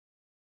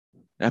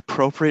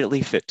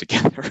appropriately fit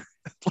together.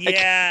 Like,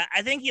 yeah,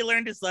 I think he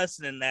learned his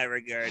lesson in that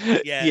regard.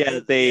 Yeah,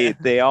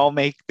 they all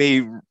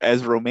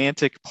as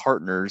romantic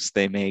partners,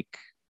 they make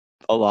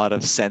a lot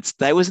of sense.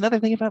 That was another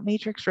thing about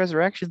Matrix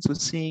Resurrections was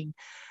seeing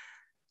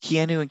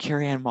Keanu and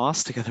Carrie-Anne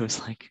Moss together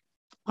was like,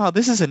 oh,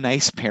 this is a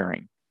nice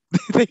pairing.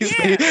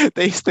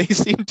 they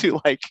seem to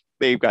like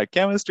they've got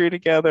chemistry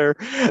together.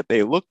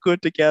 They look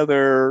good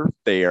together.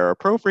 They are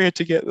appropriate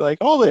together. Like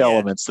all the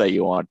elements that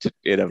you want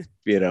in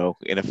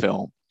a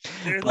film.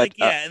 They're like,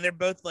 and they're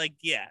both like,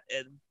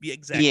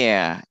 exactly.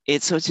 Yeah,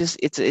 it's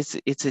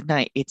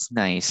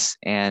nice,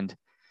 and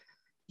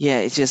yeah,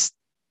 it's just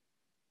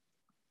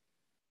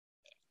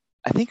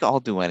I think I'll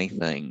Do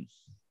Anything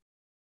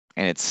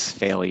and its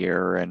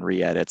failure and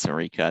re-edits and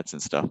recuts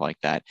and stuff like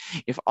that.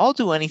 If I'll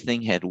Do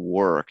Anything had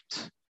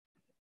worked,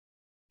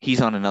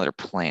 he's on another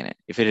planet.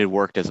 If it had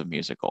worked as a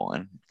musical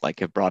and like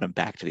have brought him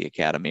back to the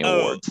Academy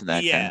Awards and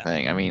that kind of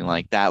thing. I mean,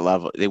 like that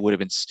level, it would have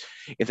been,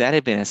 if that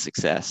had been a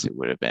success, it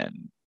would have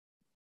been,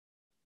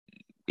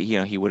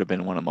 he would have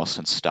been one of the most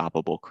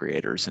unstoppable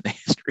creators in the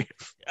history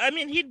of. I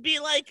mean, he'd be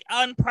like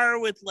on par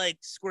with like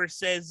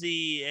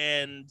Scorsese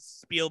and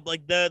Spielberg,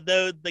 like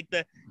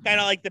the kind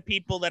of like the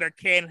people that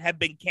have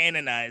been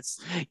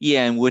canonized.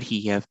 Yeah, and would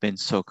he have been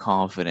so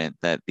confident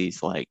that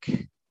these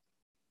like,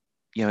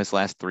 his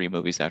last three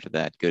movies after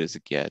that, Good as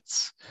It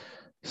Gets,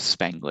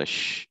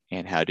 Spanglish,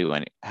 and How Do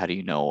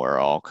You Know, are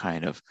all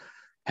kind of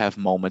have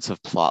moments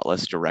of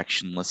plotless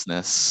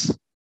directionlessness,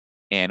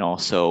 and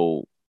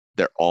also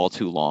they're all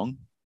too long.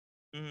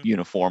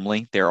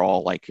 Uniformly, they're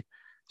all like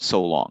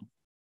so long.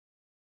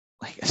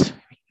 Like,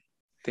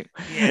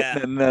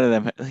 none of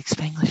them like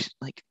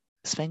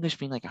Spanglish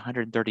being like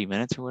 130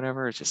 minutes or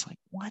whatever. It's just like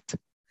what?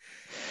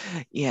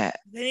 Yeah,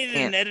 they needed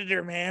an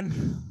editor,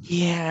 man.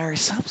 Yeah, or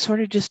some sort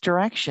of just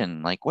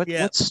direction. Like what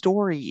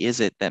story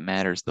is it that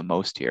matters the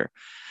most here?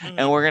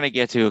 And we're gonna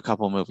get to a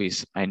couple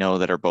movies I know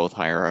that are both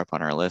higher up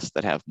on our list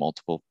that have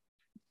multiple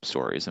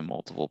stories and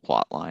multiple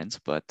plot lines,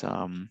 but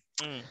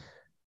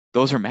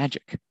those are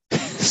magic.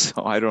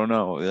 So I don't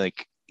know,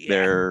 like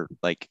they're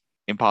like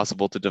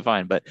impossible to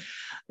define, but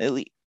at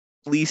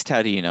least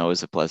How Do You Know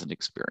is a pleasant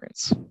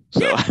experience.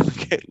 So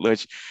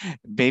which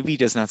maybe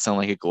does not sound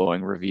like a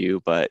glowing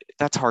review, but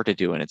that's hard to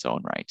do in its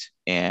own right.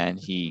 And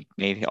he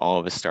made all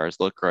of his stars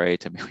look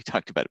great. I mean, we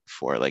talked about it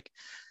before. Like,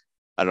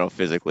 I don't know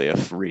physically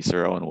if Reese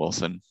or Owen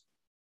Wilson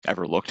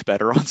ever looked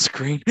better on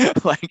screen.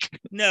 Like,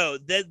 no,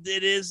 that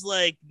it is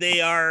like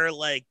they are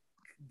like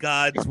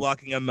gods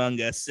walking among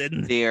us,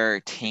 and they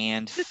are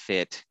tanned,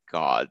 fit,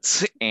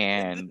 gods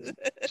and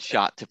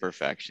shot to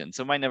perfection.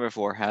 So my number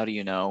 4, how do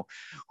you know?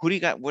 Who do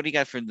you got? What do you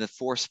got for the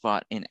 4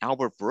 spot in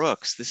Albert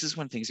Brooks? This is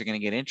when things are going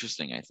to get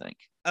interesting, I think.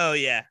 Oh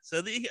yeah.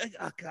 So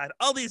oh god,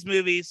 all these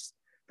movies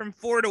from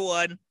 4 to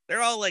 1,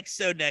 they're all like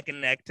so neck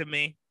and neck to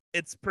me.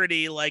 It's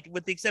pretty like,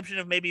 with the exception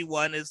of maybe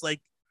one is like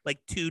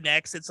 2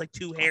 necks. It's like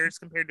 2 hairs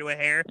compared to a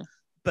hair.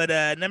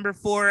 But number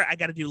 4, I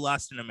got to do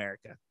Lost in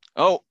America.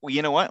 Oh, well,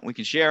 you know what? We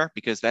can share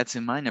because that's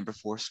in my number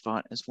 4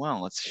 spot as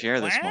well. Let's share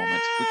this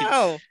moment. We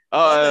can.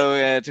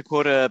 Oh, to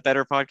quote a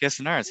better podcast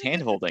than ours,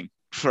 hand holding,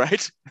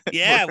 right?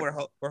 Yeah,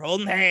 we're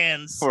holding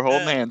hands. We're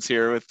holding hands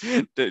here with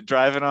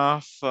driving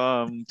off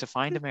to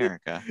find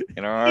America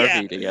in our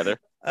RV together.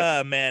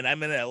 Oh man, I'm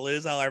gonna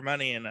lose all our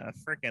money in a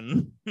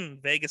freaking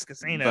Vegas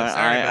casino. But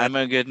Sorry, I'm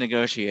a good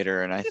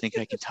negotiator, and I think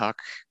I can talk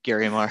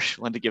Gary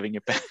Marshall into giving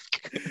it back.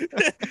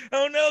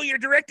 Oh no, you're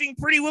directing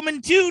Pretty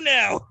Woman 2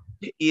 now.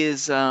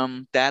 Is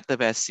that the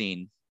best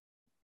scene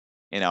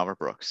in Albert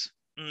Brooks?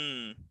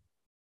 Wow.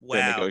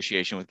 The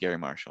negotiation with Gary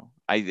Marshall.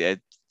 I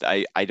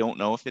don't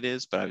know if it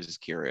is, but I was just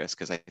curious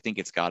because I think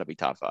it's got to be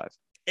top 5.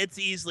 It's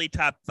easily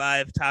top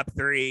 5, top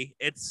 3.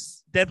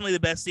 It's definitely the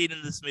best scene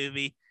in this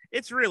movie.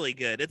 It's really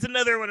good. It's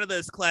another one of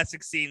those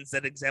classic scenes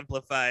that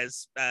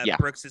exemplifies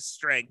Brooks's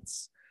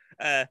strengths.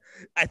 I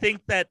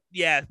think that,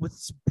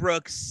 with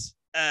Brooks,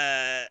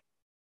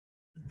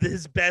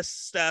 his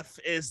best stuff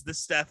is the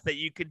stuff that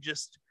you could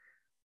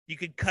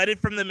cut it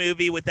from the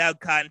movie without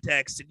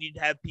context and you'd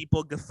have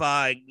people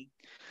guffawing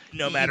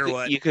no matter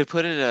what. You could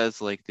put it as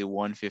like the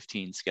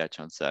 1:15 sketch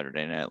on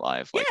Saturday Night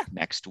Live,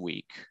 next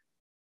week,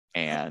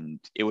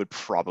 and it would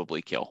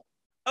probably kill.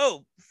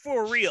 Oh,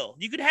 for real.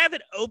 You could have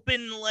it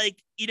open like,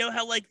 you know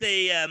how like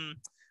they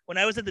when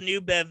I was at the New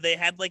Bev, they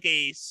had like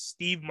a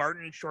Steve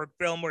Martin short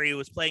film where he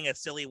was playing a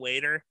silly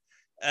waiter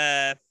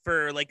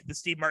for like the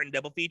Steve Martin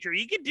double feature.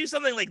 You could do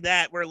something like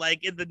that where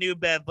like in the New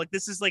Bev, like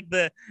this is like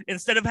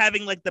instead of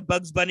having like the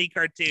Bugs Bunny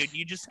cartoon,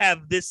 you just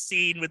have this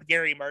scene with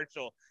Gary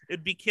Marshall.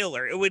 It'd be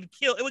killer. It would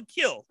kill.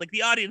 Like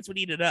the audience would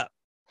eat it up.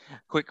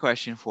 Quick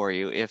question for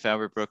you. If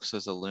Albert Brooks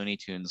was a Looney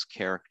Tunes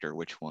character,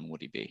 which one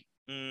would he be?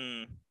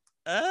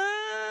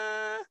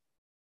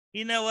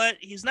 You know what?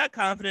 He's not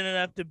confident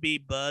enough to be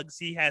Bugs.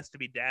 He has to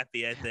be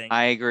Daffy, I think.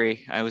 I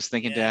agree. I was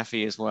thinking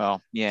Daffy as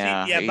well.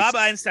 Yeah. See, Bob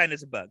Einstein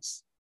is a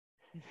Bugs.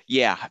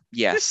 Yeah.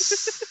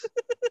 Yes.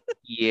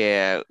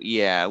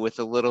 yeah. With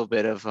a little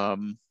bit of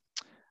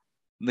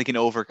like an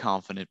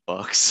overconfident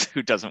Bugs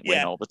who doesn't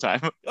win all the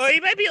time. Or he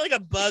might be like a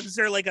Bugs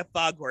or like a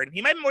Foghorn.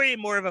 He might be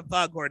more of a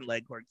Foghorn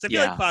Leghorn. Because I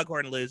feel like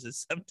Foghorn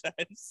loses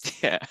sometimes.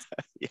 Yeah.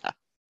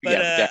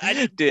 But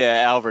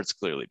Albert's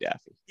clearly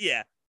Daffy.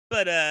 Yeah.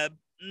 But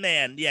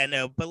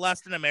but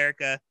Lost in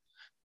America,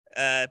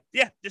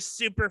 just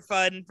super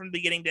fun from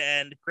beginning to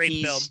end.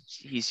 Great film.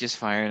 He's just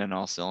firing on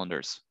all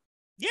cylinders.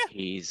 Yeah.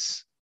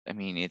 It's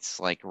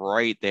like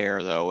right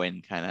there though,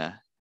 and kind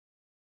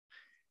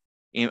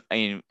of,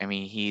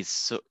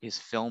 he's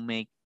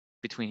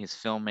between his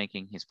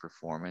filmmaking, his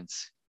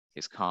performance,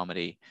 his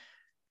comedy,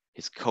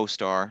 his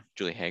co-star,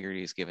 Julie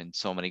Haggerty, has given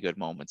so many good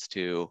moments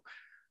too.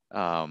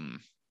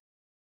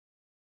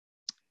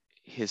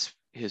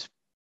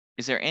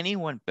 Is there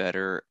anyone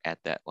better at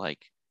that,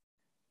 like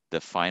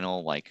the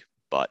final like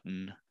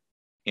button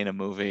in a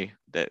movie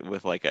that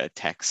with like a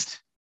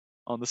text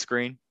on the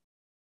screen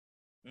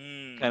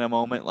kind of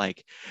moment?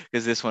 Like,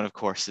 because this one, of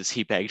course, is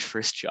he begged for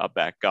his job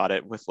back, got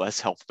it with less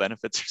health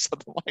benefits or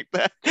something like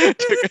that.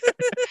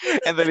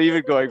 And then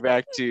even going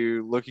back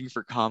to Looking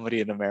for Comedy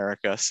in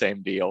America,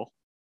 same deal.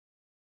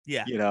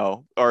 Yeah.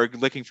 Or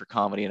Looking for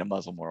Comedy in a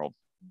Muslim World.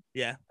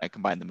 Yeah. I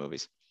combined the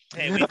movies.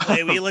 Hey,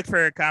 we looked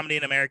for a comedy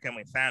in America and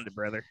we found it,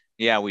 brother.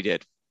 Yeah, we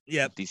did.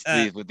 Yep.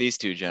 With these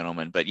two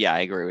gentlemen. But yeah, I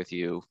agree with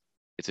you.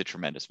 It's a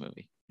tremendous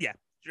movie. Yeah,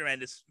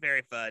 tremendous,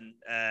 very fun.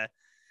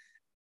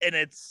 And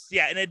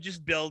it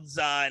just builds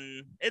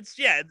on. And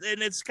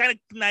it's kind of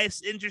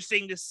nice,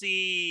 interesting to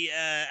see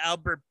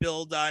Albert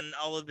build on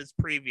all of his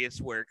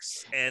previous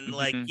works and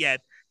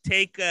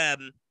take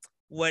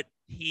what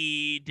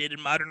he did in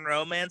Modern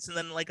Romance and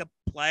then like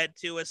apply it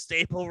to a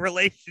stable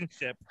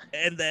relationship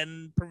and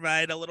then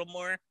provide a little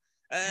more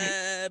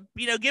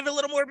give a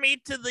little more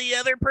meat to the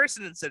other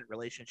person in said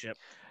relationship.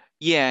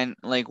 Yeah, and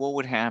like what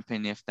would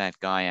happen if that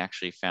guy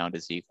actually found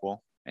his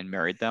equal and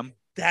married them?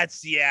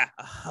 That's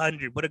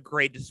 100. What a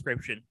great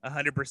description.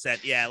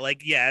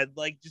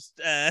 100%.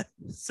 Just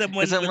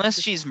someone. Because unless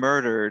she's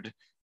murdered,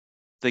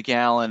 the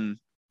gal in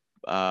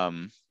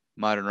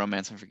Modern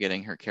Romance, I'm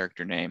forgetting her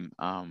character name,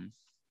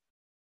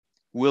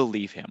 will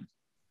leave him.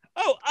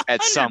 Oh, 100%.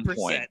 At some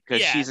point,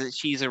 because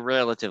she's a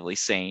relatively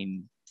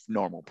sane,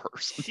 normal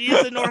person. She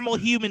is a normal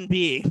human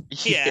being.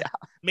 Yeah.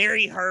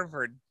 Mary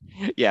Harvard.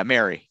 Yeah,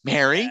 Mary.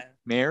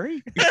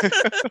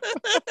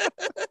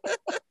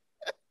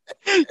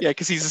 Yeah,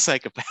 because he's a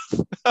psychopath.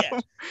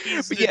 And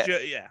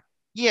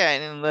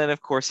then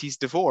of course he's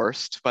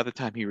divorced by the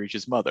time he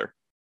reaches mother.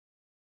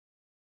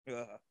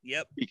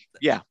 Yep.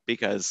 Yeah,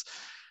 because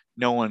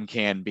no one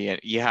can be.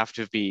 You have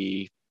to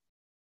be,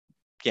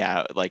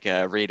 like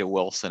a Rita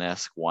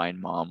Wilson-esque wine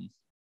mom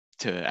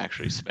to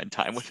actually spend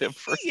time with him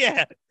for.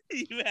 Yeah,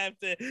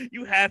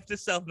 you have to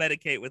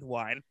self-medicate with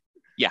wine.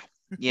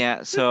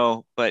 Yeah.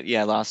 So, but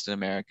yeah, Lost in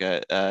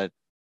America,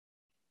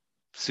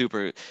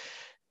 super,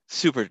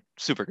 super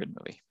good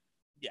movie.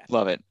 Yeah.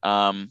 Love it.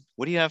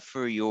 What do you have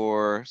for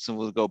your? So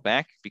we'll go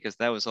back because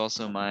that was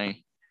also my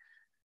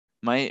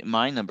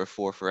number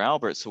 4 for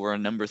Albert. So we're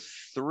on number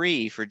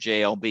 3 for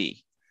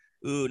JLB.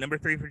 Ooh, number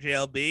 3 for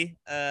JLB.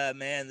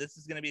 Man, this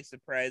is gonna be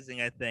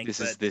surprising, I think.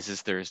 This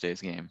is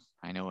Thursday's game.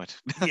 I know it.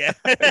 Yeah.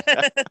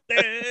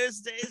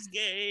 Thursday's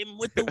game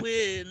with the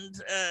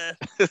wind.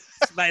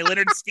 It's my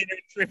Leonard Skinner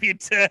tribute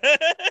to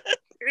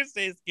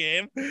Thursday's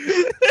game.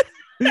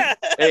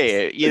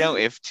 Hey,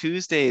 if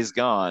Tuesday is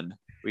gone,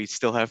 we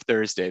still have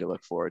Thursday to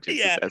look forward to.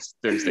 Yeah. That's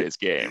Thursday's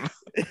game.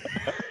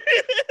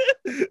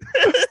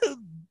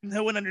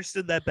 No one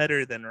understood that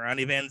better than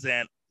Ronnie Van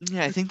Zant.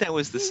 Yeah, I think that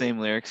was the same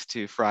lyrics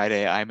to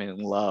Friday I'm in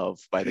Love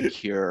by The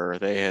Cure.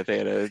 They had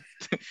a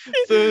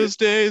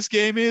Thursday's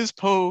game is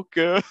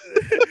poker.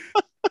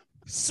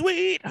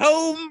 Sweet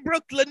home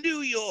Brooklyn,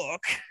 New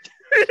York.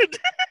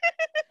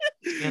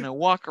 Gonna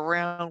walk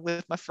around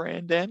with my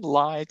friend and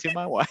lie to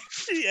my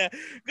wife. Yeah,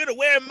 gonna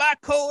wear my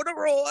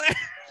corduroy.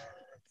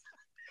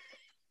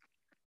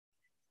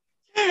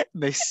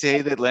 They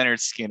say that Leonard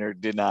Skinner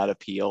did not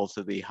appeal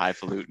to the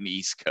highfalutin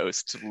East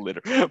Coast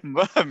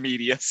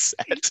media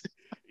set.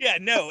 Yeah,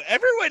 no,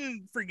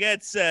 everyone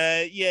forgets.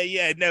 No.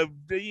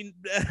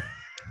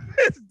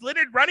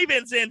 Ronnie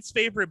Van Zant's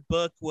favorite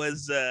book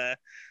was according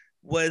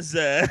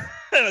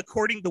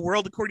to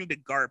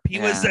Garp. He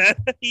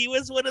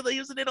was one of the. He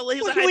was an Italy.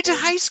 He went to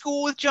high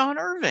school with John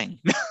Irving.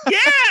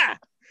 Yeah.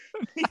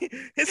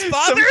 His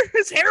father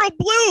is Harold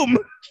Bloom.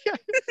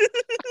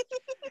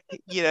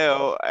 He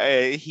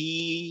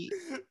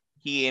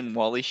and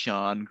Wally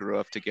Shawn grew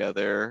up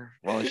together.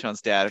 Wally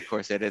Shawn's dad, of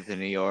course, edited the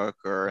New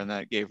Yorker, and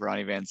that gave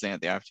Ronnie Van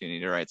Zant the opportunity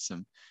to write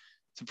some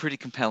pretty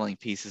compelling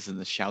pieces in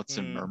the shouts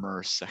and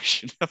murmurs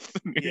section of the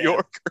New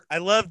Yorker. I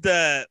loved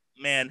when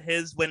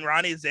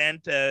Ronnie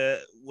Zant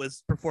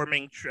was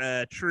performing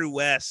True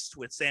West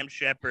with Sam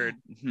Shepard,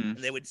 and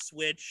they would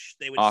switch.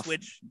 The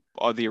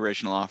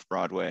original off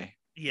Broadway.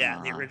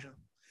 Yeah, the original.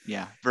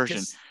 Yeah,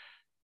 version.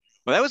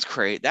 Well, that was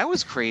crazy. That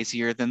was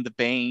crazier than the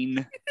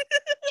Bane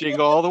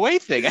Jingle All the Way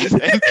thing, I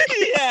think.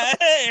 Yeah,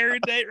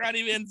 erudite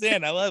Ronnie Van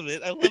Zant. I love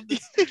it. I love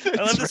this.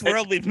 I love this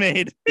world we've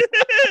made.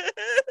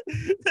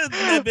 The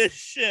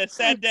nebbish,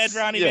 sad dad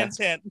Ronnie Van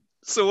Zant.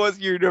 So what's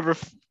your number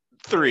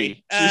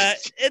 3?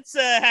 It's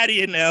How Do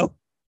You Know?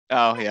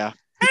 Oh yeah.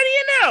 How do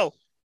you know?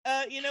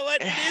 You know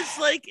what? It is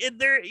like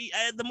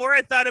the more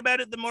I thought about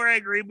it, the more I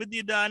agreed with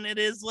you, Don. It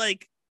is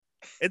like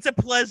it's a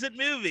pleasant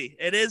movie.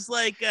 It is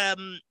like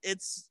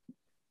it's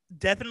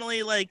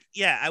definitely like,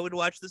 yeah, I would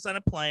watch this on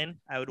a plane.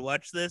 I would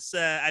watch this.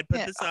 I'd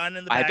put this on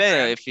in the background. I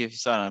bet if you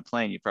saw it on a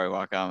plane, you'd probably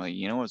walk out like,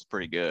 what's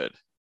pretty good?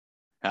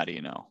 How do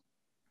you know?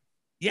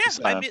 Yeah,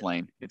 on a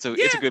plane. It's a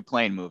good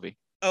plane movie.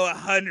 Oh,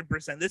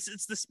 100%.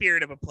 It's the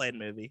spirit of a plane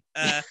movie.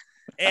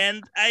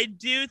 And I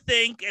do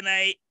think, and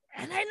I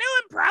know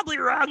I'm probably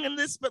wrong in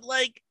this, but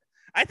like,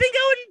 I think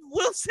Owen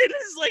Wilson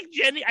is like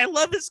Jenny. I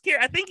love his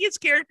character. I think his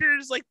character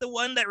is like the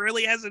one that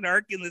really has an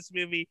arc in this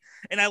movie.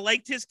 And I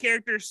liked his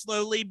character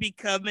slowly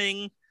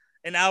becoming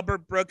an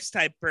Albert Brooks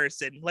type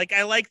person. Like,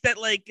 I like that,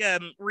 like,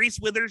 Reese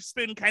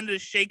Witherspoon kind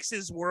of shakes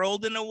his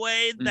world in a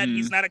way that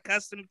he's not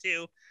accustomed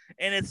to.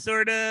 And it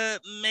sort of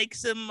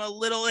makes him a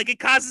little, like, it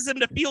causes him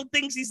to feel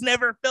things he's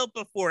never felt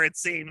before, it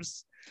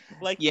seems.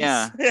 Like,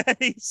 yeah,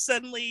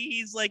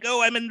 he's like,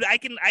 oh, I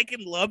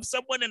can love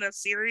someone in a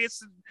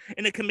serious,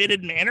 in a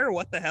committed manner.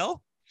 What the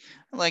hell?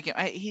 Like,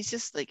 he's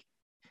just like,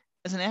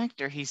 as an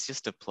actor, he's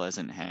just a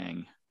pleasant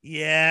hang.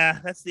 Yeah,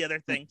 that's the other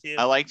thing too.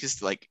 I like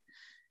just like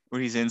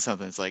when he's in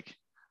something, it's like,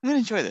 I'm gonna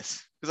enjoy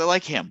this because I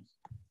like him.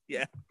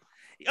 Yeah.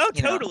 Oh,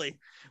 totally.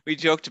 We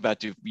joked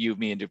about You,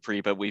 Me, and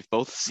Dupree, but we've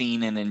both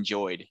seen and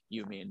enjoyed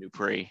You, Me, and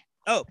Dupree.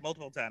 Oh,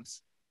 multiple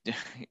times.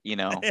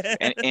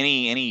 And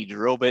any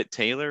Drill Bit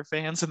Taylor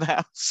fans in the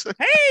house?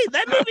 Hey,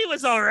 that movie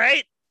was all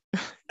right.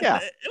 Yeah,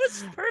 it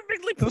was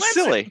perfectly pleasant. It was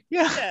silly.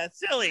 Yeah,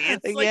 silly.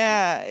 It's like,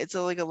 it's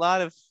like a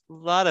lot of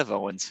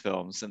Owens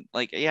films, and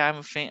like, yeah, I'm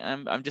a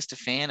fan. I'm just a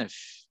fan of.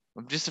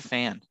 I'm just a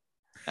fan.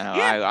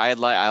 I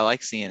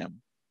like seeing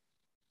him.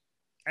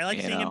 I like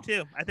seeing him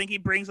too. I think he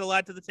brings a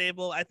lot to the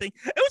table. I think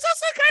it was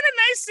also kind of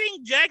nice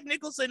seeing Jack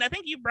Nicholson. I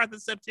think you brought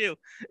this up too.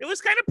 It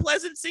was kind of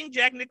pleasant seeing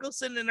Jack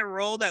Nicholson in a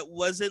role that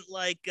wasn't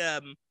like,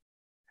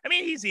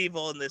 he's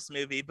evil in this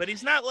movie, but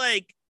he's not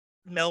like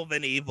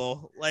Melvin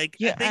evil. Like,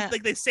 I think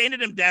like they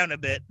sanded him down a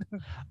bit.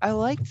 I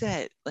like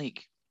that.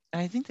 Like,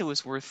 I think that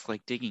was worth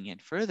like digging in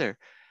further.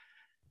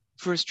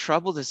 For as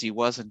troubled as he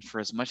was, and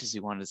for as much as he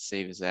wanted to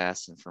save his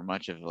ass, and for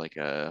much of like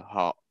a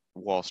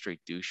Wall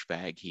Street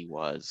douchebag he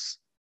was,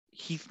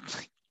 he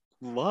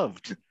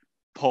loved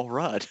Paul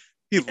Rudd.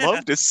 He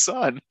loved his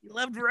son. He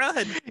loved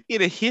Rudd.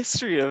 In a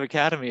history of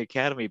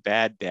Academy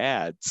bad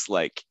dads,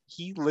 like,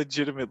 he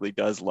legitimately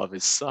does love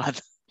his son.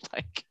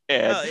 Like,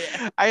 and Oh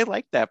yeah. I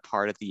like that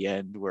part at the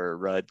end where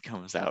Rudd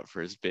comes out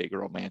for his big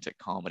romantic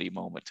comedy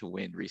moment to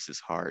win Reese's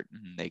heart,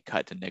 and they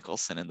cut to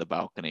Nicholson in the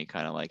balcony,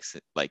 kind of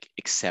like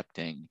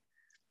accepting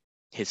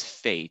his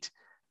fate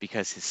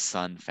because his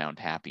son found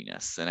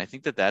happiness. And I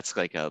think that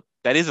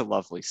is a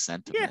lovely Yeah.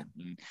 sentiment.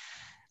 And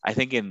I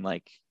think in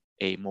like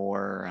a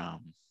more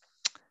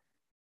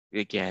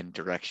again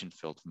direction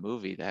filled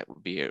movie, that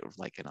would be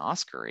like an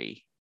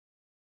Oscar-y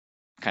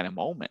kind of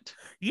moment.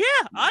 Yeah,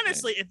 Even.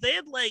 honestly, if they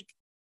had like,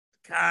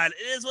 God,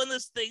 it is one of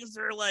those things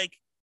where like,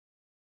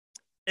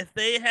 if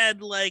they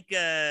had like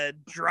a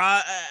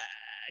draw,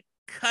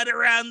 cut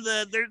around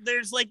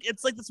there's like,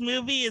 it's like this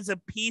movie is a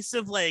piece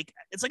of like,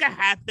 it's like a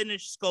half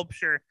finished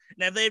sculpture.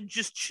 Now they've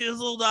just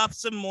chiseled off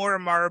some more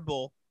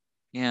marble.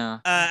 Yeah.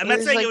 I'm Well,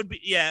 not saying it would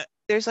be, yeah,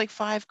 there's like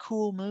 5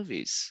 cool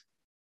movies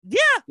yeah,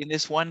 in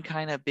this one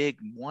kind of big,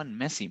 one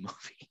messy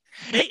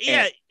movie.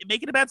 yeah,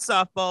 make it about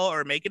softball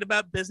or make it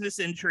about business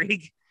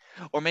intrigue.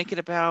 Or make it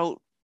about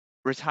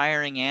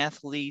retiring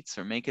athletes,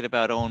 or make it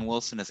about Owen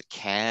Wilson as a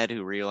cad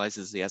who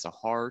realizes he has a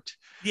heart,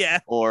 Yeah,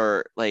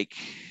 or like,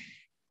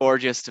 or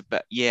just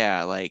about,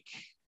 yeah, like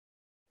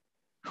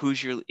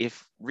who's your,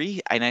 if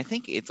Reese, and I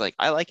think it's like,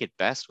 I like it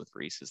best with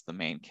Reese as the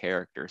main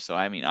character. So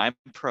I mean, I'm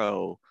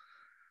pro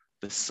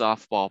the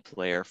softball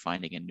player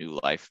finding a new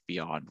life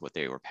beyond what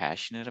they were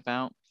passionate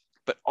about,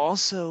 but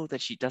also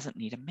that she doesn't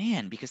need a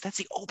man, because that's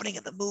the opening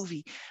of the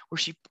movie where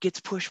she gets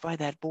pushed by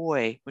that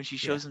boy when she yeah.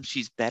 shows him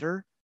she's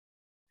better.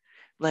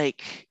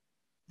 Like,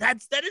 That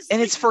is the and thing.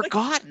 it's Like,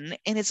 forgotten,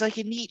 and it's like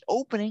a neat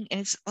opening,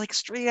 and it's like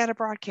straight out of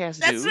broadcast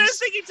that's what I was news.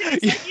 thinking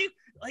too. It's like, you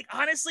like,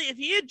 honestly, if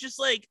he had just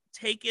like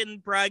taken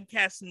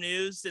broadcast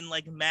news and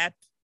like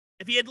mapped,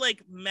 if he had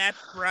like mapped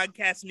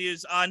broadcast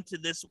news onto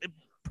this, it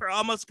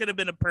almost could have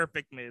been a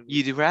perfect movie.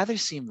 You'd rather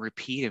see him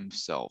repeat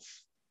himself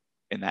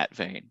in that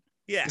vein,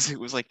 Yeah, because it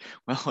was like,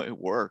 well, it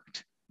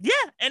worked yeah,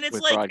 and it's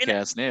with like,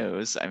 broadcast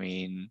news. I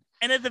mean,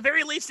 and at the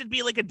very least, it'd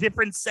be like a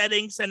different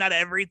setting, so not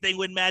everything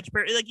would match.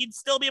 Like, you'd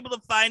still be able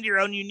to find your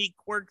own unique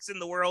quirks in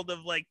the world of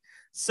like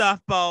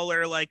softball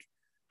or like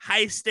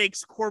high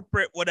stakes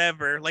corporate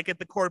whatever, like at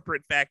the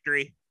corporate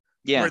factory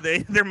yeah, where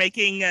they're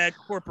making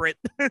corporate.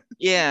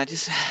 yeah,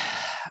 just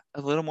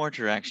a little more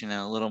direction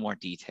and a little more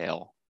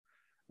detail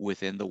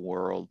within the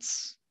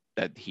worlds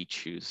that he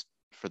chose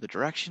for the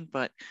direction.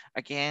 But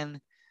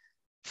again,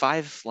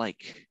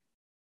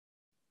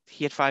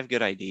 he had 5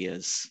 good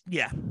ideas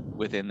Yeah,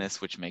 within this,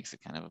 which makes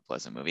it kind of a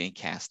pleasant movie, and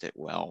cast it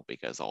well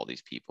because all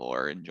these people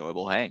are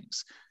enjoyable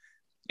hangs,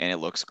 and it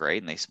looks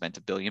great, and they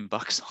spent $1 billion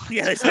on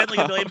yeah, it. they spent like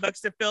 $1 million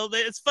to film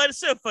it. It's fun. It's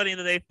so funny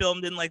that they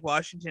filmed in like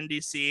Washington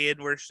D.C.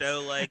 and we're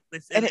so like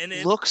this, And it and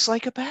it looks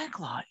like a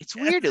backlot. It's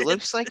weird. It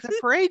looks like the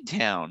parade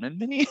town in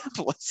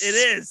Minneapolis.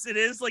 it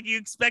is like you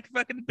expect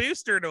fucking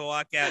Booster to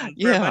walk out and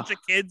for a Yeah. bunch of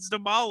kids to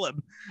maul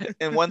him.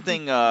 And one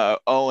thing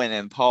Owen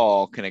and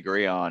Paul can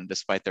agree on,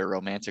 despite their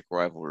romantic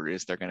rivalry,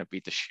 is they're going to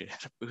beat the shit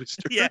out of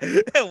Booster. Yeah,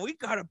 we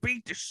gotta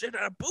beat the shit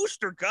out of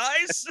Booster,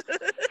 guys.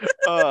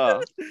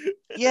 uh,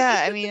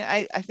 yeah, I mean,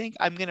 I think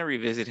I'm going to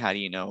revisit How Do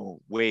You Know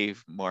way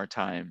more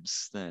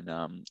times than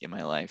in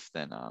my life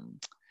than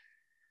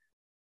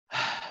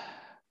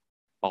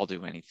I'll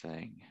Do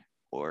Anything,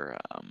 or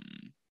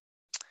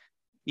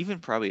even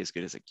Probably As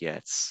Good As It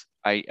Gets.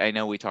 I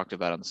know we talked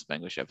about on the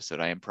Spanglish episode,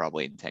 I am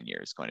probably in 10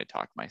 years going to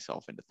talk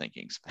myself into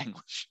thinking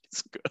Spanglish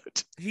is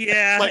good.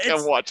 Yeah, Like,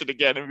 I'll watch it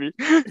again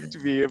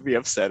and be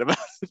upset about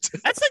it.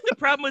 that's like the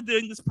problem with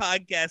doing this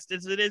podcast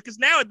is it is because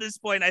now at this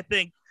point I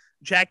think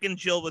Jack and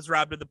Jill was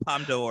robbed of the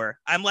Palme d'Or.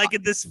 I'm like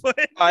at this point.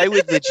 I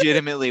would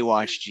legitimately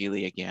watch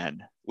Geely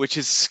again, which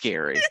is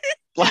scary.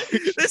 Like,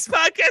 this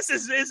podcast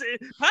is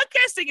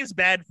podcasting is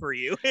bad for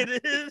you.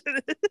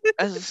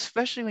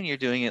 especially when you're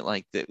doing it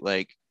like that,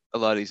 like a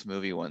lot of these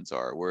movie ones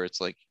are, where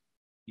it's like,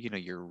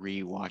 you're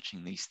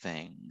rewatching these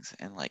things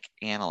and like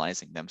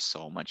analyzing them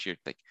so much. You're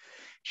like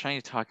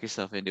trying to talk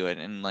yourself into it.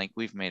 And like,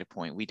 we've made a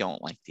point, we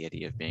don't like the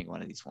idea of being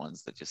one of these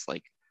ones that just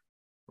like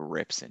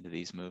rips into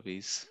these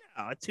movies.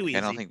 Oh, it's too easy.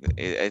 I don't think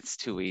it's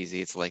too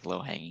easy. It's like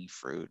low hanging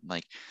fruit.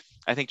 Like,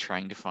 I think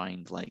trying to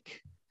find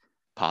like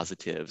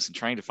positives and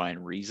trying to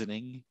find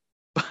reasoning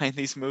behind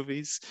these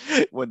movies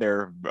when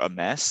they're a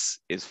mess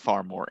is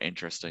far more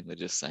interesting than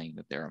just saying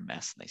that they're a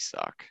mess and they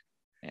suck.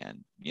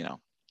 And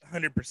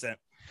 100%. So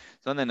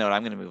on that note,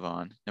 I'm going to move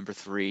on. Number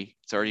 3,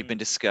 it's already been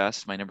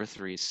discussed. My number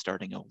 3 is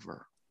Starting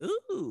Over.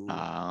 Ooh,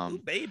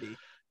 baby.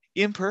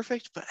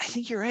 Imperfect, but I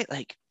think you're right.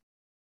 Like,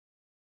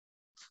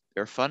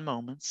 there are fun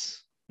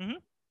moments. Mm-hmm.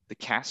 The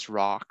cast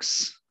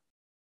rocks.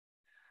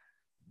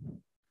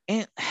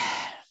 And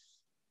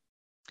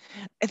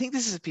I think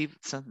this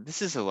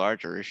is a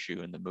larger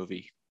issue in the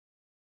movie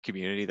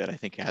community that I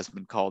think has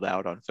been called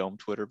out on film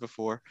Twitter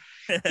before,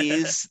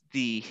 is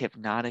the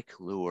hypnotic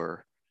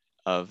lure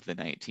of the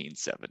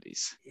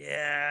 1970s.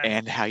 Yeah.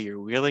 And how you're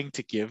willing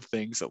to give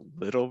things a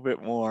little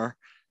bit more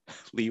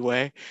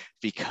leeway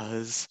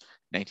because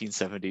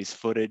 1970s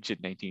footage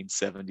and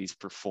 1970s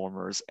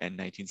performers and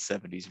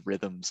 1970s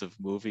rhythms of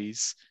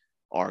movies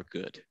are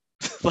good.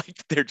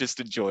 Like they're just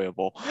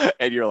enjoyable,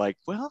 and you're like,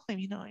 well, I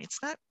mean, no, it's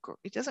not.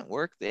 It doesn't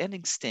work. The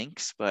ending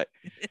stinks. But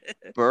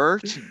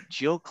Bert and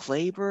Jill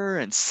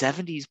Clayburgh and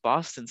 '70s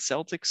Boston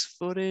Celtics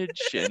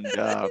footage, and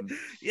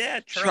Yeah,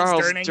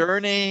 Charles Charles Durning.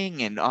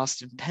 Durning and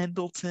Austin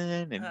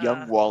Pendleton and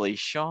young Uh, Wally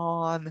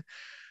Shawn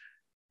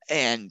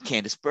and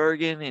Candice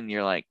Bergen, and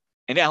you're like,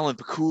 and Alan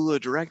Pakula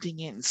directing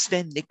it, and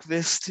Sven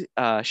Nykvist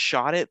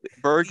shot it,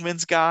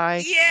 Bergman's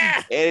guy, yeah.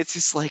 and it's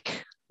just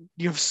like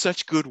you have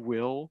such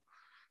goodwill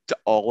to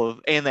all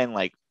of, and then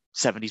like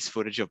 '70s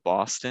footage of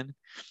Boston.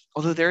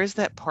 Although there is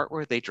that part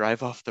where they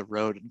drive off the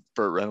road and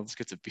Burt Reynolds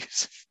gets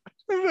abusive.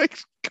 I'm like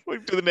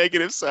going to the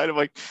negative side. I'm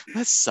like,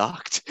 that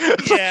sucked.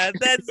 Yeah,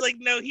 that's like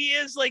no, he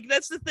is like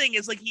that's the thing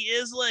is like he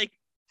is like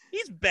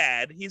he's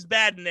bad. He's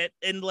bad in it,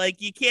 and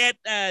like you can't.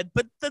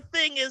 But the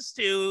thing is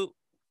too,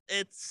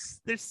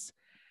 it's there's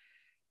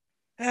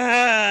you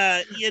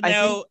I think.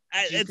 know, Do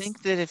you it's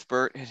think that if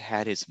Burt had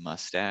had his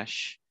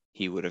mustache,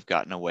 he would have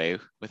gotten away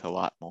with a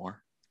lot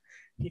more?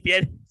 if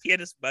he had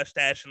his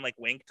mustache and like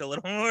winked a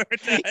little more.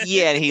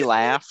 Yeah, and he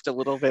laughed a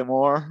little bit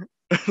more.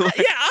 Like,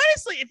 Yeah,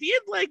 honestly, if he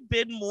had like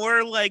been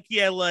more like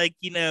like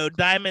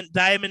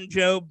Diamond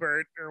Joe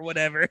Burt or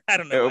whatever, I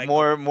don't know.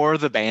 more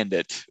the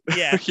bandit.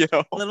 Yeah, You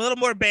know. a little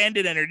more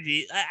bandit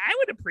energy. I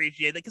would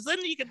appreciate that because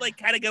then you could like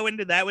kind of go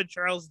into that with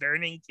Charles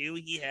Durning too.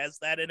 He has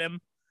that in him.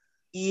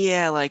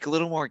 Yeah, like a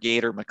little more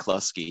Gator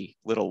McCluskey,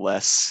 little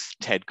less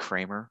Ted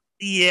Kramer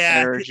Yeah,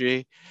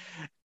 energy.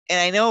 And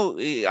I know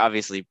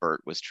obviously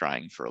Burt was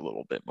trying for a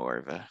little bit more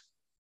of a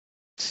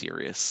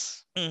serious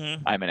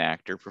I'm an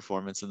actor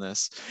performance in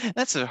this.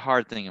 That's a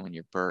hard thing when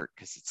you're Burt,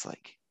 because it's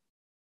like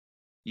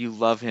you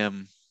love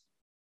him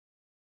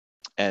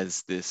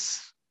as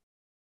this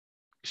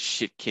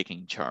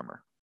shit-kicking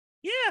charmer.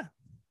 Yeah.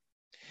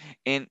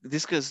 And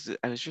this goes,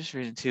 I was just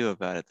reading too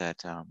about it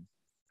that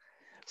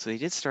so he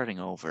did Starting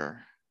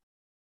Over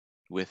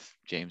with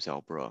James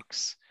L.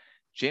 Brooks.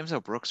 James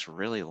L. Brooks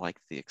really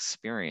liked the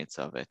experience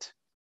of it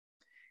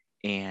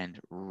and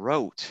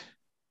wrote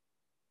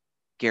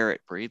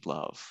Garrett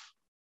Breedlove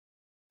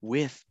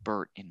with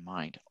Burt in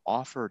mind,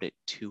 offered it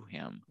to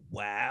him.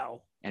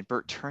 Wow. And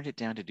Burt turned it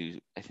down to do,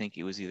 I think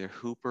it was either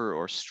Hooper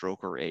or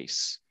Stroker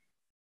Ace.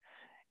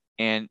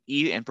 And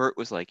Burt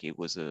was like, it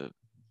was a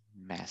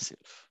massive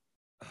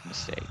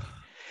mistake.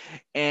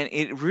 And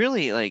it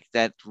really, like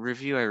that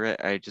review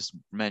I just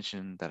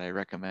mentioned that I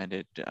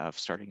recommended of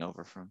Starting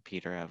Over from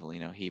Peter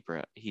Avellino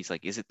Hebra, he's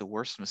like, is it the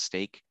worst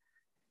mistake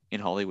in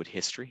Hollywood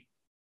history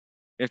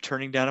of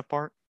turning down a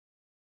part?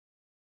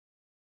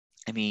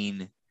 I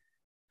mean,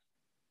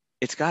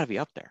 it's got to be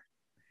up there.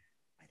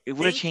 It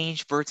would have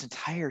changed Burt's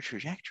entire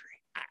trajectory.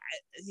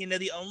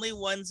 The only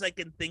ones I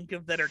can think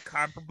of that are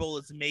comparable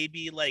is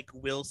maybe like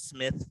Will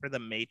Smith for The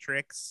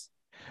Matrix.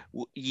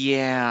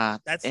 Yeah,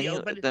 That's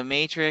the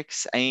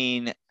Matrix. I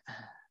mean,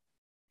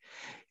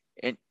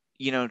 and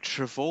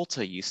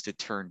Travolta used to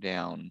turn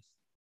down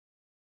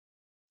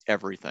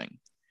everything.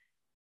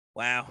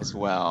 Wow. As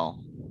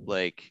well,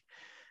 like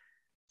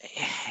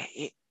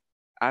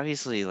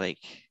obviously, like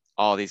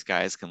all these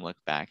guys can look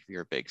back. If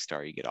you're a big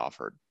star, you get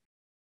offered.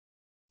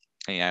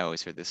 I mean, I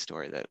always heard this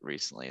story that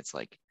recently it's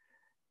like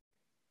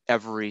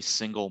every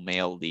single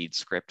male lead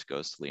script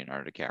goes to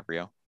Leonardo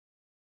DiCaprio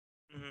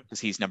because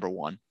he's number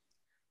one.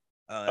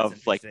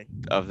 Of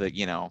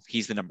the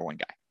he's the number one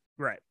guy.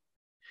 Right.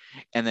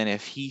 And then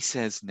if he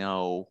says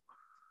no,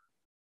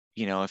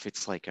 if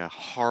it's like a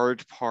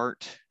hard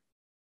part,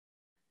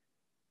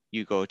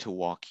 you go to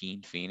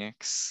Joaquin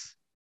Phoenix.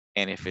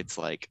 And if it's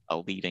like a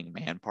leading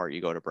man part, you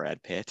go to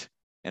Brad Pitt.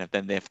 And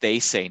if they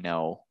say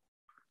no,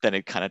 then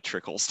it kind of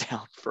trickles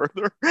down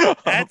further.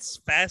 That's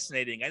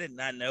fascinating. I did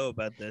not know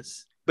about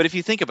this. But if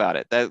you think about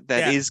it,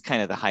 that is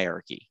kind of the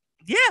hierarchy.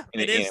 Yeah,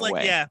 it is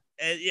like,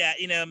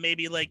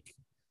 maybe like,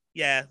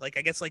 like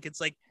I guess like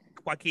it's like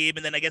Joaquin,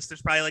 and then I guess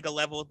there's probably like a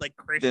level with like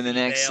Christian. Then the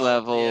next Bale.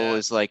 level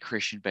is like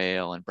Christian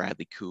Bale and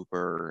Bradley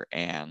Cooper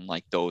and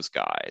like those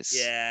guys.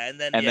 Yeah, and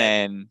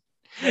then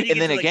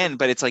again,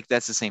 but it's like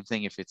that's the same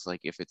thing. If it's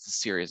a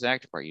serious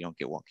actor part, you don't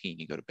get Joaquin,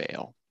 you go to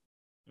Bale.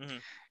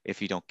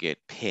 If you don't get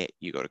Pitt,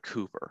 you go to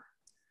Cooper.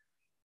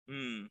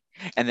 And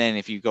then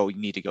if you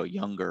need to go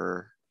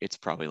younger, it's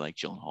probably like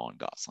Gyllenhaal and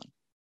Gosling.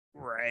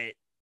 Right.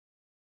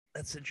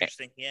 That's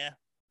interesting. Yeah.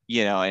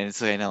 And it's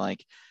kind of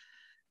like,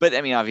 but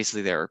I mean,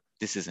 obviously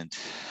this isn't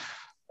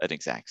an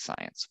exact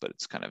science, but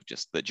it's kind of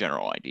just the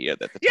general idea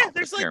that the top of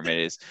the pyramid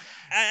is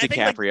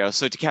DiCaprio.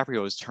 So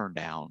DiCaprio was turned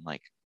down,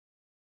 like,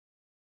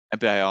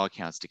 by all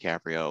accounts,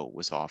 DiCaprio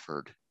was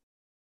offered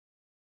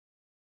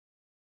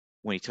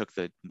when he took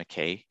the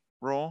McKay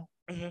role.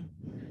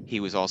 He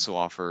was also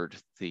offered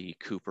the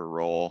Cooper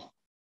role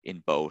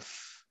in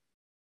both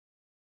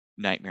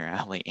Nightmare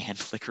Alley and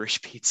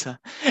Licorice Pizza,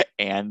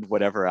 and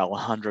whatever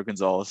Alejandro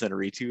Gonzalez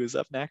Inarritu is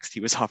up next, he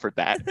was offered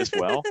that as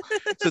well.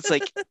 So it's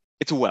like,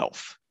 it's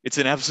wealth. It's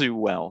an absolute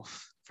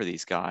wealth for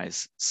these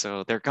guys.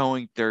 So they're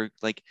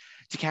like,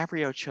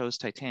 DiCaprio chose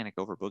Titanic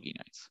over Boogie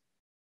Nights.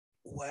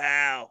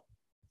 Wow.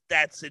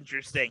 That's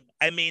interesting.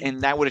 I mean,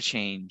 and that would have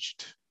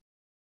changed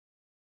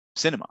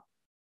cinema.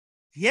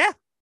 Yeah.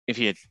 if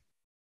he had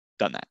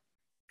done that.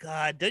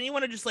 God, don't you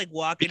want to just like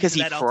walk Because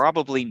into he that?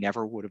 probably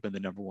never would have been the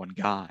number one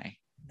guy.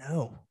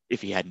 No.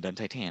 If he hadn't done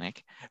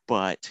Titanic,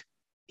 but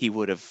he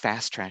would have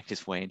fast tracked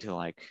his way into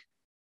like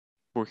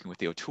working with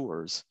the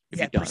auteurs if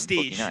he'd done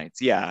Boogie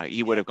Nights. Yeah,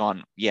 he would have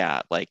gone.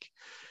 Yeah, like,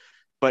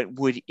 but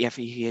if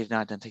he had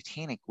not done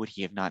Titanic, would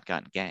he have not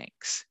gotten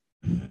gangs?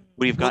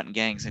 Would he have gotten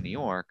gangs in New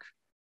York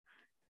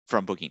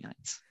from Boogie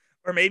Nights?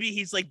 Or maybe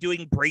he's like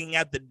doing Bringing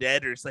Out the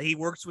Dead, or so he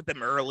works with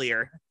them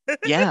earlier.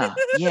 yeah,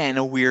 in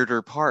a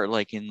weirder part,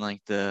 like in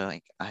like the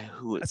like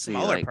who would a say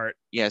smaller like part.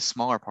 Yeah,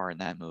 smaller part in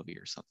that movie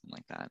or something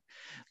like that.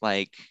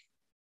 Like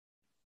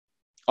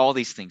all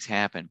these things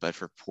happen, but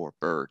for poor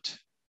Bert,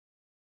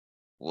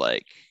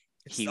 like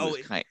he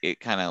was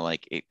kind of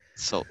like it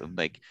so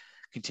like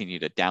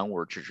continued a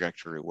downward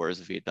trajectory. Whereas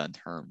if he had done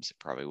Terms, it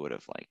probably would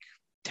have like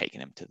taken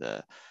him to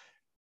the,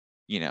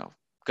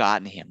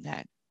 gotten him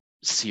that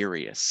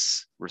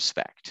serious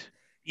respect.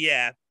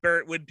 Yeah,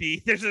 Bert would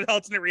be. There's an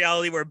alternate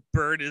reality where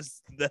Bert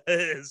is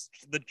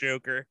the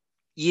Joker.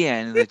 Yeah,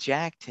 and the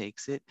Jack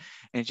takes it,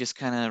 and it just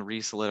kind of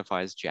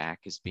re-solidifies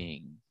Jack as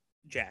being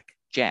Jack.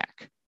 Yeah,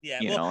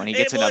 and he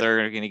gets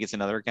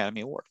another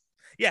Academy Award.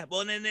 Yeah,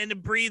 well, and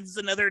it breathes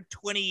another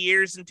 20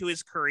 years into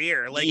his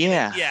career. Like,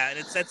 yeah, and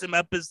it sets him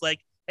up as like,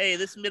 hey,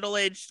 this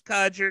middle-aged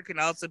codger can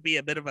also be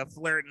a bit of a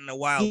flirt and a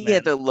wild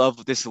man. Yeah,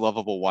 this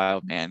lovable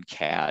wild man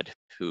Cad,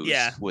 who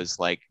was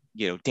like,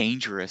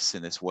 dangerous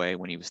in this way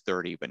when he was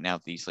 30, but now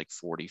that he's like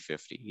 40,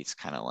 50, he's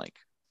kind of like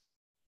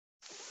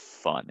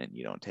fun, and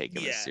you don't take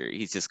him as serious.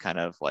 He's just kind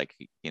of like,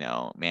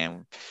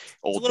 man,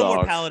 old dog,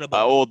 more palatable.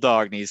 Old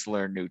dog needs to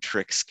learn new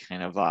tricks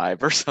kind of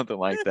vibe or something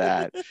like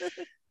that.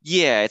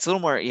 Yeah, it's a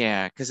little more,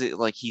 because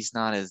he's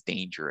not as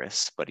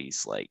dangerous, but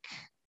he's like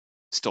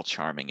still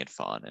charming and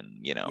fun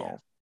and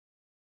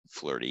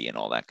flirty and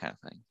all that kind of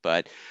thing.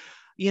 But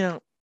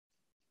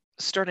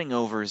starting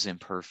over is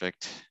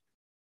imperfect,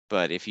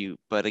 but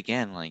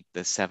again, like the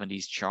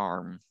 70s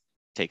charm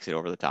takes it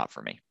over the top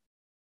for me.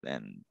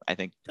 And I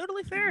think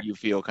totally fair. You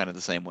feel kind of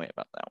the same way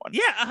about that one.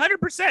 Yeah,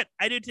 100%.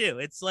 I do too.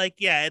 It's like,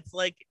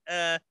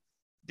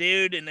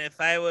 dude, and if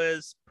I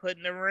was put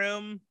in a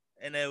room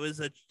and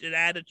it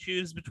had to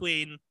choose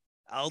between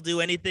I'll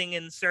do anything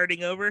and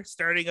starting over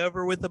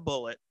with a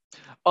bullet.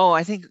 Oh,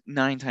 I think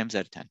 9 times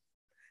out of 10.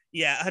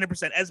 Yeah,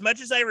 100%. As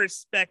much as I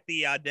respect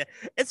the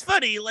it's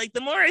funny, like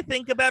the more I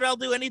think about I'll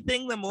do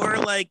anything, the more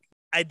like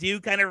I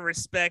do kind of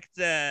respect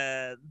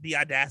the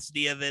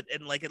audacity of it,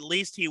 and like at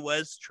least he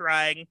was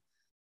trying.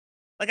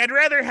 Like, I'd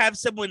rather have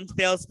someone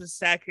fail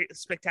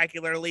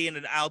spectacularly in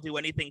an I'll do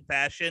anything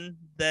fashion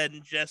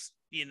than just,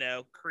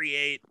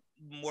 create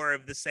more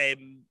of the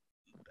same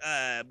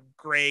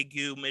gray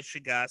goo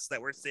mishigas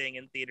that we're seeing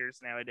in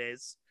theaters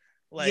nowadays.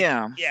 Like,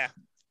 yeah.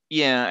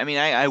 I mean,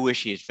 I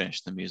wish he had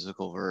finished the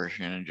musical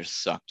version and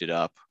just sucked it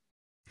up,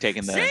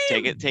 taking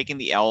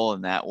the L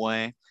in that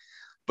way,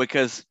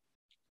 because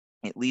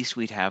at least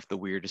we'd have the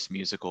weirdest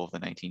musical of the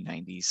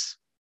 1990s.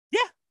 Yeah.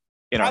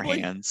 In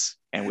probably. Our hands,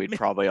 and we'd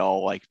probably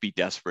all like be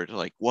desperate,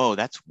 like, whoa,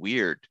 that's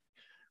weird.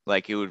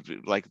 Like it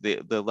would, like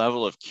the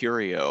level of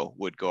curio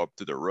would go up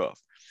to the roof.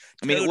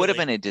 I mean, it would have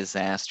been a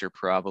disaster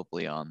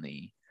probably on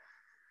the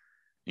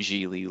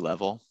Gigli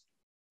level.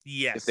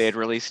 Yes. If they had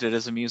released it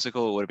as a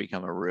musical, it would have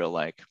become a real,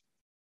 like,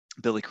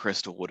 Billy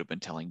Crystal would have been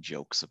telling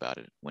jokes about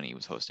it when he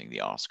was hosting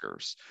the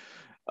Oscars.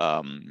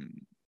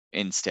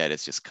 Instead,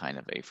 it's just kind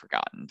of a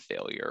forgotten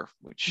failure,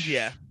 which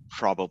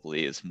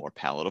probably is more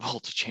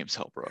palatable to James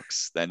L.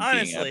 Brooks than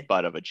being a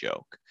butt of a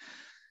joke.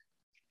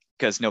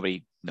 Because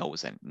nobody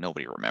knows and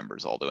nobody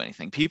remembers I'll Do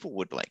Anything. People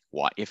would like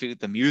watch, if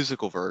the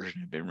musical version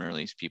had been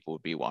released, people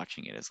would be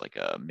watching it as like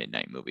a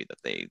midnight movie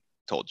that they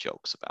told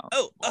jokes about.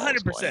 Oh,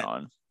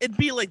 100%. It'd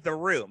be like The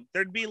Room.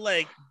 There'd be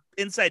like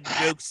inside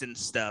jokes and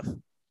stuff.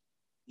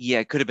 Yeah,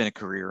 it could have been a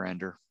career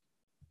ender.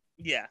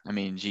 Yeah. I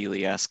mean,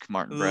 Gigli-esque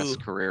Martin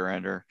Brest career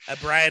ender. A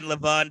Brian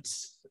Levant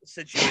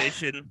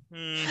situation.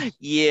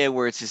 Yeah,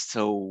 where it's just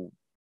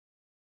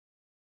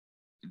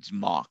it's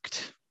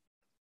mocked.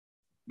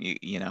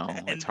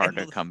 It's hard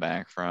to come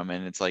back from.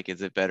 And it's like,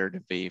 is it better to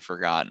be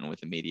forgotten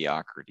with a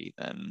mediocrity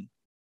than,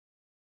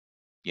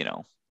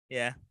 an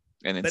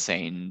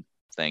insane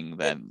thing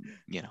than,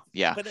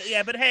 yeah.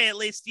 But hey, at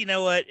least, you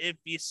know what? If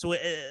you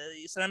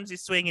sometimes you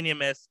swing and you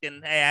miss,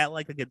 and hey, I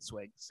like a good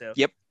swing. So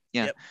Yep.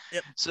 Yeah.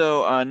 Yep.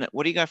 So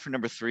what do you got for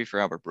number 3 for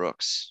Albert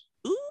Brooks?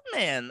 Ooh,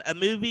 man, a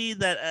movie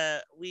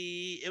that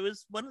it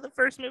was one of the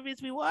first movies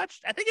we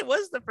watched. I think it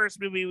was the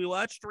first movie we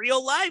watched,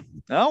 Real Life.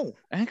 Oh,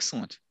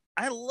 excellent.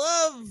 I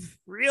love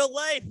Real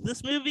Life.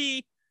 This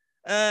movie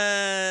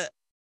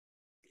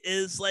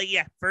is like,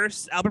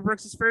 first Albert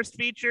Brooks' first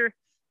feature.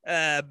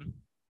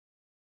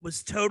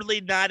 Was totally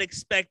not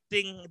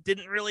expecting,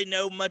 didn't really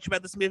know much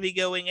about this movie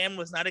going in,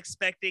 was not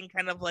expecting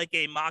kind of like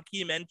a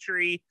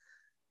mockumentary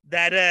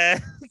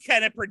that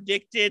kind of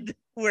predicted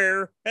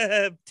where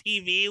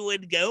TV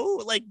would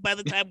go, like by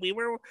the time we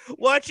were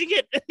watching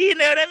it. You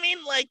know what I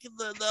mean? Like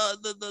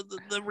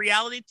the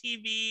reality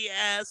TV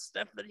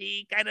stuff that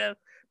he kind of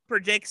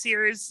projects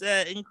here is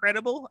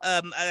incredible.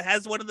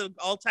 Has one of the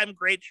all-time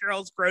great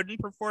Charles Grodin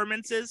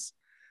performances.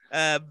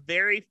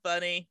 Very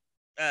funny.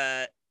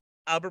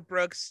 Albert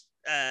Brooks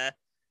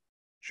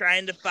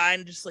trying to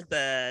find just like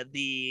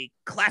the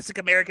classic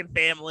American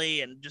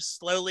family, and just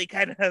slowly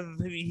kind of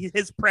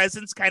his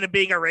presence kind of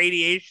being a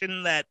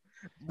radiation that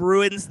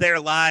ruins their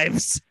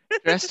lives.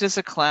 Dressed as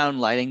a clown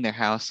lighting their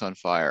house on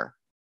fire.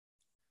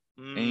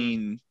 I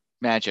mean,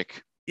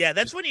 magic. Yeah,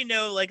 that's when you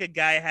know like a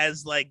guy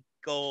has like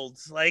gold.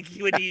 Like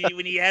when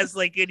he has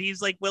like, and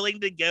he's like willing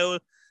to go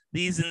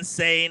these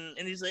insane,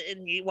 and he's like,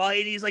 and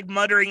he's like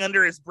muttering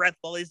under his breath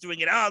while he's doing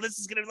it. Oh, this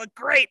is gonna look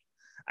great.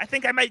 I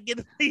think I might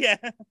get yeah.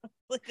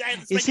 Like,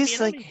 is this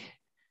like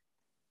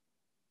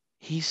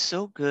he's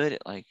so good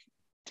at like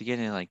to get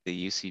into like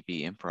the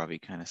UCB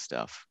improv kind of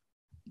stuff,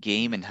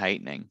 game and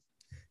heightening,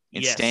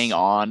 and staying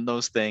on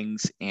those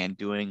things and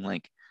doing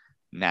like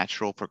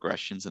natural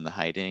progressions in the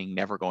heightening,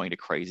 never going to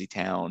crazy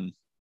town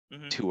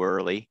too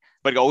early,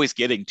 but always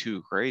getting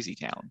to crazy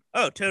town.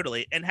 Oh,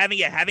 totally. And having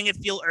it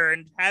feel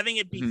earned, having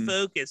it be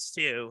focused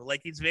too.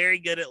 Like he's very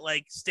good at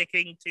like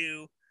sticking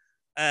to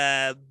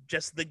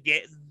just the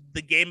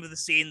game of the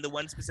scene, the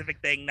one specific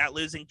thing, not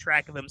losing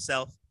track of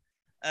himself.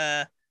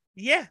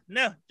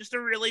 Just a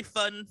really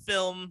fun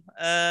film.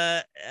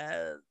 That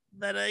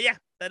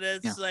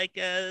is like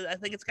I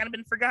think it's kind of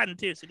been forgotten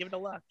too, so give it a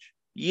watch.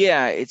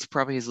 Yeah, it's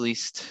probably his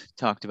least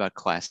talked about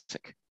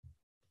classic.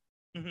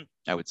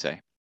 I would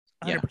say.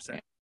 100%. Yeah.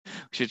 We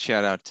should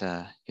shout out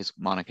his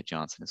Monica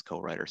Johnson, his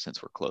co-writer,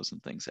 since we're closing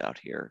things out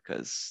here,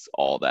 because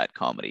all that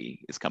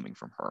comedy is coming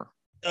from her.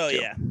 Oh too.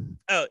 Yeah.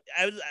 Oh,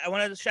 I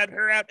wanted to shout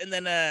her out, and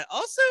then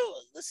also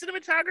the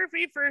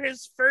cinematography for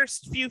his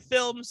first few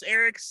films,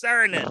 Eric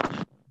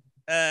Saarinen,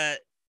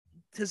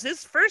 because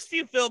his first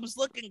few films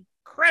look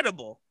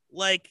incredible,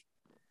 like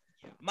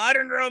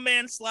Modern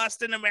Romance,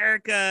 Lost in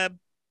America,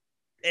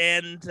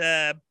 and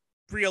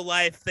Real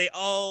Life. They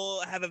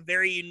all have a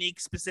very unique,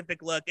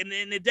 specific look, and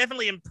it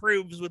definitely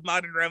improves with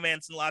Modern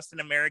Romance and Lost in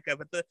America.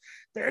 But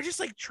there are just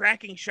like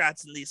tracking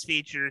shots in these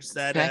features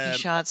that tracking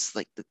shots,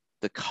 like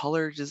the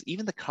color, just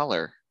even the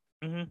color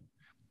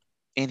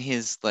in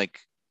his like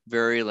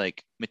very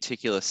like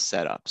meticulous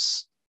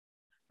setups.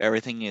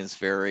 Everything is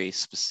very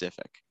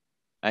specific.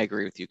 I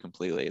agree with you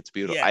completely. It's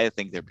beautiful. Yeah. I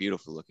think they're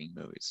beautiful looking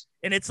movies,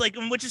 and it's like,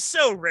 which is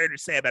so rare to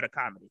say about a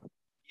comedy.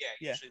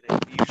 Yeah,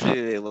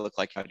 usually they look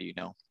like, how do you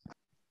know?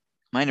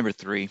 My number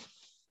 3,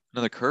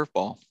 another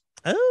curveball.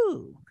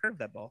 Oh, curve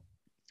that ball.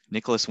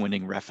 Nicholas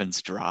Winding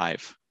Refn's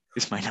Drive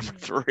is my number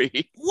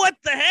 3. What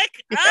the heck?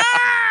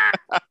 Ah!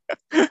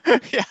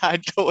 Yeah, I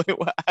totally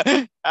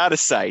out of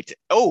sight.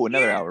 Oh,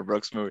 another Albert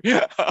Brooks movie.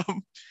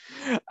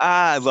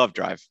 I love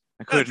Drive.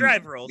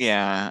 Drive rules.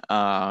 Yeah.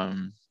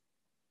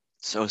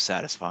 So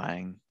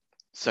satisfying.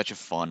 Such a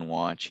fun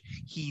watch.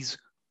 He's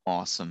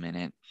awesome in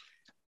it.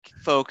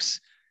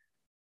 Folks,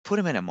 put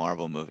him in a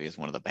Marvel movie as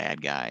one of the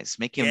bad guys.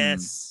 Make him,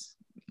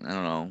 I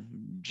don't know,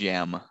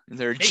 Gem. Is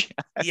there a Gem?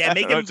 Yeah,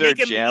 make him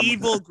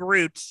evil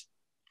Groot.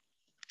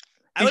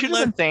 He should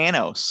have been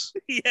Thanos.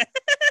 Yeah.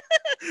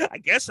 I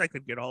guess I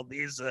could get all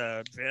these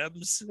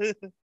gems.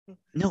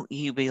 No,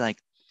 he'd be like,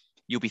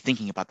 you'll be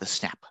thinking about the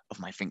snap of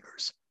my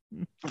fingers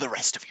for the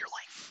rest of your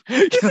life.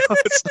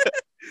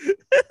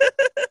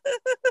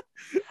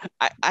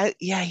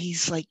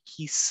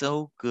 He's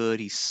so good.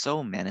 He's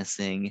so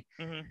menacing.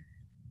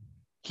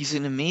 He's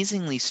an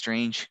amazingly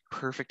strange,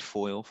 perfect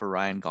foil for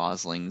Ryan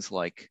Gosling's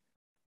like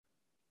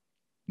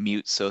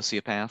mute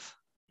sociopath.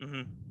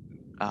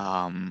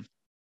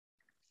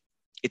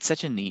 It's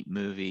such a neat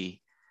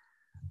movie.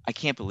 I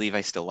can't believe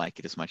I still like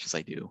it as much as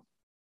I do,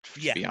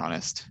 to be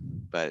honest.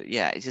 But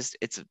yeah,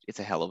 it's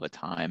a hell of a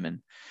time,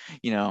 and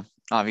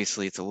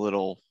obviously it's a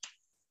little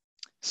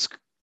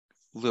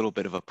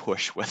bit of a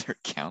push whether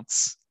it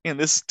counts in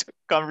this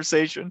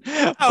conversation.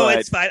 Oh, but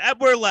it's fine.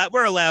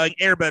 We're allowing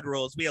Airbud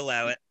rules. We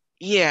allow it.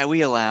 Yeah,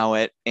 we allow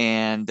it,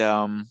 and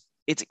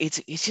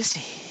it's just,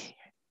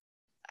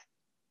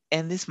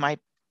 and this might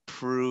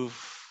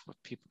prove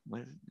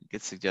what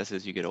gets suggested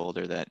as you get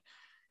older, that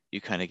you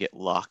kind of get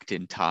locked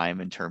in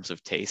time in terms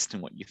of taste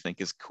and what you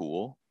think is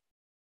cool.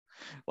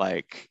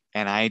 Like,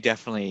 and I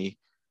definitely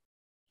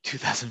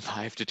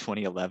 2005 to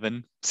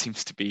 2011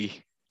 seems to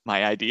be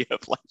my idea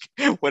of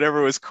like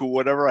whatever was cool,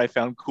 whatever I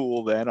found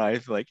cool then, I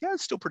was like, yeah,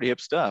 it's still pretty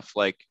hip stuff.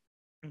 Like,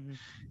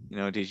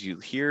 did you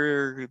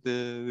hear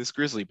this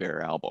Grizzly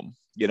Bear album?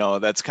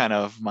 That's kind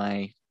of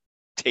my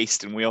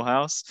taste and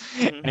wheelhouse.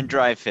 And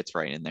Drive fits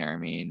right in there. I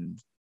mean,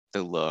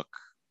 the look,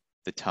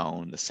 the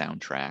tone, the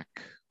soundtrack.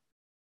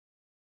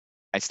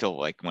 I still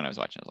like, when I was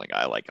watching, I was like,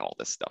 I like all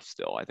this stuff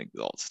still. I think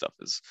all this stuff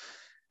is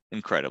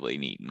incredibly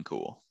neat and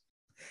cool.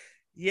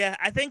 Yeah,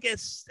 I think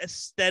it's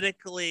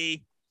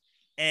aesthetically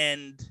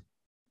and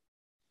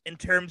in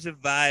terms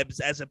of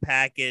vibes as a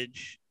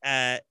package,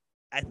 I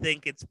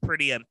think it's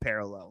pretty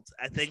unparalleled.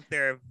 I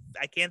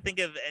can't think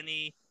of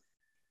any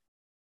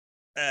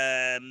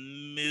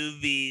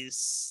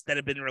movies that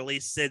have been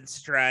released since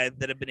Drive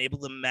that have been able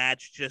to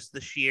match just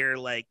the sheer,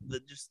 like,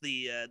 the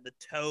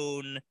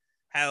tone,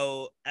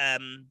 how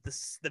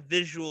the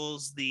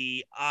visuals,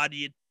 the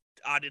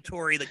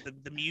auditory, like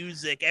the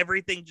music,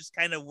 everything just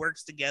kind of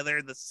works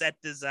together. The set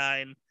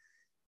design.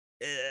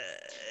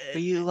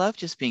 But you love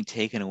just being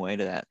taken away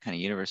to that kind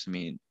of universe. I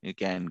mean,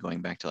 again,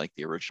 going back to like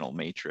the original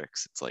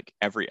Matrix, it's like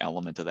every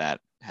element of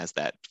that has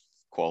that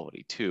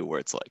quality too, where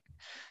it's like,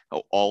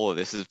 oh, all of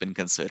this has been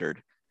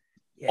considered.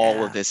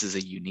 All of Yeah. this is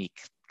a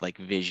unique like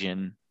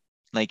vision.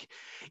 Like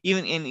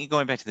even in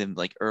going back to the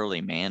like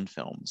early man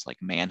films, like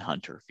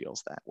Manhunter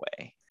feels that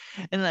way.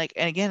 And like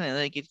and again,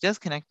 like it does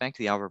connect back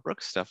to the Albert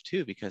Brooks stuff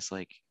too, because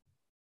like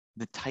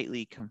the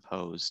tightly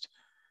composed,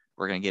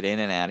 we're gonna get in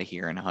and out of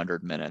here in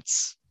 100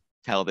 minutes,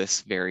 tell this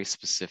very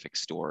specific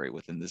story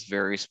within this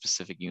very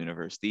specific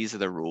universe. These are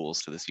the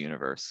rules to this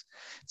universe.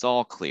 It's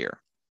all clear.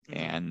 Mm-hmm.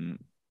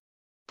 And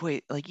boy,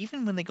 like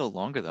even when they go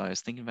longer though, I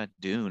was thinking about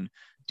Dune.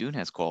 Dune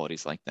has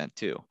qualities like that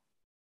too,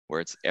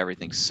 where it's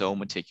everything so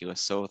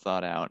meticulous, so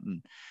thought out.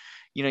 And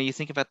you know, you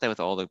think about that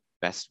with all the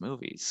best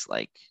movies,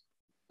 like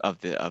of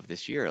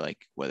this year, like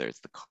whether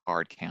it's the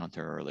Card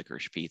Counter or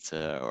Licorice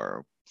Pizza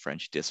or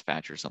French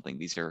Dispatch or something.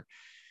 These are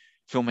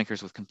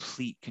filmmakers with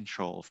complete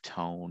control of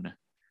tone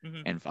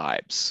Mm-hmm. and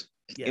vibes,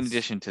 in Yes.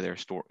 addition to their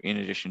story, in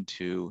addition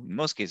to, in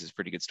most cases,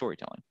 pretty good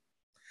storytelling.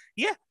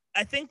 Yeah,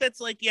 I think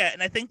that's like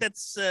and I think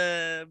that's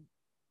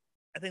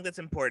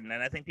important,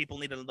 and I think people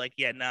need to like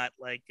not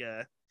like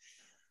I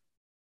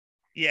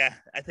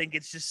think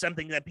it's just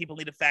something that people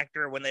need to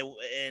factor when they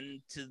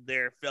into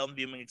their film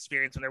viewing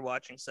experience when they're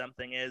watching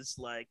something is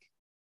like,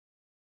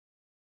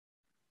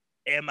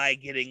 am I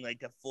getting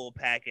like a full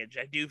package?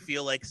 I do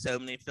feel like so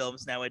many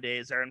films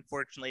nowadays are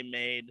unfortunately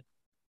made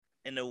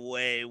in a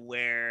way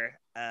where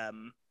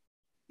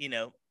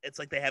it's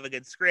like they have a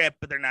good script,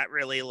 but they're not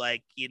really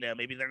like,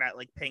 maybe they're not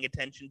like paying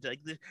attention to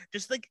like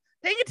just like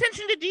paying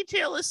attention to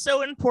detail is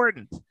so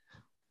important.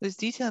 There's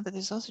detail, but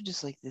there's also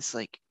just like this,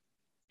 like,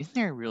 isn't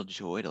there a real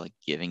joy to like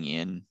giving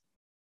in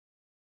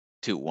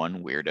to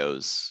one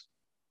weirdo's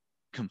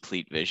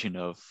complete vision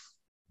of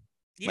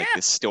Yeah. like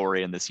this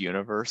story and this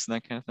universe and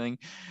that kind of thing?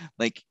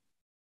 Like,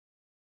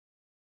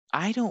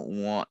 I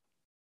don't want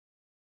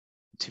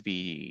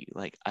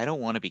I don't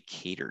want to be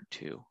catered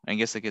to. I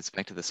guess it gets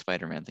back to the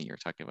Spider-Man thing you were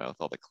talking about with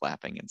all the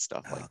clapping and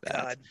stuff like Oh that.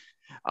 God.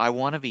 I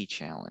want to be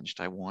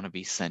challenged. I want to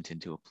be sent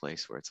into a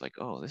place where it's like,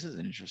 oh, this is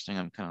interesting.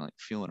 I'm kind of like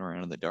feeling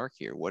around in the dark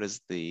here.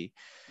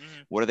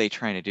 Mm-hmm. What are they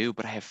trying to do?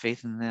 But I have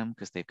faith in them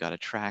because they've got a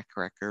track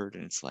record,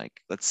 and it's like,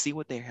 let's see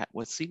what they have.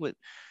 Let's see what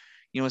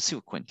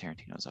Quentin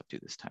Tarantino's up to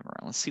this time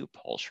around. Let's see what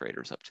Paul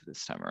Schrader's up to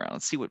this time around.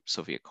 Let's see what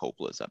Sofia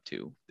Coppola's up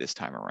to this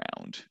time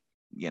around.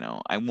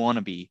 I want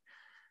to be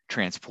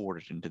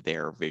transported into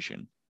their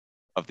vision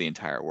of the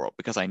entire world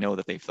because I know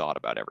that they've thought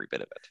about every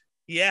bit of it.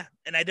 Yeah,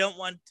 and I don't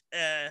want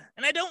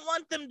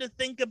them to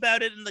think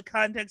about it in the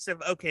context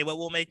of, okay, what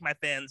will make my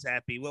fans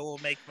happy? What will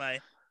make my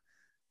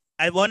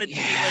I want it to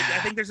be like, I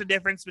think there's a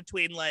difference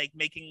between like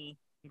making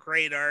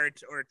great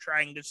art or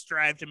trying to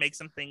strive to make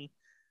something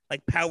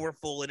like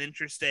powerful and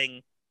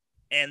interesting,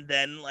 and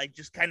then like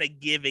just kind of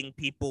giving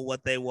people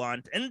what they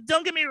want. And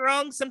don't get me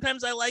wrong,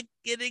 sometimes I like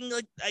getting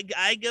like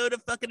I go to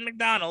fucking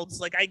McDonald's,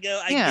 like I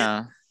get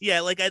Yeah.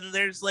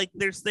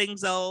 there's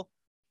things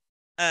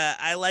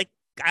I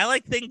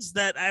like things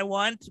that I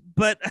want,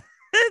 but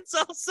it's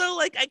also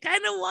like I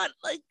kind of want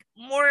like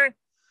more.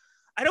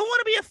 I don't want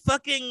to be a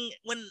fucking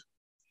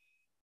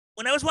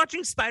when I was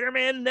watching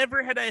Spider-Man,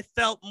 never had I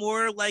felt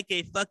more like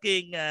a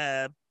fucking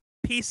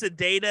piece of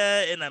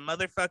data in a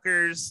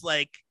motherfucker's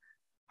like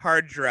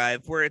hard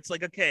drive, where it's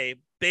like, okay,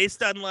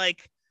 based on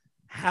like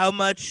how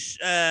much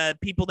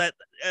people that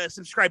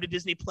subscribe to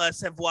Disney Plus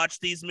have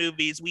watched these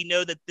movies, we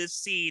know that this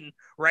scene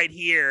right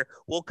here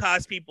will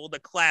cause people to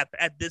clap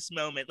at this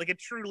moment. Like it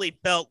truly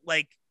felt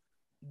like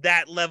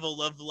that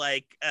level of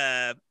like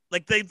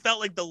they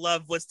felt like the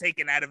love was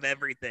taken out of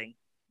everything.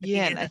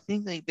 Yeah, and I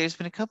think like there's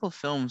been a couple of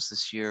films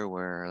this year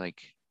where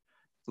like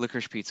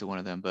Licorice Pizza, one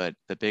of them, but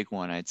the big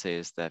one I'd say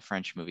is that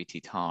French movie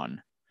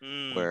Titan,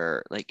 Mm.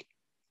 where like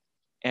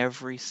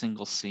every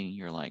single scene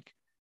you're like,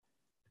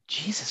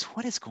 Jesus,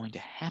 what is going to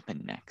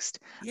happen next?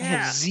 I have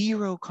Yeah.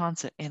 zero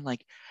concept, and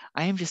like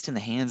I am just in the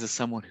hands of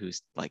someone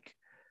who's like,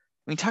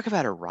 I mean, talk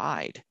about a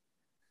ride.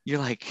 You're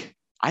like,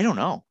 I don't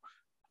know.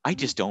 I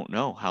just don't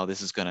know how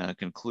this is going to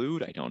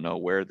conclude. I don't know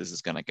where this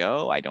is going to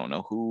go. I don't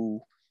know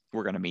who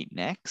we're going to meet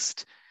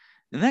next.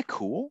 Isn't that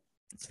cool?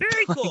 It's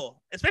very Like,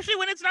 cool, especially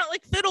when it's not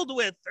like fiddled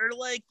with or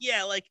like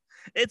like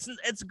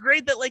it's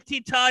great that like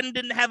Teton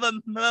didn't have a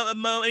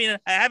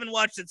moment. I haven't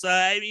watched it, so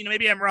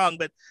maybe I'm wrong,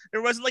 but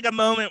there wasn't like a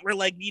moment where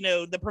like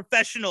the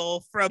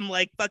professional from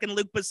like fucking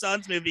Luc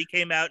Besson's movie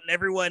came out and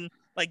everyone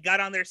like got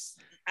on their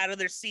out of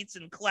their seats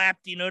and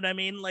clapped. You know what I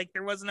mean? Like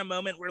there wasn't a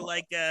moment where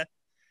like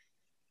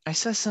I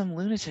saw some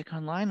lunatic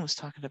online was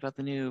talking about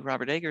the new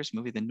Robert Eggers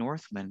movie, The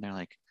Northman. They're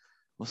like,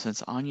 well,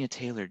 since Anya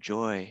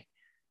Taylor-Joy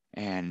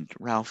and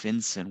Ralph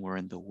Inson were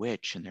in The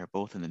Witch and they're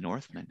both in The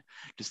Northman,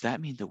 does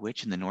that mean The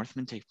Witch and The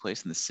Northman take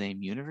place in the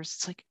same universe?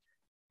 It's like,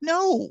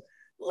 no.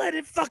 Let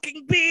it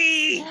fucking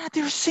be. Yeah,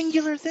 they're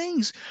singular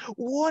things.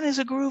 One is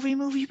a groovy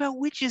movie about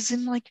witches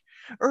in like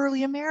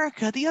early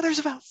America. The other's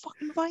about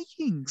fucking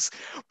Vikings.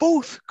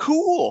 Both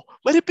cool.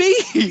 Let it be.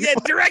 Yeah,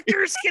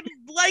 directors can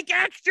like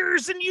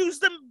actors and use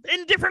them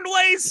in different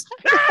ways.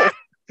 I'm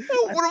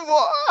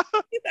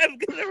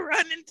gonna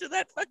run into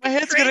that fucking. My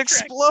head's train gonna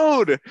track.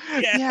 explode.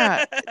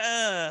 Yeah.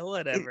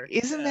 Whatever.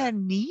 Isn't that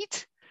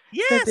neat?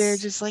 Yes. That they're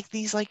just like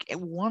these like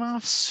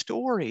one-off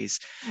stories.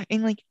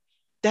 And like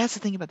that's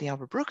the thing about the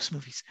Albert Brooks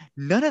movies.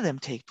 None of them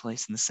take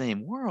place in the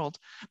same world,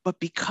 but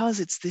because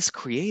it's this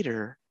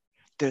creator,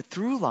 the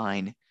through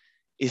line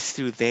is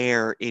through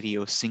their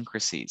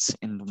idiosyncrasies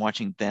and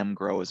watching them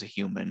grow as a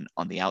human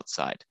on the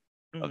outside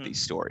of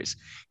these stories.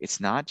 It's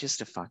not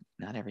just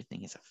not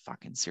everything is a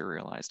fucking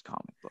serialized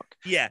comic book.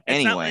 Yeah.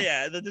 Anyway,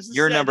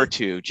 you're number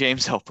 2,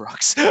 James L.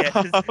 Brooks. Yeah,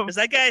 does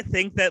that guy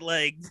think that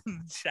like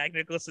Jack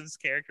Nicholson's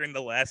character in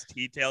The Last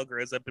Detail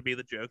grows up to be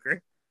the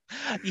Joker?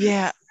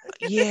 Yeah.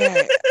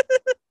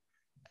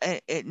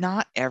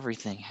 Not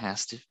everything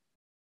has to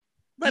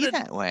be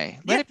that way.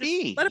 Let it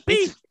be. Let it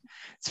be.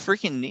 It's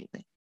freaking neat.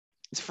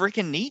 It's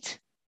freaking neat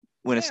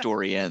when a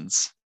story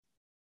ends.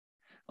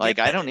 Like,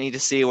 I don't need to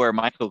see where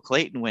Michael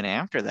Clayton went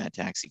after that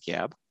taxi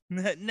cab.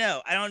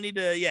 No, I don't need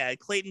to. Yeah,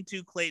 Clayton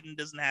 2 Clayton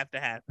doesn't have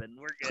to happen.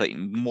 We're good.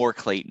 Clayton, more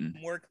Clayton.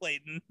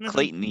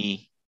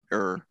 Clayton-y.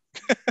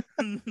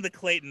 The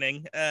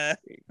Claytoning.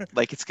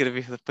 Like it's gonna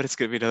be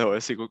another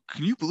one. Sequel.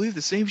 Can you believe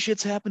the same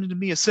shit's happening to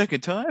me a second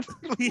time?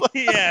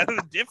 Yeah,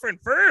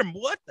 different firm.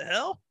 What the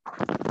hell?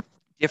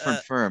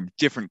 Different firm,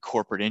 different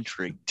corporate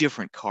intrigue,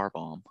 different car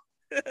bomb.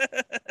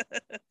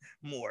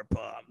 More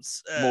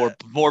bombs.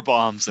 More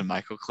bombs than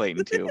Michael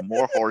Clayton too.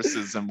 More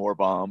horses and more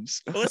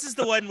bombs. Well, this is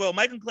the one. Well,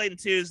 Michael Clayton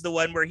 2 is the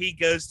one where he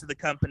goes to the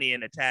company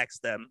and attacks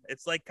them.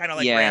 It's like kind of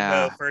like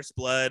Rambo First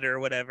Blood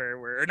or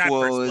whatever. Or not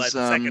First Blood,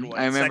 the second one.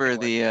 I remember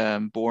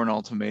the Bourne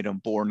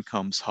Ultimatum. Bourne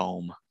comes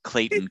home.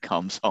 Clayton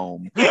comes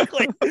home.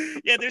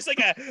 Yeah, there's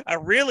like a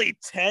really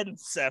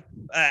tense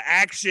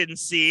action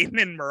scene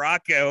in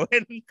Morocco,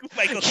 and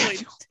Michael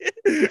Clayton.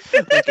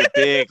 Like a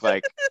big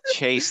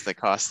chase that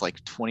costs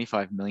like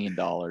 $25 million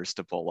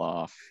to pull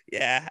off.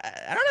 Yeah,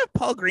 I don't know if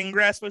Paul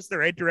Greengrass was the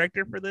right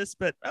director for this,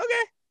 but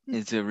okay.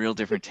 It's a real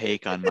different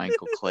take on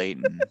Michael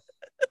Clayton.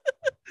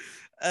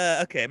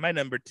 Okay, my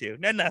number 2.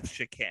 Enough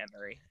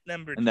chicanery.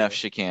 Enough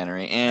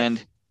chicanery.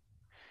 And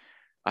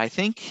I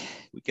think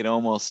we could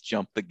almost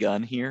jump the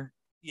gun here.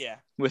 Yeah.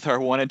 With our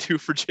 1 and 2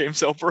 for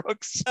James L.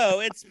 Brooks. Oh,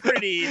 it's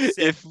pretty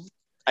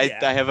I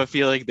have a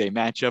feeling they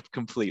match up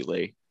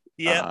completely.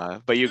 Yeah.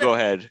 But you go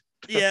ahead.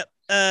 Yep.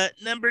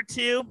 Number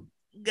 2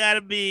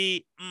 gotta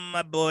be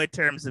my boy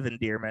Terms of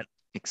Endearment.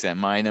 Except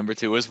my number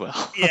 2 as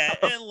well. Yeah,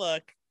 and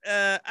look,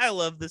 I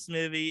love this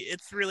movie. It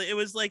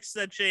was like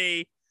such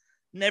a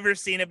never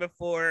seen it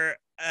before.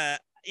 I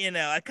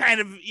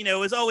kind of, it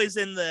was always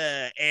in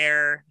the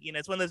air.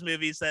 It's one of those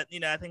movies that,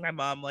 I think my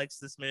mom likes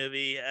this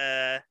movie.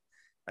 My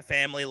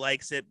family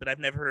likes it, but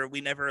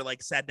we never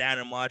like sat down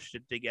and watched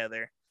it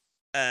together.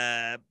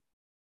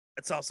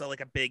 It's also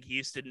like a big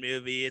Houston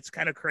movie. It's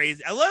kind of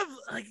crazy. I love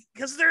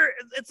because there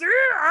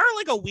are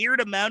like a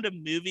weird amount of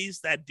movies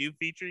that do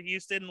feature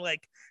Houston,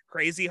 like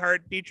Crazy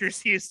Heart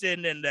features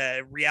Houston, and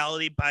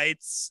Reality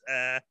Bites.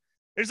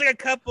 There's like a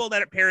couple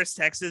that are Paris,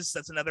 Texas.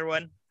 That's another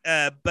one.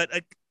 But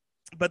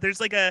there's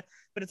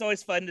but it's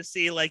always fun to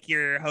see like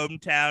your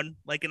hometown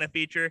like in a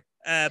feature.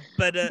 I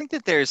think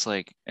that there's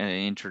like an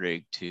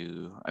intrigue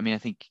to. I mean, I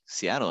think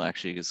Seattle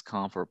actually is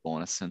comparable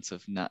in a sense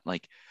of not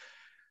like.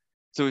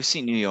 So we've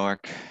seen New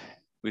York,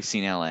 we've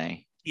seen LA.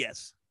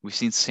 Yes. We've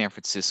seen San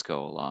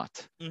Francisco a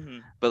lot.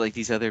 Mm-hmm. But like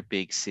these other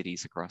big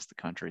cities across the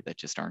country that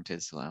just aren't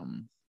as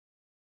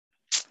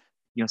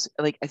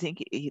like I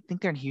think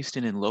they're in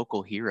Houston in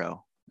Local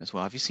Hero as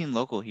well. Have you seen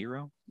Local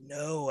Hero?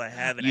 No, I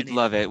haven't. You'd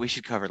love it. We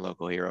should cover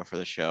Local Hero for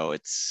the show.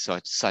 It's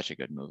such a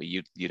good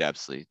movie. You'd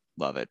absolutely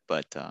love it.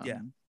 But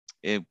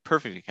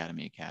perfect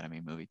Academy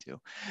movie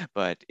too.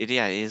 But it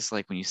is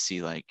like when you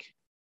see like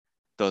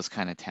those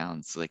kind of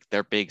towns, like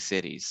they're big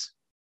cities.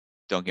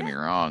 Don't get me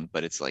wrong,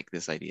 but it's like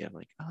this idea of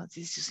like, oh,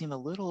 these just seem a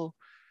little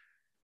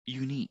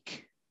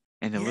unique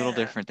and a little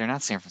different. They're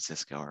not San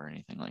Francisco or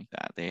anything like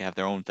that. They have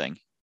their own thing.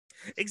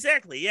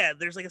 Exactly. Yeah.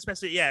 There's like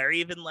especially or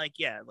even like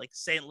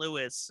St.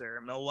 Louis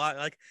or Milwaukee.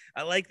 Like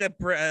I like that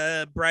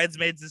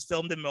Bridesmaids is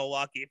filmed in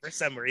Milwaukee for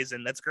some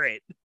reason. That's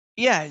great.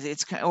 Yeah,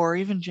 it's kind of, or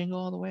even Jingle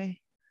All the Way.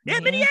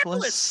 Yeah,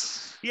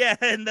 Minneapolis. Yeah,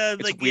 and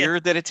it's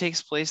weird that it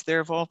takes place there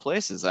of all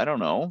places. I don't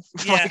know.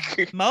 Yeah,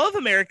 Mall of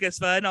America is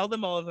fun. All the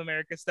Mall of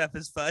America stuff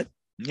is fun.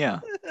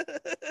 Yeah.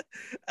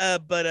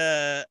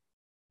 And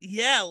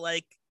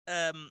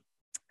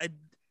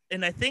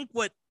I think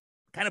what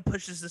kind of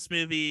pushes this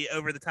movie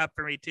over the top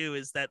for me too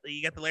is that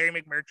you got the Larry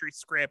McMurtry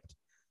script,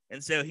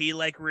 and so he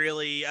like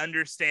really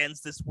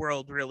understands this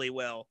world really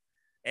well,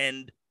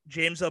 and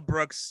James L.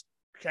 Brooks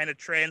kind of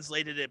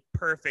translated it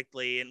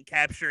perfectly and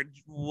captured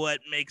what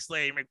makes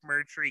Larry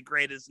McMurtry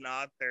great as an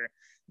author.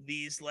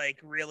 These like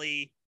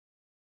really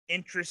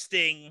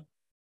interesting,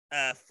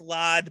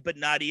 flawed but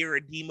not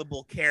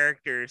irredeemable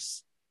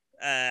characters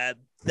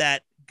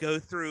that go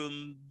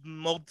through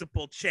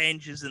multiple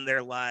changes in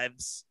their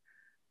lives.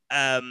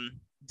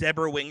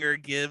 Deborah Winger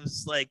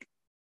gives like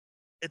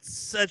it's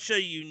such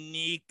a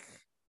unique,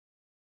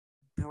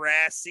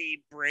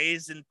 brassy,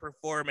 brazen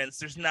performance.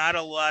 There's not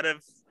a lot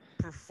of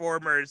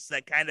performers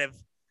that kind of.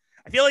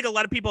 I feel like a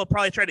lot of people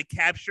probably try to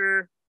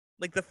capture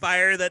like the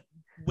fire that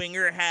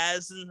Winger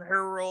has in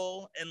her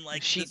role, and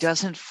like she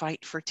doesn't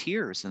fight for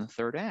tears in the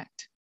third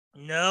act.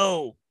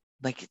 No,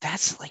 like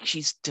that's like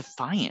she's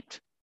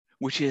defiant,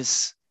 which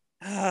is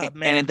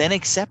man, and then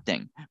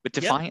accepting, but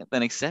defiant yep.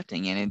 then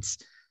accepting, and it's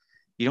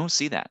you don't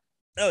see that.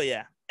 Oh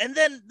yeah, and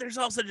then there's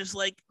also just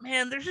like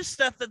man, there's just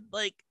stuff that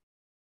like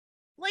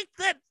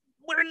that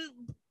when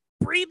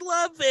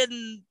Breedlove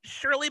and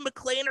Shirley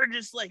MacLaine are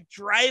just like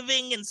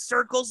driving in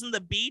circles in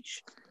the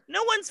beach.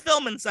 No one's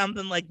filming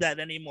something like that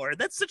anymore.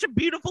 That's such a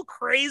beautiful,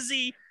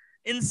 crazy,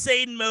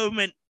 insane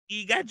moment.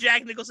 You got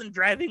Jack Nicholson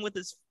driving with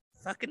his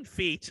fucking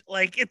feet.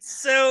 Like it's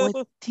so.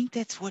 Well, I think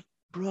that's what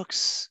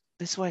Brooks.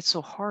 That's why it's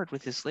so hard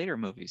with his later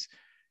movies.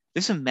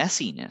 There's a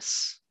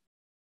messiness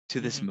to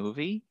this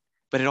movie,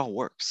 but it all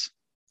works.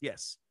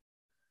 Yes.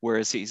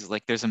 Whereas he's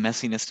like, there's a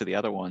messiness to the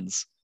other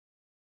ones,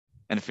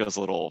 and it feels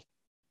a little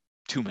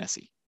too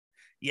messy.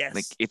 Yes.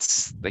 Like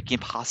it's like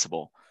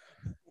impossible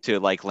to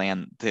like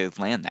land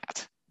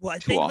that. Well, I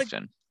too think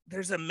often. Like,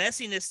 there's a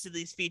messiness to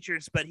these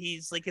features, but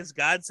he's like his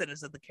godsend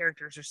is that the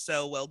characters are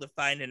so well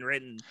defined and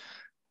written.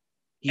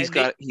 He's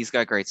got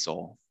great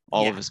soul.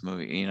 All of his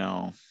movie, you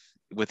know,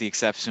 with the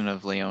exception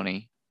of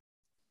Leone.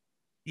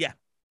 Yeah.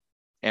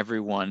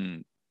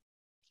 Everyone,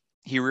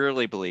 he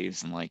rarely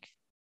believes in like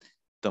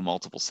the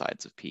multiple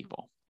sides of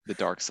people, the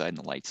dark side and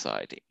the light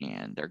side,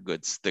 and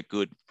the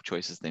good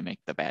choices they make,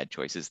 the bad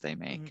choices they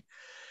make,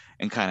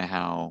 and kind of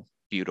how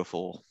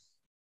beautiful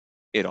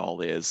it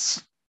all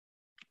is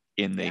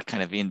in the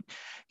kind of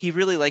he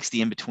really likes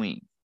the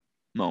in-between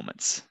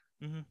moments,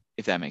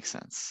 if that makes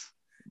sense.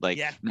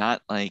 Like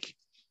not like,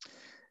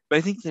 but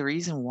I think the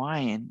reason why,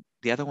 and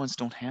the other ones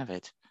don't have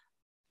it,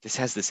 this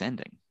has this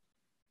ending.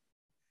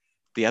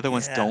 The other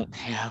ones don't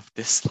have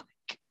this like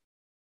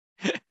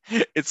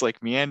it's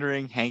like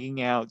meandering,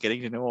 hanging out,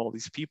 getting to know all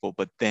these people,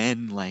 but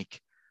then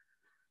like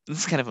this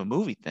is kind of a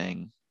movie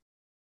thing.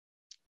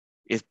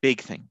 Is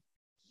big thing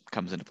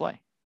comes into play.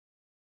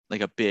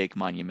 Like a big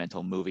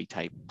monumental movie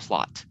type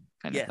plot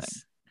kind of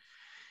thing.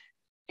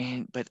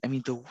 And but I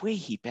mean the way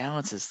he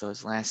balances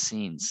those last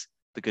scenes,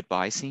 the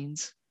goodbye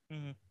scenes,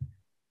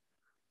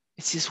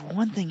 it's just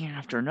one thing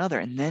after another,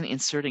 and then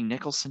inserting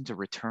Nicholson to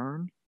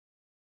return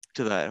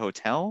to that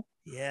hotel.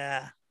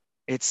 Yeah.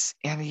 It's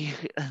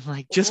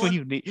like just when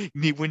you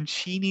need when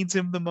she needs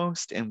him the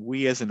most, and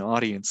we as an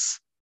audience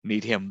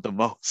need him the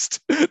most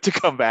to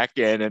come back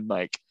in and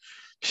like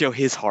show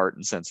his heart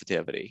and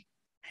sensitivity.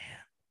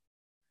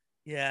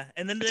 Yeah,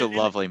 and then it's a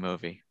lovely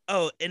movie.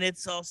 Oh, and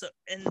it's also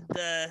and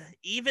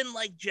even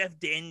like Jeff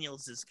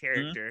Daniels'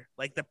 character,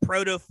 like the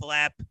proto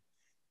Flap,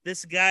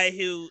 this guy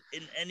who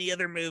in any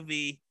other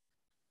movie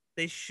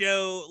they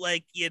show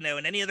like in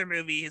any other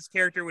movie his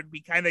character would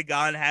be kind of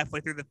gone halfway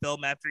through the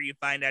film after you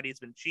find out he's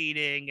been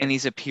cheating, and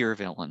he's a pure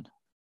villain.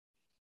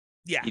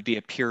 Yeah, he'd be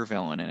a pure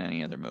villain in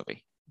any other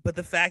movie. But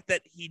the fact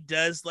that he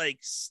does like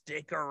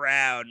stick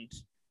around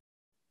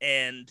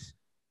and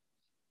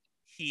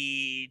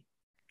he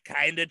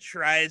kind of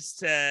tries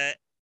to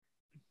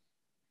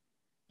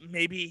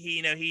maybe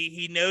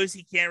he knows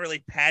he can't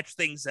really patch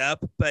things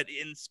up, but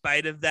in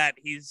spite of that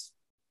he's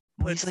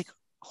like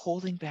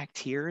holding back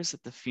tears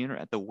at the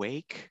funeral, at the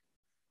wake,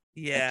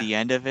 at the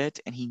end of it,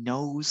 and he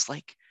knows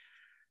like,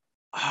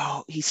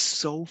 oh, he's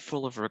so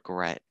full of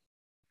regret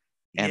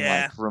and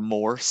like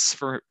remorse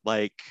for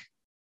like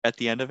at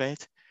the end of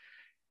it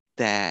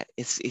that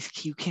it's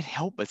you can't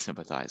help but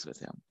sympathize with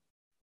him.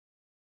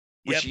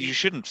 Which you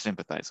shouldn't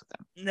sympathize with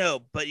him. No,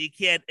 but you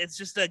can't. It's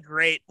just a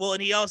great. Well,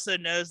 and he also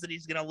knows that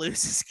he's gonna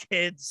lose his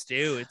kids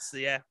too. It's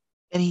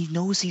and he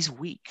knows he's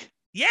weak.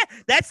 Yeah,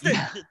 that's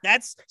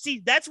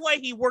why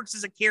he works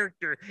as a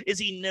character. Is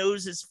he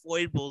knows his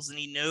foibles and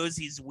he knows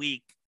he's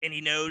weak and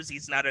he knows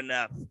he's not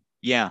enough.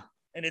 Yeah,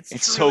 and it's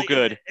truly, so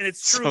good, and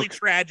it's truly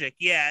tragic.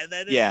 Yeah,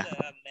 that is. Yeah,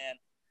 man,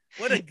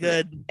 what a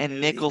good. And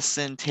movie.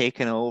 Nicholson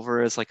taken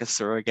over as like a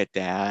surrogate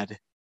dad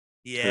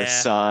for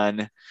his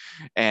son,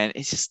 and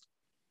it's just.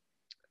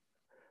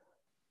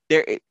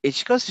 It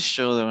just goes to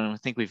show that, and I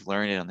think we've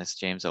learned it on this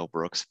James L.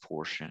 Brooks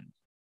portion,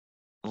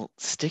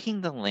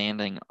 sticking the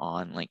landing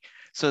on like,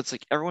 so it's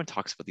like everyone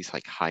talks about these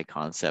like high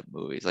concept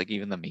movies, like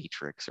even The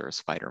Matrix or a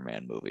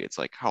Spider-Man movie. It's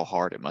like how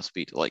hard it must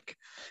be to like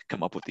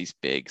come up with these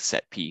big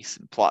set piece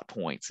and plot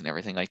points and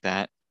everything like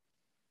that.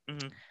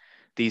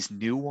 These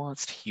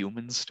nuanced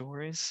human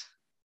stories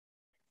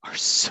are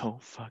so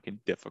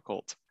fucking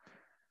difficult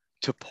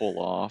to pull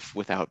off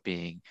without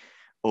being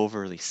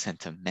overly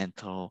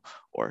sentimental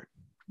or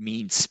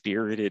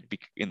mean-spirited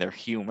in their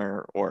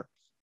humor, or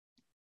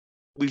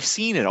we've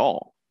seen it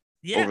all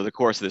over the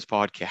course of this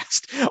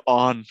podcast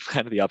on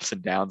kind of the ups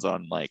and downs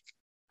on like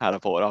how to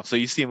pull it off. So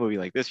you see a movie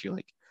like this, you're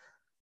like,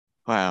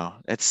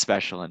 wow, that's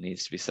special and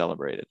needs to be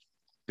celebrated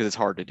because it's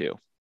hard to do.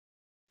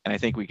 And I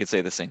think we could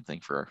say the same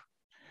thing for,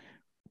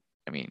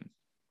 I mean,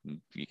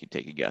 you can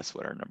take a guess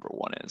what our number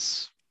one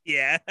is.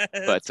 Yeah.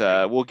 But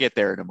we'll get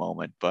there in a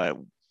moment. But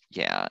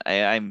yeah,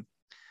 I'm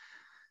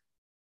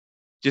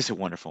just a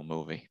wonderful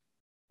movie,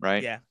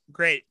 right? Yeah,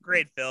 great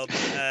film.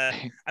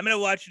 I'm gonna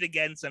watch it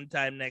again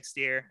sometime next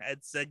year.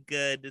 It's a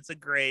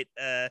great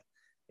yeah,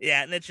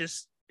 and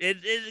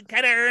it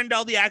kind of earned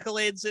all the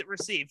accolades it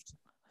received.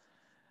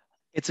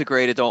 It's a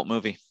great adult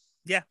movie.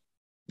 Yeah.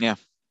 Yeah.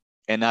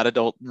 And not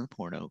adult in the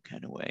porno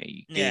kind of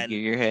way. You Yeah. get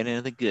your head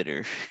in the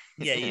gutter.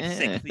 Yeah, you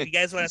sick. If you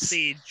guys want to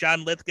see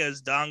John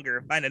Lithgow's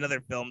donger, find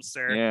another film,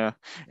 sir. Yeah,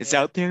 it's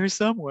out there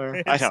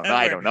somewhere. I don't know.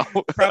 I don't know.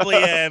 Probably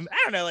I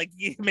don't know, like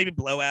maybe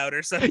Blowout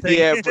or something.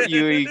 Yeah, but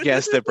you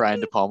guessed that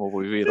Brian De Palma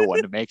would be the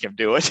one to make him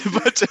do it.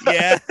 But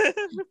yeah,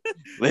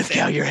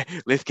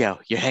 Lithgow,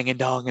 you're hanging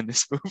dong in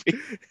this movie.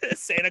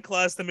 Santa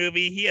Claus the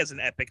movie. He has an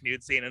epic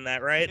nude scene in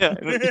that, right? Yeah.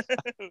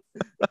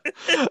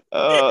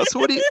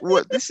 So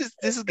this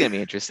is gonna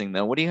be interesting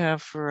though. What do you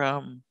have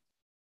for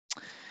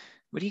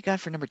what do you got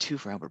for number 2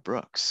 for Albert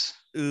Brooks?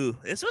 Ooh,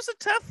 this was a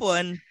tough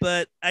one,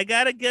 but I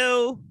gotta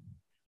go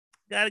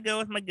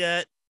with my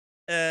gut.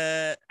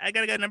 I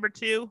gotta go number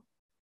 2.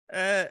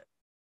 And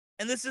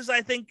this is,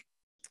 I think,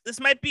 this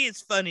might be his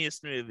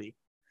funniest movie.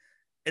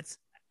 It's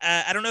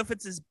I don't know if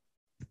it's his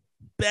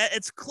best.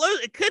 It's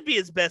close. It could be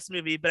his best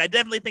movie, but I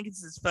definitely think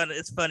it's his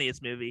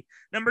funniest movie.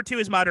 Number 2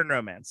 is Modern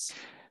Romance.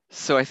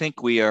 So I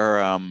think we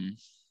are.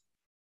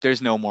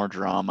 There's no more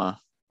drama.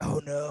 Oh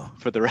no!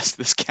 For the rest of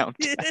this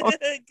countdown,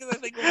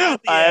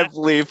 I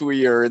believe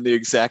we are in the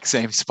exact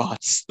same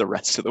spots the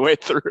rest of the way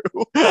through.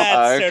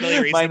 That's totally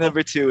reasonable. My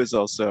number 2 is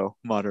also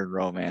Modern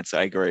Romance.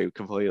 I agree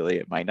completely.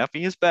 It might not be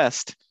his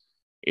best.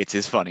 It's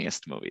his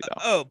funniest movie,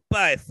 though. Oh,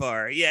 by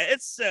far, yeah.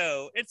 It's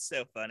so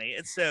funny.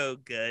 It's so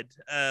good.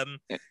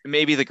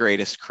 Maybe the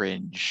greatest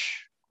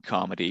cringe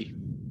comedy,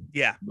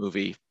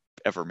 movie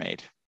ever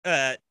made.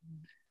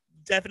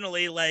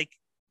 Definitely, like.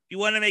 You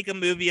want to make a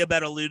movie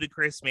about a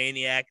ludicrous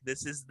maniac,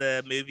 this is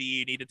the movie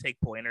you need to take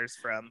pointers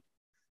from.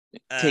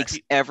 It takes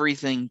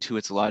everything to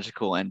its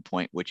logical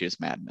endpoint, which is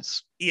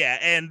madness. Yeah,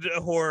 and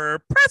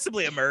horror,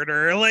 possibly a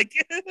murder. Like,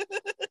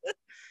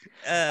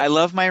 I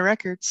love my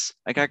records.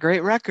 I got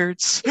great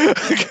records.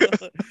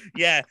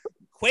 Yeah,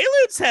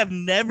 Quaaludes have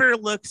never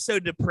looked so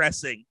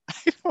depressing,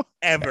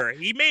 ever.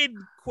 He made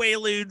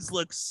Quaaludes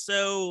look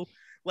so...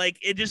 Like,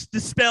 it just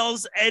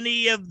dispels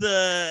any of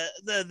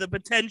the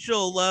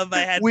potential love I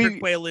had for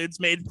Quaaludes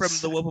made from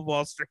The Wolf of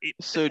Wall Street.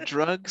 So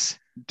drugs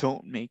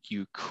don't make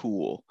you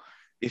cool.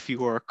 If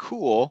you are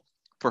cool,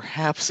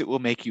 perhaps it will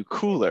make you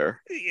cooler.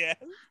 Yeah.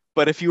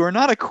 But if you are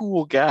not a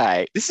cool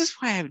guy, this is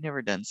why I've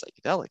never done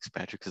psychedelics,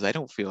 Patrick, because I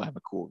don't feel I'm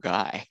a cool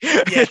guy.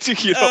 Yeah.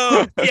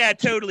 Oh, yeah,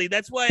 totally.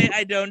 That's why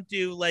I don't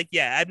do, like,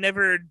 I've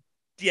never,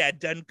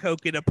 done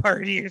coke at a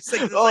party or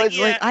something. It's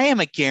like I am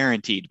a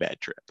guaranteed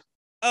bad trip.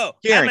 Oh,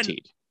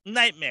 guaranteed.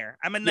 Nightmare.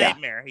 I'm a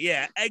nightmare.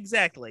 Yeah,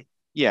 exactly.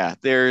 Yeah,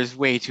 there's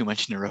way too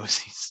much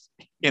neuroses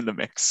in the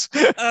mix.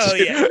 Oh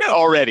yeah,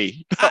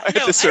 already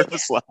at the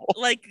surface level.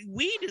 Like,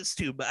 weed is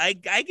too, but I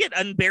get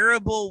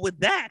unbearable with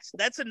that.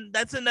 That's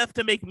enough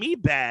to make me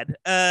bad.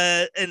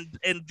 And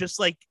just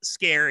like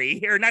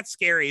scary, or not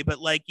scary, but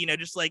like,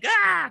 just like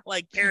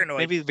like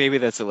paranoid. Maybe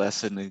that's a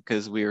lesson,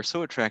 because we are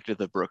so attracted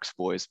to the Brooks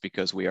boys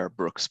because we are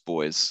Brooks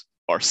boys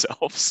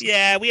ourselves.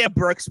 Yeah, we have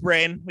Brooks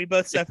brain. We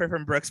both suffer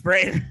from Brooks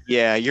brain.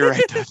 Yeah, you're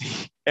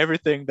right.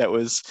 Everything that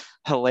was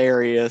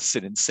hilarious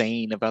and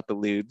insane about the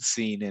lewd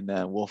scene in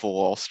Wolf of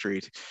Wall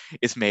Street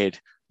is made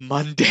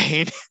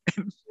mundane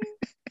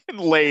and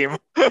lame.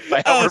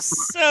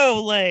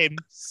 So lame.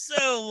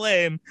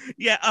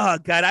 Yeah. Oh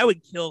God, I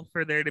would kill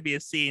for there to be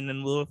a scene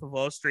in Wolf of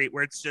Wall Street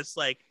where it's just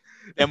like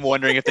them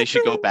wondering if they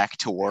should go back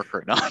to work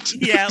or not.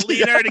 Yeah,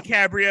 Leonardo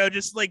DiCaprio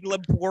just like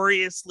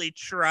laboriously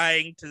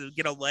trying to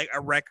get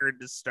a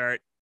record to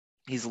start.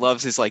 He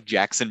loves his like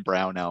Jackson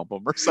Browne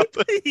album or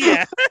something.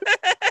 Yeah.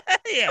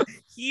 Yeah,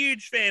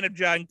 huge fan of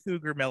John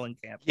Cougar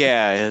Mellencamp.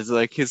 Yeah, it's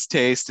like his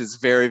taste is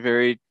very,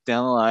 very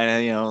down the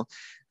line,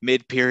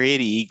 mid-period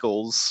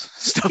Eagles,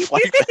 stuff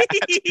like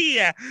that.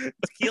 Yeah,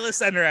 Tequila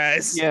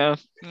Sunrise. Yeah.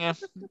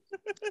 Yes.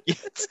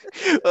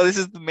 Well, this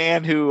is the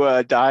man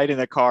who died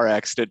in a car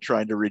accident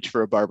trying to reach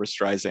for a Barbra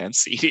Streisand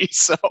CD.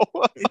 So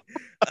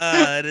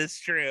that is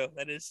true.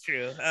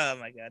 Oh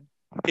my God,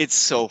 it's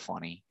so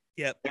funny.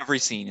 Yep. Every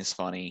scene is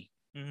funny.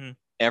 Mm-hmm.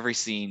 Every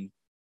scene,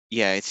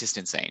 it's just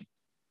insane.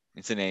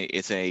 It's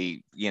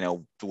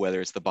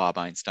whether it's the Bob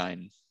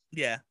Einstein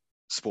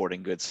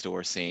sporting goods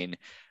store scene.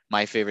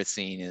 My favorite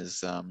scene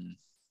is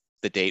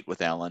the date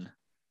with Ellen.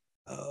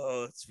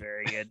 Oh, it's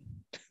very good.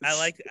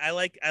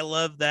 I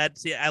love that.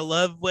 See, I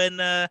love when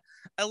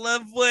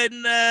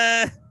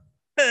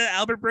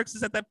Albert Brooks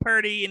is at that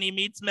party and he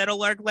meets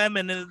Meadowlark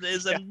Lemon and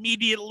is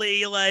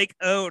immediately like,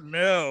 oh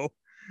no,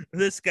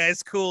 this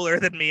guy's cooler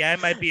than me. I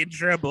might be in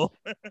trouble.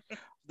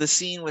 The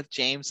scene with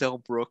James L.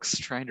 Brooks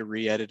trying to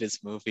re-edit his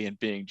movie and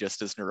being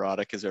just as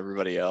neurotic as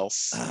everybody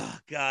else. Oh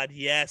God,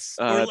 yes.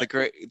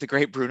 The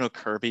great Bruno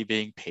Kirby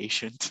being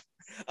patient.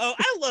 Oh,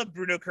 I love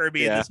Bruno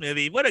Kirby in this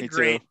movie. What a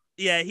great.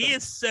 Yeah, he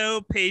is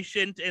so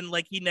patient and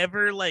like he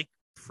never like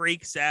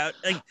freaks out.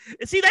 Like,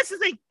 see, that's the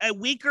thing. A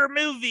weaker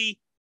movie,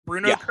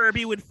 Bruno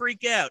Kirby would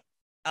freak out.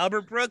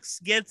 Albert Brooks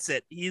gets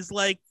it. He's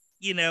like,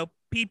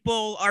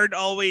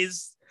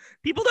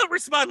 people don't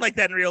respond like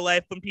that in real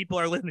life when people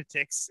are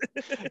lunatics.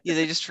 Yeah,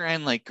 they just try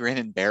and like grin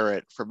and bear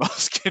it for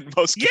in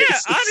most Yeah,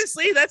 cases.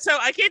 honestly, that's how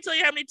I can't tell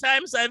you how many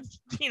times I've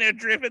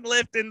driven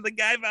Lyft and the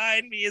guy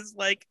behind me is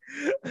like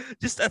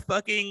just a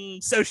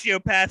fucking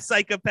sociopath,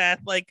 psychopath.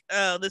 Like,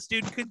 this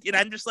dude could, and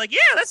I'm just like,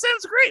 yeah, that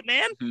sounds great,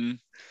 man. Mm-hmm.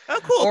 Oh,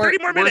 cool, or 30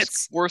 more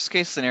minutes. Worst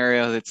case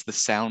scenario, it's the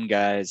sound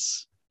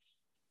guys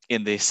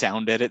in the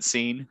sound edit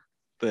scene.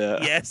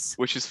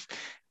 Which is.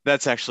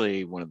 That's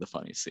actually one of the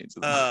funniest scenes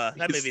of the movie.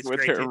 That movie's where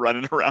great. They're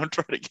running around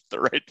trying to get the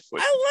right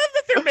foot. I love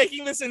that they're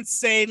making this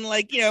insane,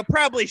 like,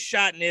 probably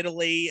shot in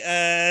Italy.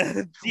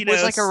 It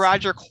was like a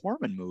Roger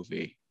Corman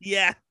movie.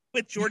 Yeah,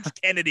 with George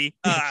Kennedy.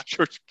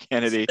 George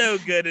Kennedy. So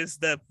good as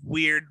the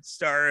weird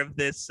star of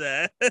this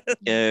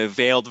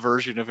veiled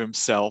version of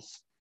himself.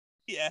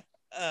 Yeah.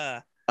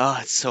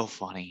 It's so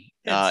funny.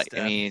 I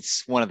mean,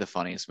 it's one of the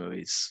funniest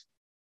movies.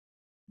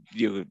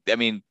 We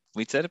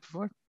said it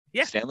before.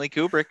 Yeah. Stanley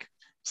Kubrick.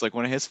 It's like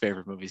one of his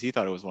favorite movies. He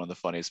thought it was one of the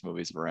funniest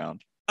movies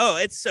around. Oh,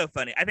 it's so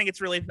funny. I think it's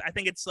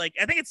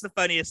the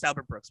funniest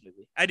Albert Brooks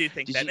movie. I do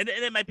think and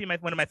it might be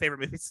one of my favorite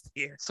movies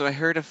here. So I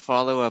heard a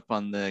follow-up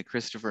on the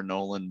Christopher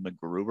Nolan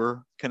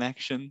MacGruber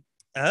connection.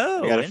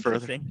 Oh,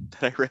 interesting.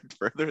 I read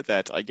further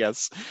that I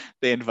guess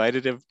they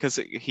invited him because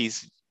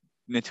he's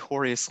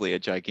notoriously a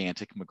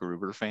gigantic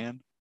MacGruber fan.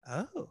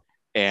 Oh.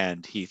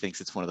 And he thinks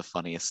it's one of the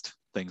funniest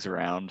things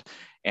around.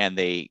 And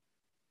the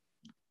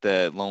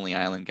Lonely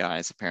Island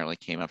guys apparently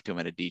came up to him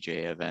at a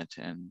DJ event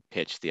and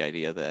pitched the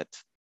idea that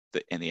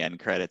in the end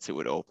credits it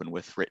would open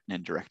with written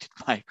and directed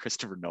by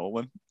Christopher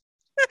Nolan.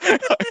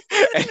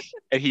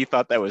 and he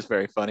thought that was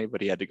very funny, but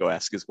he had to go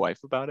ask his wife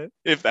about it,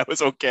 if that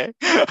was okay.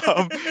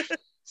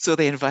 So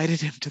they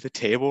invited him to the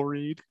table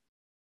read,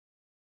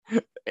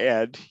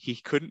 and he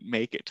couldn't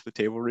make it to the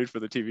table read for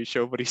the TV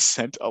show, but he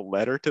sent a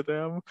letter to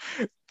them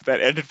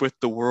that ended with,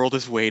 "The world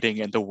is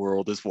waiting and the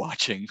world is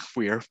watching.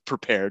 We are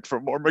prepared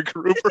for more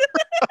MacGruber."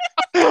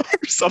 Or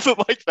something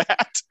like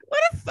that.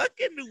 What a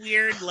fucking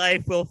weird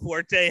life Will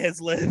Forte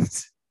has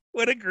lived.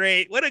 To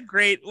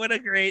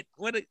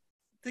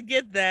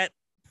get that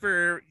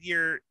for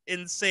your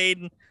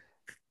insane,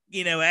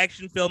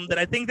 action film that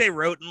I think they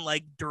wrote and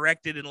like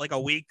directed in like a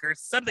week or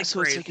something crazy.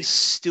 It's like a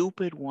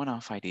stupid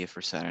one-off idea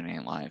for Saturday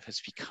Night Live has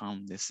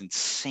become this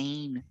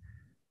insane.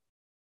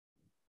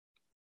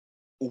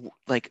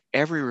 Like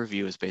every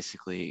review is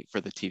basically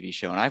for the TV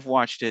show, and I've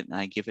watched it and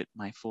I give it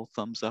my full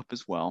thumbs up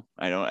as well.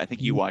 I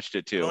think you watched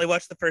it too. I only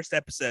watched the first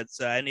episode,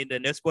 so I need to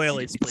no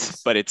spoilers, please.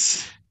 But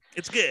it's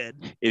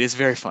good. It is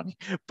very funny.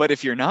 But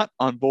if you're not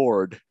on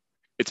board,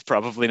 it's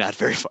probably not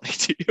very funny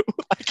to you.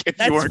 Like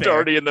if you weren't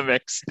already in the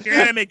mix. If you're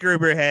gonna make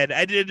Gruber head,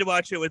 I did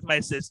watch it with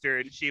my sister,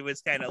 and she was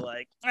kind of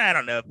like, I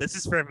don't know if this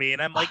is for me,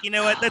 and I'm like, you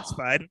know what, that's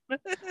fine.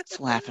 It's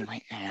laughing my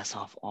ass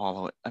off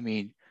all of it. I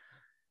mean,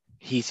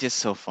 he's just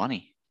so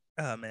funny.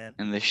 Oh man.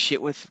 And the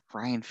shit with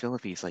Ryan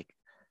Phillippe, he's like,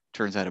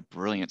 turns out a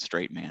brilliant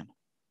straight man.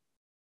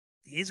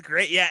 He's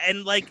great. Yeah.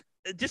 And like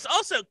just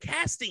also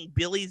casting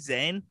Billy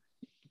Zane.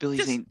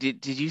 Zane.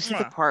 Did you see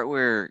the part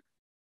where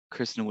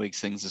Kristen Wiig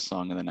sings a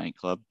song in the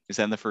nightclub? Is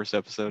that in the first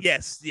episode?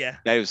 Yes. Yeah.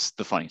 That was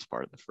the funniest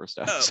part of the first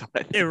episode.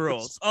 Oh, it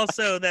rules.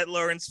 Also that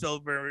Lawrence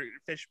Fishburne.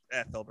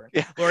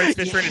 Lawrence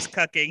Fishburne is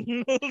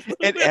cucking.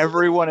 And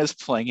everyone is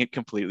playing it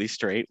completely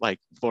straight. Like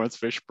Lawrence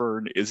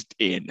Fishburne is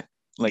in.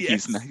 Like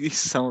he's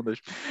some of the.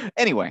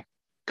 Anyway,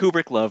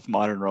 Kubrick loved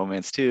modern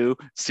romance too.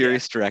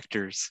 Serious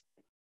directors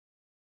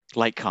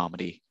like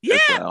comedy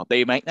as well.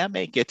 They might not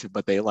make it,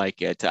 but they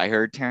like it. I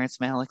heard Terrence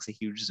Malick's a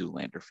huge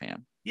Zoolander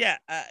fan. Yeah,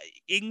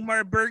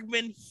 Ingmar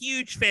Bergman,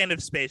 huge fan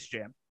of Space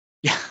Jam.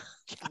 Yeah,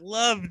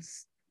 loved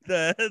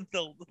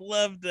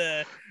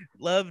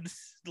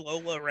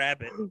Lola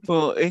Rabbit.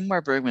 Well,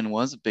 Ingmar Bergman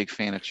was a big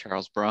fan of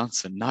Charles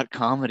Bronson, not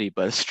comedy,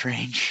 but a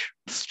strange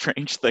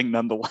thing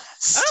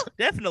nonetheless. Oh,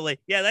 definitely.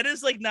 Yeah, that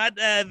is like not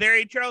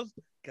very Charles.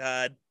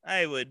 God,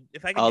 I would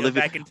if I could go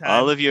back in time.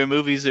 All of your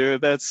movies are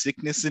about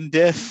sickness and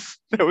death.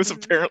 That was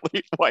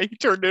apparently why he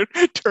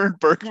turned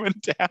Bergman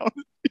down.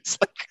 He's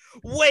like,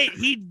 wait,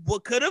 he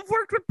could have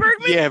worked with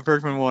Bergman? Yeah,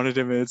 Bergman wanted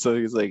him in, so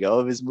he's like, all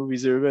of his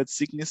movies are about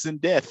sickness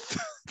and death.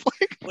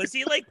 Was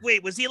he like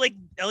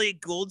Elliot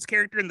Gould's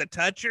character in The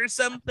Touch or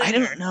something? I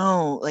don't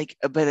know. Like,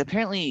 but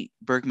apparently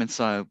Bergman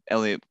saw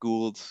Elliot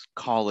Gould's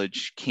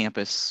college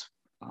campus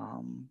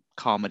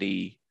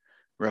comedy,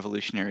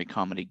 revolutionary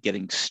comedy,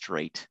 Getting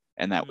Straight.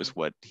 And that was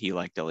what he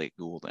liked Elliot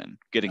Gould in.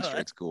 Getting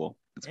Straight's cool.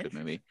 It's a good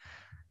movie.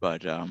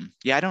 But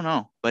I don't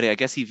know. But I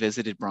guess he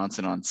visited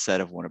Bronson on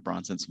set of one of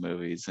Bronson's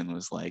movies and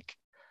was like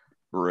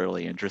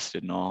really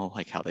interested in all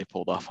like how they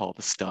pulled off all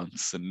the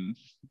stunts and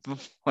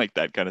like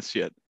that kind of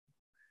shit.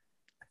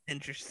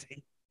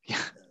 Interesting.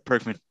 Yeah,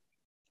 Bergman.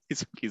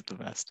 He's the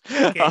best.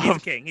 Okay, he's a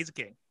king. He's a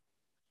king.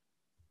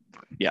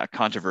 Yeah,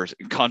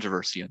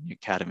 controversy on the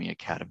Academy.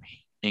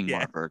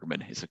 Ingmar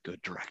Bergman is a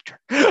good director.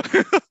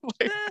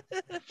 Like,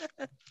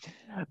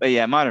 but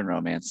yeah, Modern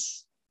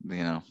Romance,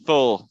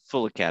 full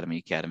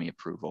Academy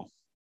approval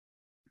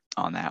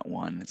on that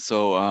one.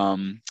 So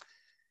let's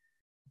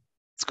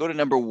go to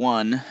number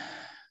 1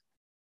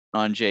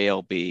 on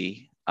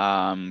JLB.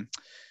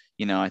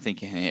 I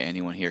think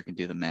anyone here can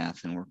do the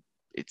math, and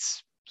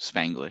it's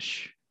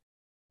Spanglish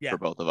for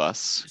both of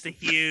us. It's a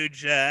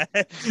huge.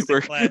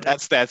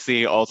 That's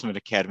the ultimate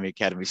Academy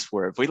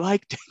swerve. We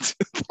liked it.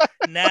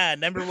 Nah,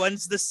 number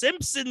 1's the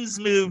Simpsons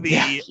movie.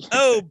 Yeah.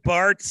 Oh,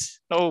 Bart.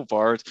 Oh,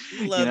 Bart.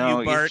 Love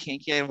you, Bart. You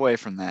can't get away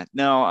from that.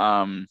 No,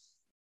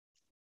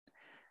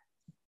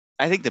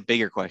 I think the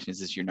bigger question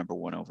is your number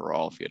 1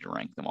 overall if you had to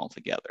rank them all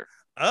together.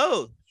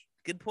 Oh,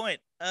 good point.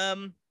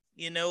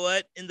 You know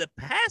what? In the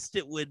past,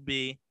 it would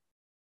be.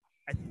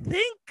 I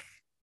think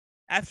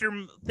after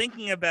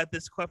thinking about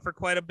this for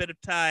quite a bit of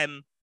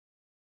time,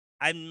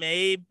 I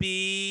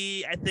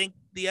think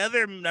the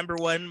other number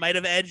 1 might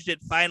have edged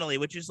it finally,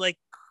 which is like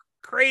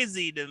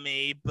crazy to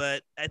me.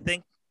 But I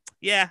think,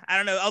 I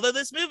don't know. Although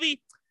this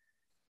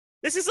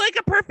is like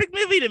a perfect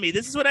movie to me.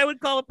 This is what I would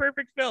call a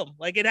perfect film.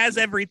 Like, it has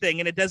everything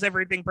and it does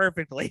everything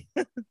perfectly.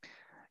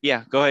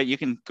 Yeah, go ahead. You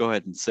can go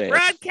ahead and say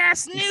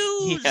Broadcast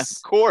news. Yeah,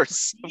 of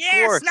course.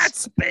 Yes, not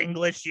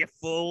Spanglish, you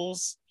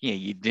fools. Yeah,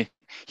 you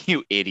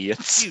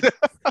idiots.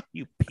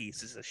 You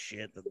pieces of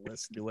shit that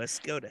listen to us.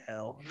 Go to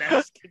hell.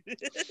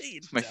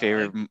 It's my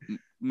favorite.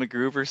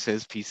 MacGruber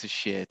says piece of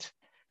shit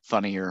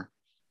funnier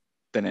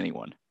than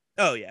anyone.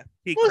 Oh, yeah.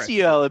 Was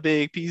you all a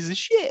big piece of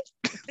shit?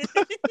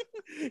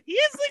 He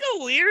has like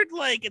a weird,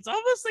 it's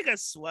almost like a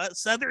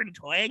southern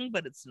twang,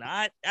 but it's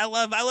not. I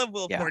love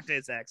Will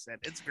Forte's accent.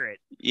 It's great.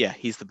 Yeah,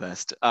 he's the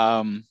best.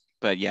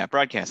 But yeah,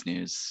 broadcast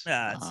news.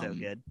 It's so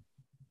good.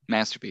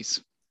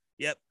 Masterpiece.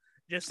 Yep.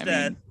 Just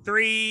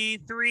three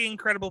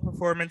incredible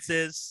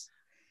performances,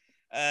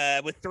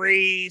 with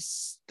 3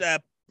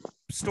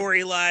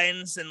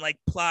 storylines and like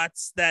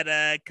plots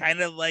that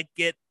kind of like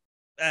get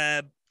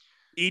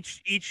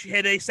each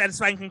hit a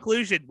satisfying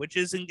conclusion, which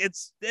is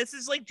this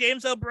is like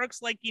James L.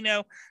 Brooks,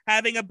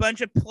 having a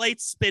bunch of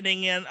plates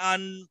spinning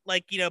on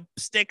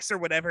sticks or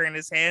whatever in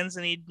his hands,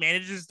 and he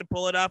manages to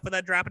pull it off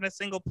without dropping a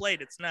single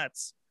plate. It's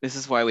nuts. This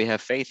is why we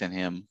have faith in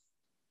him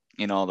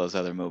in all those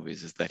other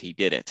movies, is that he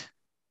did it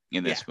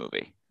in this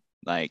movie.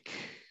 Like,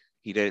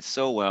 he did it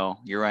so well.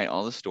 You're right.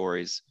 All the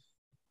stories,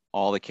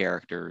 all the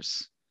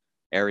characters,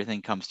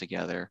 everything comes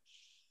together.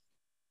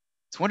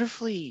 It's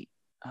wonderfully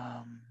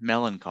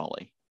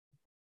melancholy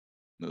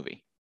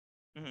movie.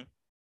 Mm-hmm.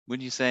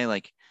 Wouldn't you say?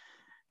 Like,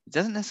 it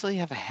doesn't necessarily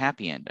have a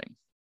happy ending.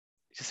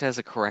 It just has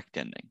a correct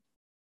ending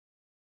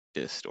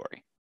to this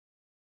story.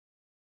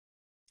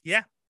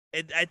 Yeah.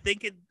 I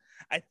think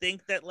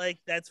that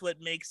that's what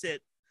makes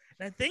it.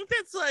 And I think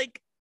that's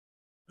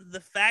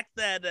the fact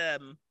that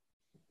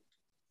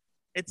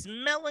it's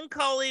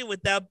melancholy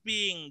without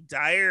being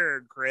dire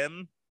or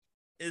grim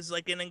is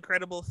an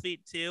incredible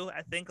feat too.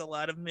 I think a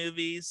lot of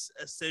movies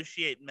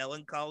associate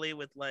melancholy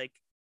with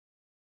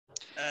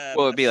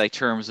it'd be like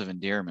Terms of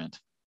Endearment.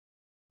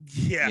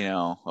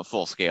 Yeah. A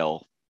full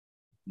scale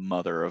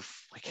mother of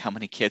how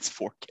many kids?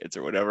 4 kids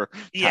or whatever,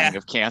 dying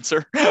of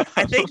cancer. I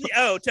think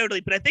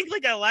totally. But I think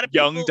a lot of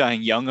people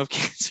dying young of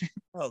cancer.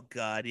 Oh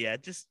God, yeah,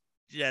 just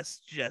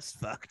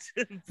fucked.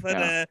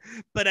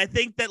 But I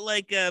think that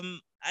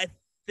I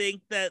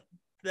think that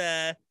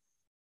the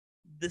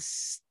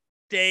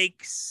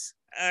stakes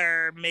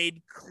are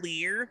made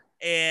clear,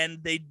 and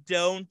it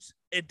doesn't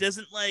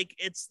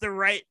it's the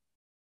right.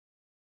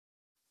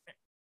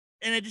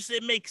 And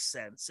it makes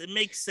sense. It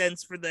makes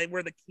sense for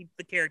where the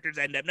characters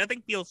end up.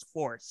 Nothing feels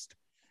forced.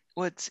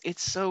 Well,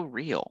 it's so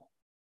real.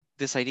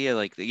 This idea,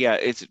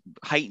 it's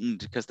heightened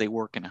because they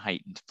work in a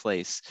heightened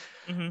place,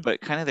 mm-hmm.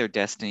 but kind of their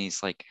destinies,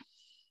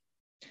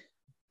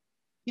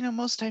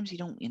 most times you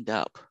don't end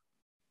up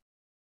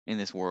in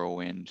this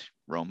whirlwind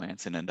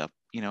romance and end up,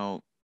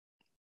 you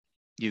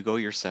go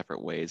your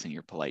separate ways and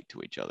you're polite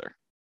to each other.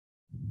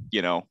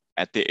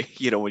 At the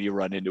when you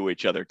run into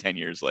each other 10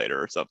 years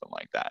later or something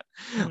like that.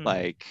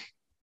 Mm-hmm.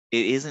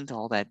 It isn't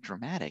all that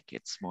dramatic.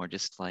 It's more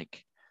just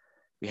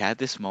we had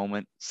this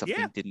moment,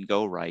 something didn't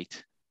go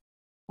right.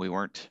 We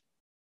weren't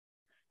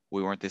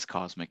this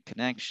cosmic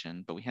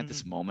connection, but we had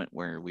this moment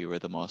where we were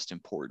the most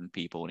important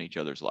people in each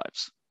other's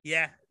lives.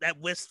 Yeah,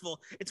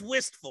 it's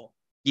wistful.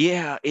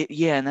 Yeah,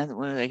 and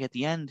then at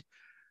the end,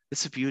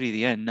 it's the beauty of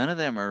the end. None of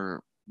them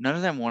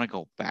want to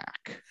go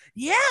back.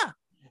 Yeah.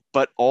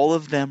 But all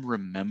of them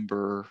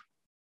remember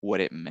what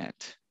it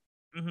meant,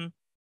 mm-hmm.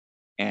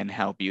 and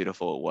how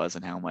beautiful it was,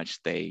 and how much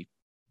they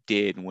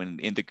did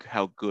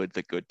how good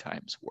the good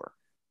times were.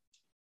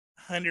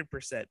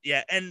 100%.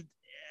 Yeah, and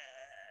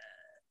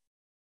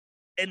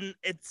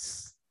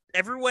it's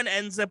everyone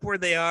ends up where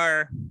they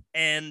are,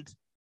 and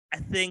I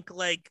think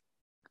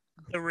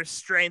the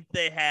restraint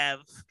they have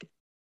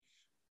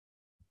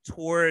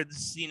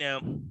towards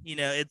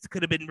it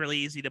could have been really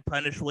easy to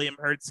punish William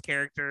Hurt's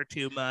character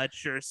too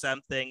much or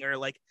something, or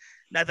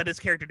not that his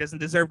character doesn't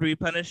deserve to be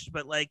punished,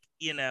 but I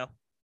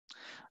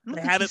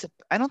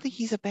don't think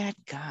he's a bad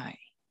guy.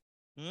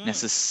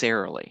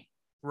 necessarily.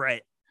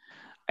 Right.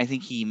 I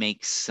think he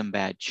makes some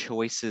bad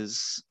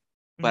choices,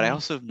 but I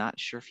also am not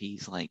sure if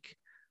he's like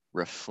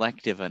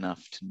reflective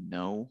enough to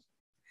know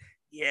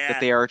that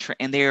they are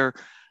and they are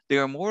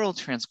moral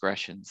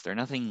transgressions. They're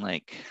nothing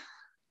like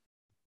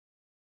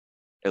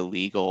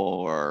illegal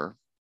or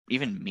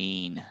even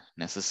mean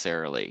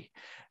necessarily.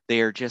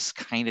 They are just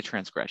kind of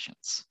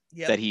transgressions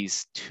that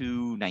he's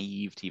too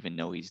naive to even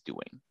know he's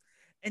doing.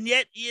 And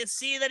yet you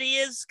see that he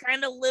is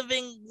kind of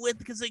living with,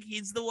 because like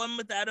he's the one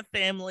without a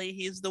family.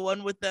 He's the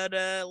one without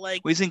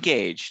like. Well, he's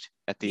engaged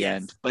at the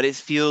end, but it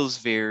feels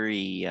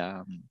very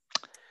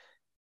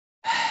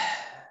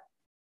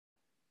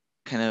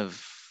kind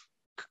of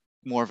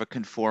more of a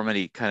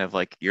conformity, kind of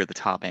like you're the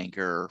top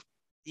anchor.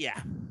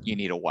 Yeah. You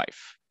need a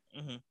wife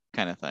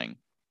kind of thing.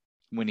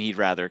 When he'd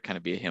rather kind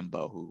of be a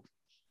himbo who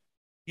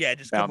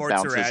just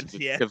cavorts around.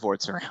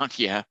 Cavorts around,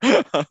 yeah.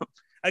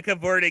 A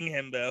cavorting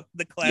himbo.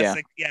 The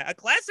classic, a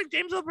classic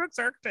James L. Brooks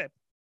archetype.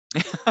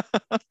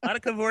 A lot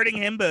of cavorting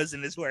himbos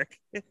in his work.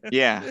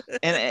 Yeah.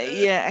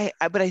 And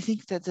but I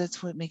think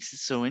that's what makes it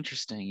so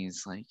interesting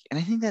is like, and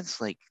I think that's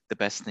like the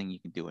best thing you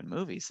can do in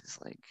movies is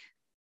like,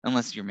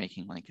 unless you're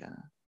making like a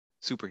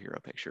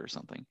superhero picture or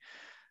something,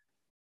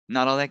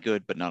 not all that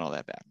good, but not all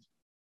that bad.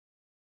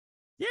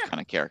 Yeah.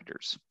 Kind of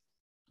characters.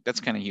 That's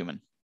kind of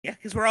human. Yeah,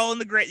 because we're all in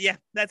the great. Yeah,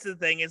 that's the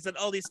thing, is that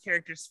all these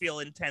characters feel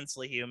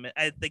intensely human.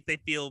 I think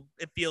it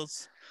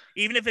feels,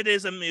 even if it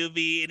is a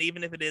movie and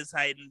even if it is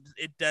heightened,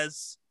 it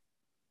does.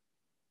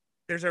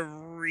 There's a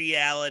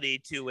reality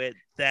to it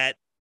that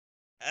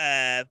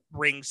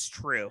rings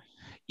true.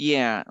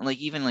 Yeah, like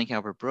even like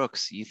Albert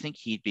Brooks, you think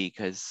he'd be,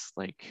 because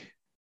like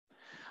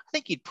I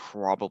think he'd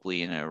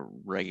probably in a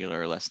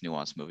regular, less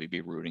nuanced movie be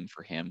rooting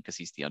for him because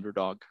he's the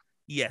underdog.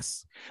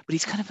 Yes, but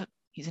he's kind of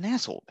he's an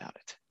asshole about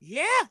it.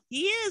 Yeah,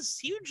 he is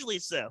hugely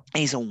so. And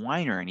he's a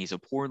whiner and he's a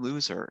poor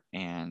loser,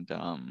 and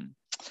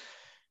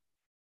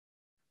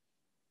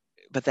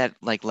but that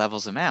like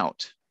levels him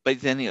out. But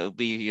then it'll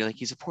be, you're like,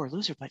 he's a poor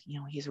loser, but you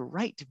know, he has a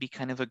right to be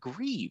kind of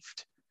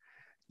aggrieved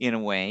in a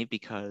way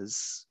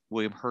because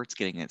William Hurt's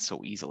getting it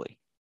so easily,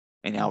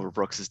 and Albert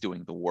Brooks is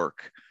doing the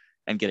work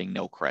and getting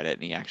no credit,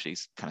 and he actually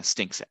kind of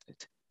stinks at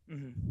it.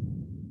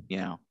 You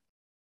know,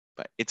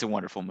 but it's a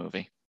wonderful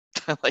movie.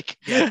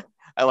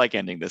 I like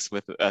ending this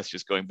with us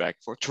just going back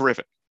and forth.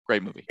 Terrific.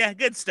 Great movie. Yeah,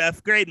 good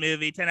stuff. Great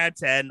movie. 10 out of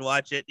 10.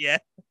 Watch it. Yeah.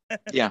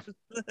 Yeah.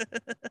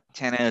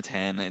 10 out of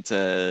 10. It's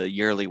a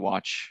yearly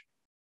watch,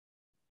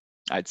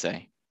 I'd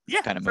say.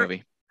 Yeah. Kind of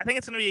movie. I think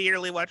it's going to be a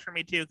yearly watch for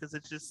me too, because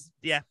it's just,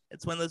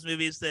 it's one of those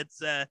movies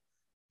that's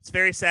it's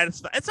very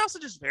satisfying. It's also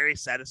just very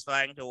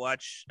satisfying to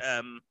watch.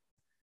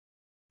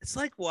 It's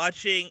like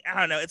watching, I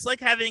don't know, it's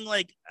like having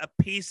like a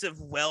piece of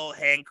well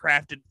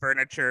handcrafted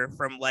furniture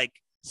from like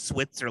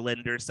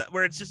Switzerland or something,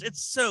 where it's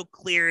so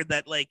clear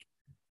that like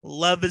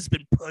love has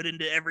been put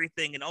into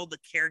everything and all the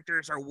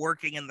characters are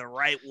working in the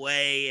right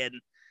way and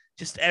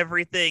just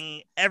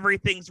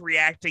everything's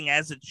reacting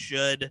as it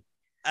should.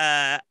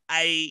 I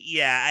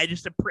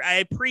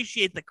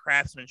appreciate the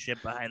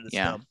craftsmanship behind this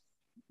film.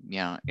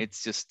 Yeah,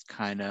 it's just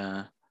kind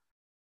of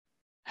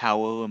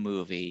how a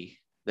movie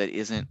that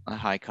isn't a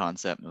high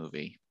concept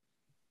movie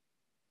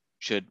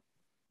should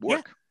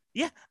work.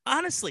 Yeah,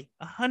 honestly,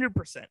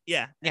 100%.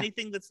 Yeah,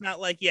 anything that's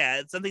not like,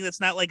 it's something that's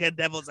not like a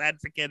Devil's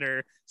Advocate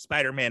or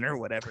Spider-Man or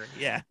whatever.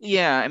 Yeah.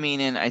 Yeah, I mean,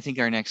 and I think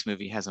our next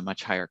movie has a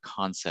much higher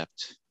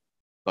concept,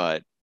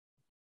 but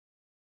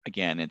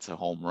again, it's a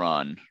home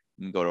run.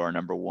 We can go to our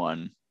number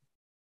one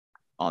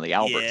on the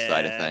Albert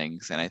side of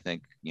things, and I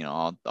think, you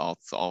know,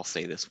 I'll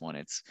say this one.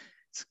 It's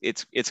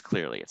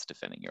clearly it's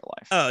Defending Your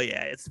Life. Oh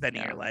yeah, it's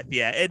Defending Your Life.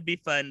 Yeah, it'd be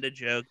fun to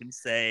joke and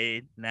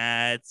say,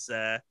 nah,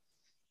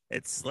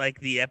 it's like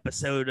the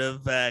episode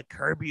of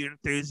Curb Your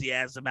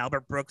Enthusiasm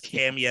Albert Brooks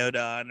cameoed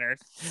on, or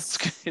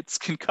it's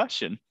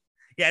Concussion.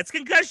 Yeah, it's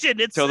Concussion.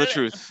 It's Tell the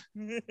truth.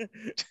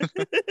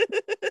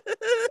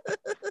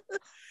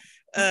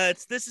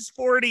 This is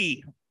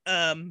 40.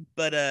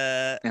 But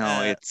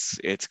no,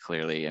 it's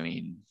clearly, I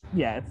mean,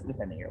 it's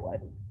Defending Your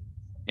Life.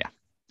 Yeah,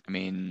 I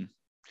mean,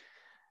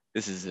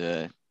 this is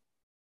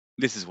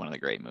one of the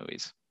great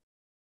movies.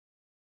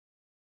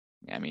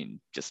 I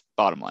mean, just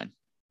bottom line.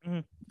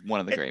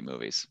 One of the great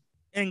movies.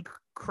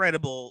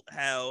 Incredible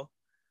how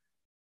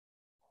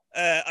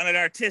on an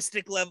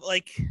artistic level,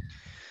 like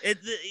it,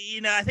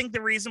 I think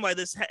the reason why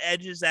this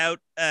edges out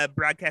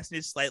broadcast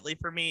news slightly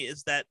for me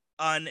is that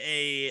on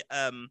a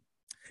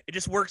it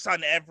just works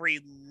on every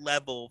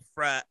level,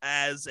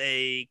 as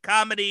a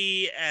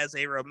comedy, as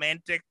a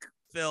romantic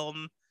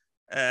film,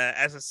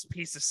 as a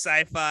piece of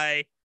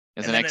sci-fi,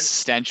 as an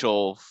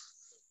existential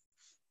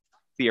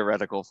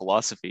theoretical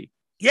philosophy.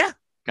 Yeah.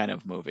 Kind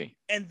of movie.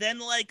 And then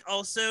like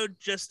also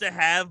just to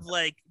have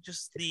like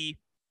just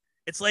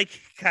it's like,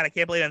 God, I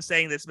can't believe I'm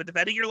saying this, but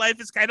Defending Your Life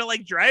is kind of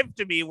like Drive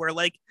to me, where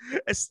like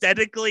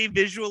aesthetically,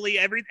 visually,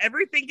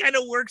 everything kind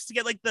of works to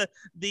get like the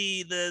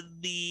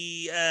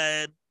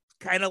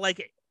kind of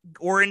like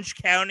Orange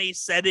County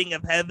setting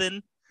of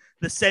heaven,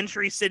 the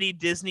Century City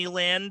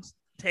Disneyland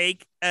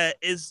take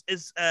is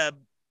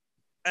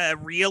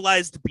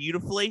realized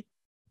beautifully.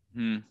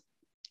 Hmm.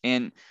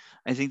 And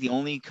I think the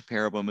only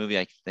comparable movie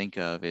I can think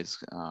of is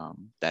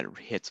that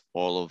hits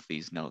all of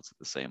these notes at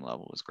the same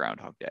level is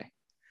Groundhog Day.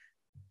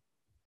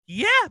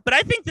 Yeah, but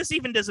I think this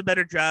even does a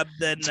better job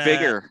than. It's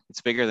bigger.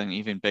 It's bigger than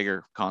even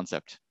bigger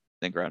concept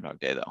than Groundhog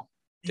Day, though.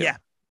 Too. Yeah,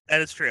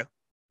 that is true.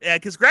 Yeah,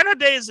 because Groundhog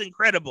Day is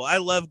incredible. I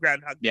love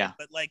Groundhog Day, Yeah.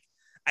 but like,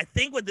 I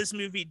think what this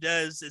movie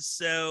does is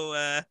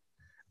so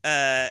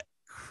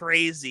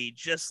crazy.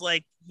 Just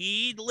like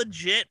he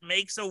legit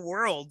makes a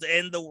world,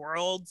 and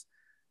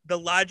the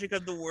logic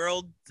of the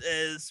world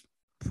is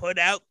put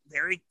out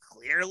very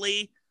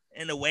clearly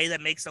in a way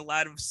that makes a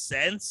lot of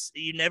sense.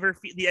 You never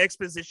the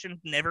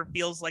exposition never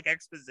feels like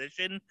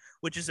exposition,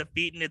 which is a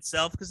feat in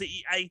itself. Because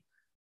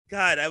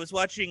I was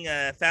watching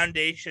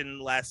Foundation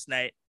last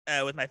night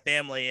with my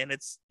family, and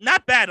it's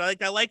not bad.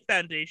 I like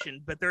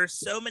Foundation, but there are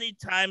so many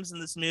times in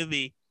this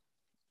movie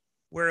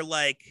where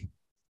like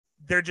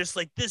they're just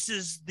like, this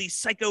is the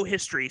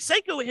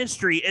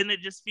psychohistory, and it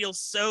just feels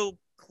so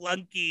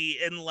clunky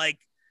and like,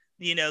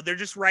 they're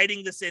just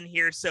writing this in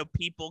here so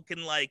people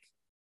can like,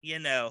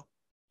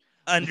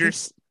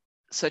 understand.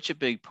 Such a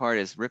big part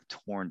is Rip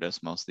Torn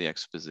does most of the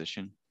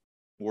exposition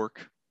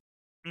work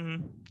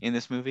in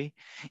this movie,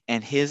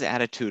 and his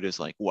attitude is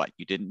like, "What?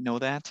 You didn't know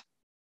that?"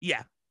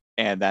 Yeah,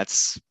 and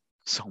that's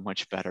so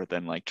much better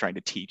than like trying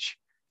to teach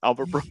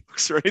Albert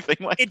Brooks or anything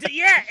like that.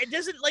 Yeah, it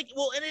doesn't like,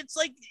 well, and it's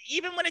like,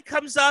 even when it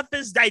comes off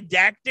as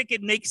didactic,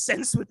 it makes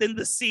sense within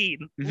the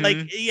scene. Mm-hmm.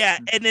 Like, yeah,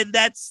 and then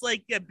that's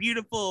like a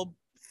beautiful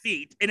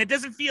feat, and it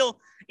doesn't feel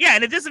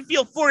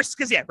forced,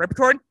 because Rip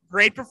Torn,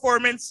 great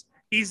performance.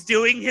 He's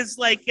doing his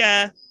like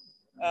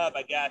oh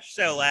my gosh,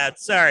 so loud.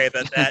 Sorry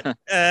about that.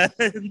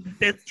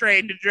 Fifth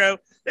train to Dro.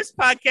 This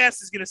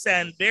podcast is gonna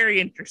sound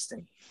very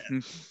interesting.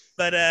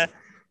 but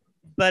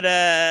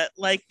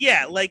like,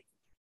 yeah, like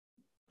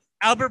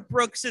Albert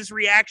Brooks's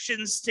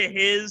reactions to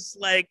his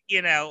like,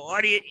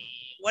 what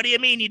do you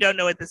mean you don't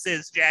know what this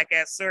is,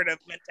 jackass sort of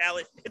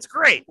mentality. It's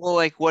great. Well,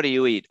 like, what do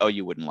you eat? Oh,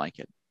 you wouldn't like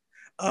it.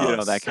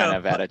 Oh, that kind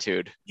of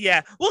attitude.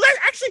 Yeah. Well,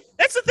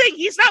 that's the thing.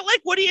 He's not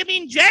like, what do you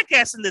mean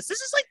jackass in this? This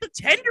is like the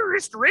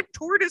tenderest Rip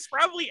Torn has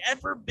probably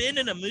ever been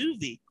in a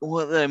movie.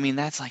 Well, I mean,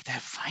 that's like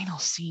that final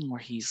scene where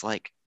he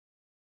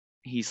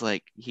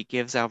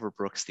gives Albert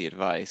Brooks the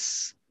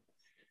advice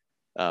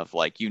of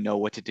like, you know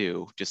what to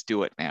do, just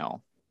do it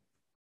now,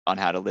 on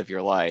how to live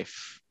your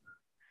life.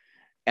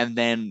 And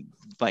then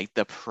like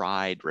the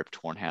pride Rip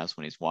Torn has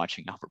when he's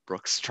watching Albert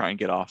Brooks try and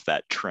get off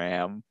that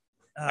tram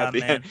at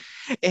the end,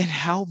 and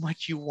how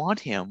much you want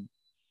him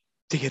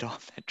to get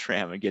off that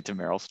tram and get to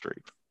Meryl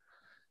Streep.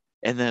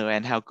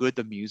 And how good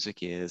the music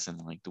is,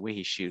 and like the way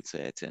he shoots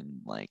it,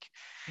 and like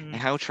and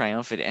how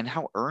triumphant and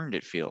how earned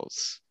it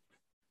feels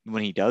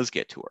when he does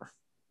get to her.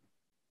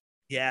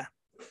 Yeah.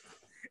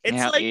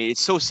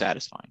 It's so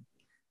satisfying.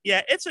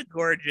 Yeah, it's a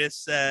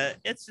gorgeous,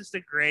 it's just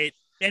a great,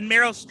 and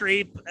Meryl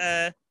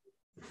Streep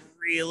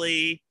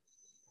really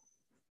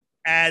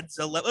adds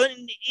a level.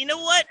 And you know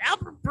what?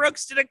 Albert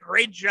Brooks did a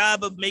great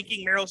job of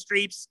making Meryl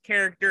Streep's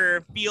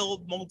character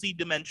feel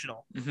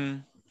multi-dimensional. Mm-hmm.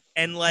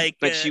 And like,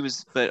 but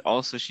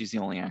also she's the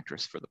only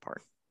actress for the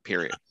part.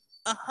 Period.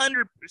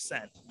 100%.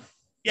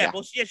 Yeah.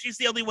 Well, she's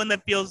the only one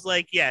that feels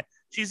like,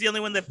 she's the only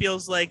one that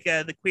feels like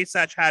the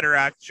Kwisatz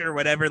Haderach or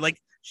whatever.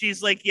 Like,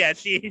 she's like,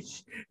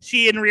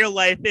 she in real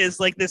life is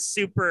like this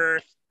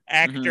super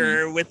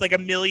actor with like a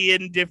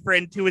million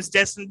different, who is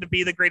destined to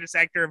be the greatest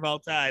actor of all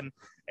time,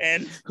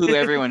 and who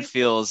everyone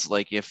feels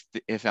like if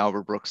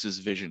Albert Brooks's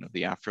vision of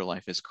the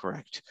afterlife is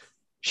correct,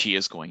 she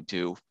is going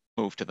to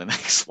move to the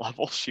next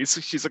level.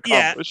 She's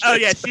accomplished. Oh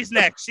yeah, she's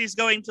next. She's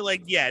going to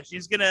like,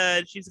 she's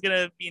gonna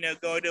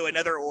go to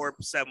another orb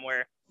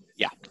somewhere.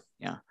 Yeah.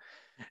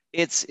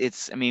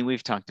 It's I mean,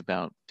 we've talked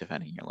about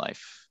Defending Your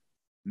Life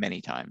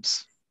many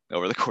times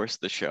over the course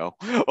of the show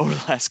over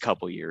the last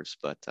couple years,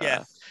 but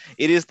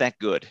it is that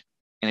good.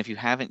 And if you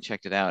haven't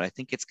checked it out, I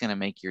think it's going to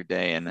make your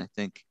day. And I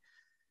think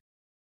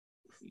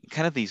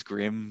kind of these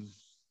grim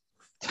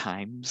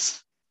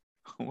times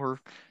we're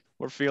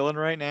feeling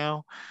right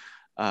now,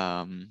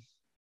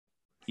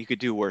 you could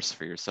do worse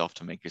for yourself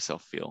to make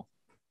yourself feel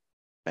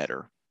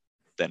better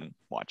than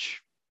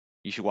watch.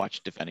 You should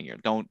watch Defending Your.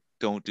 Don't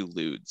do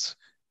lewds.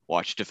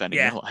 Watch Defending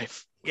Your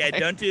Life. Yeah,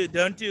 don't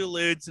do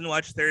lewds and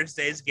watch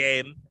Thursday's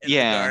Game in the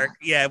dark.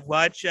 Yeah,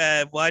 watch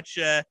Defending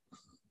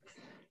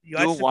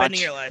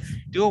Your Life.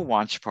 Do a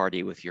watch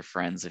party with your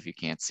friends if you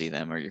can't see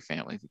them, or your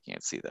family if you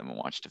can't see them, and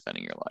watch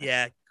Defending Your Life.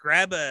 Yeah,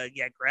 grab a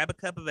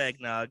cup of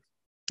eggnog.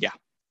 Yeah.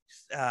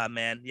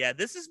 Man. Yeah,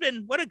 this has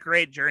been, what a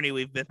great journey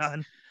we've been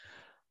on.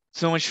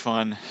 So much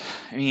fun.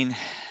 I mean,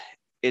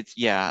 it's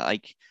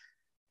like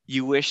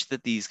you wish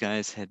that these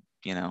guys had,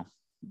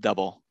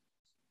 double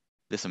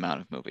this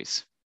amount of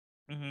movies.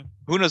 Mm-hmm.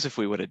 Who knows if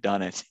we would have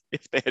done it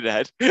if they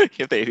had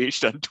each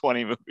done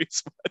 20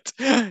 movies, but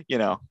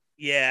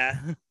Yeah.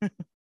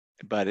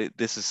 But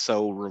this is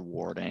so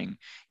rewarding.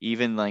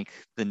 Even like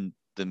the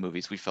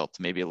movies we felt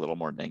maybe a little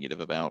more negative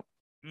about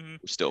were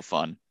still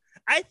fun.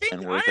 I think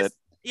and worth it.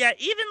 Yeah,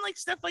 even like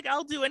stuff like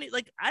I'll Do Any,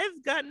 like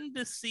I've gotten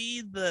to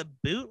see the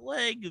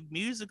bootleg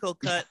musical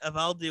cut of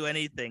I'll Do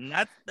Anything.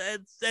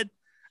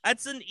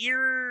 That's an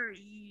ear,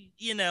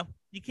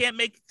 you can't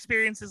make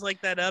experiences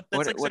like that up.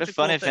 That's like what a such a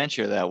fun cool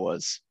adventure that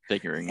was,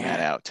 figuring that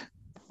out.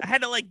 I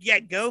had to I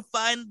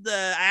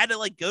had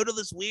to go to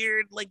this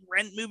weird like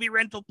movie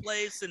rental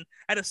place and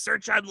I had to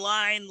search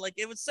online. Like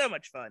it was so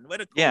much fun. What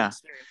a cool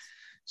experience.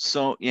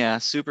 So yeah,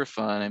 super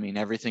fun. I mean,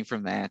 everything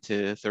from that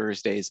to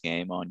Thursday's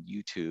Game on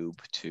YouTube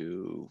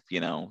to,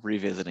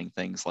 revisiting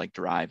things like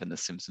Drive and the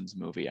Simpsons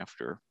movie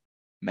after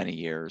many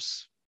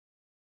years,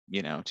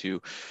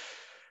 to,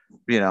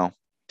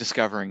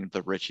 discovering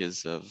the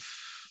riches of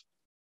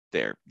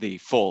the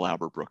full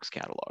Albert Brooks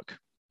catalog.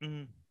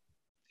 Mm-hmm.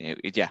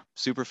 Yeah,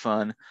 super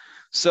fun.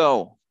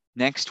 So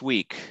next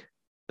week,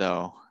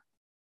 though,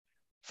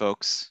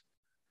 folks,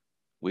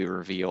 we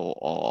reveal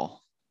all.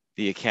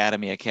 The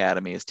Academy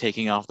is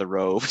taking off the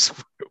robes.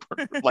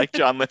 Like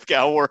John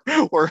Lithgow,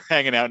 we're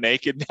hanging out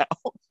naked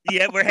now.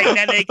 Yeah, we're hanging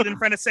out naked in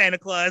front of Santa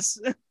Claus.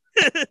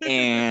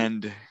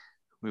 And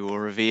we will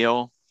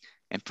reveal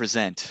and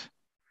present,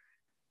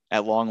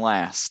 at long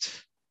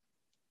last,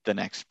 the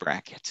next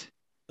bracket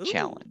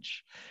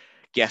challenge.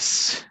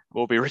 Yes,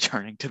 we'll be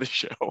returning to the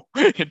show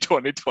in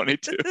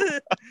 2022.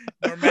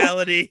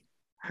 Normality.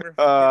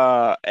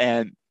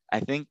 And I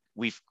think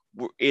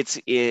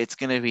it's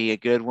going to be a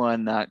good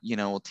one.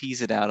 We'll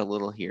tease it out a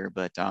little here,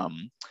 but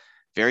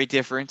very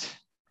different.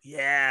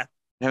 Yeah.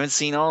 I haven't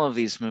seen all of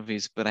these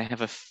movies, but I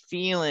have a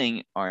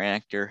feeling our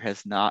actor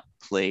has not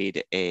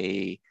played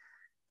a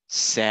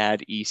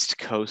sad East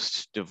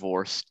Coast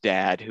divorced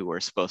dad who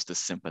we're supposed to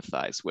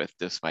sympathize with,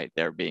 despite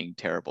their being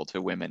terrible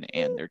to women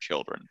and their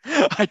children.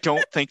 I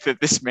don't think that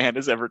this man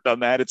has ever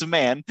done that. It's a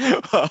man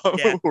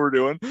who we're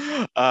doing.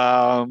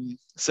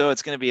 So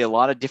it's going to be a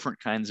lot of different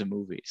kinds of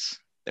movies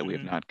that we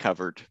have not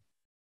covered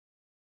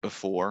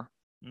before.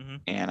 Mm-hmm.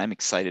 And I'm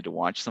excited to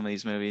watch some of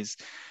these movies,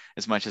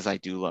 as much as I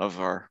do love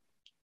our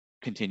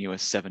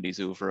continuous 70s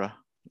oeuvre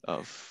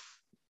of,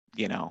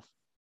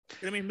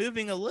 Gonna be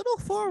moving a little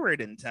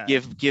forward in time.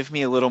 Give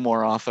me a little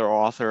more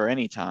author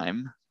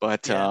anytime.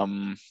 But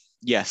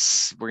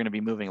yes, we're gonna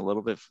be moving a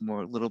little bit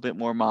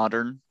more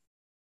modern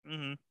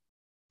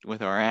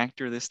with our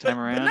actor this time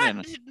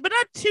around. But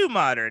not too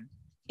modern.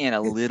 And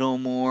a little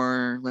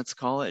more, let's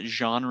call it,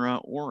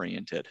 genre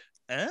oriented.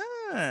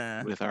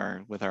 With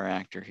our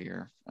actor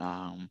here.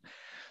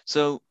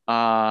 So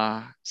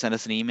send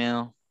us an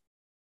email,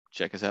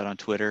 check us out on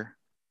Twitter,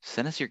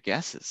 send us your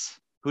guesses.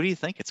 Who do you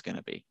think it's going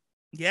to be?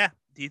 Yeah.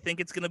 Do you think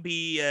it's going to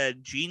be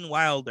Gene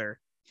Wilder?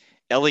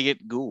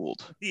 Elliot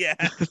Gould. Yeah.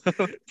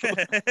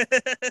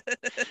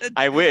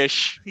 I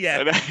wish.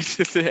 Yeah.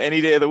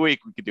 Any day of the week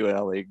we could do an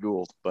Elliot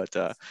Gould, but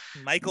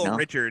Michael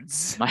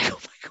Richards. Michael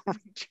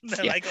Richards.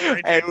 No, yeah. Michael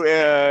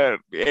Richards.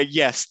 And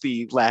yes,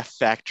 the Laugh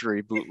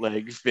Factory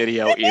bootleg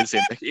video is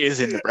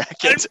in the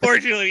bracket.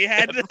 Unfortunately, we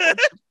had to.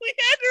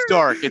 It's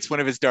dark. It's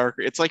one of his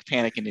darker. It's like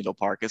Panic in Needle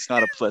Park. It's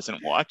not a pleasant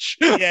watch.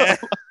 Yeah.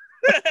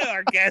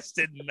 Our guest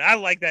did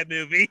not like that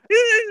movie.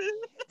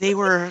 They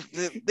were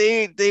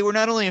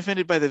not only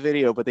offended by the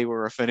video, but they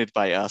were offended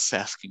by us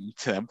asking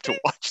them to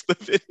watch the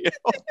video.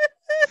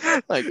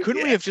 Like,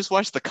 couldn't we have just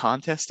watched the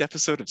contest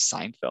episode of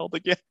Seinfeld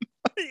again?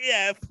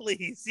 Yeah,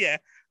 please. Yeah.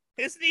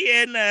 Isn't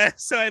he in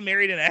So I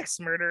Married an Axe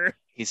Murderer?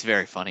 He's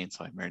very funny in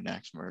So I Married an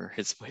Axe Murderer.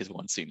 His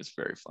one scene is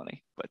very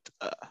funny,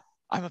 but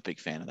I'm a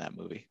big fan of that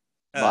movie.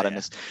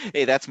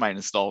 Hey, that's my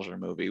nostalgia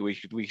movie. We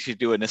should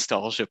do a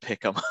nostalgia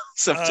pick 'em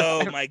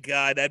sometime. Oh my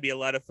god, that'd be a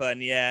lot of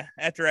fun. Yeah,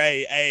 after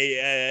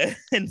I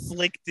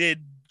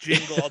inflicted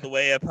Jingle All the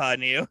Way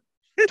upon you.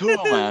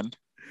 Turtle Man.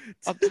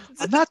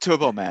 I'm not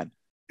Turbo Man.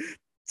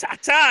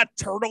 Ta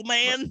Turtle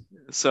Man.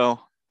 So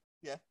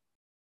yeah.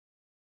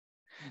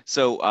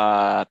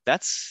 So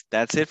that's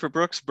it for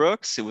Brooks.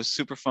 It was a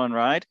super fun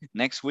ride.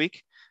 Next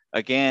week,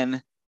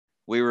 again,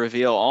 we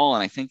reveal all,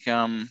 and I think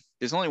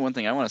there's only one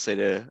thing I want to say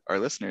to our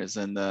listeners,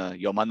 and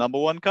you're my number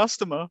one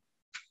customer.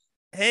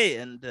 Hey,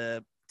 and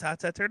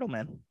Ta-ta Turtle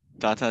Man.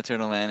 Ta-ta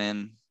Turtle Man,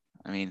 and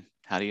I mean,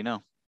 how do you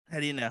know? How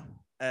do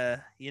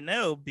you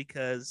know?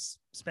 Because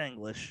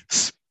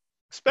Spanglish.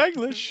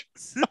 Spanglish.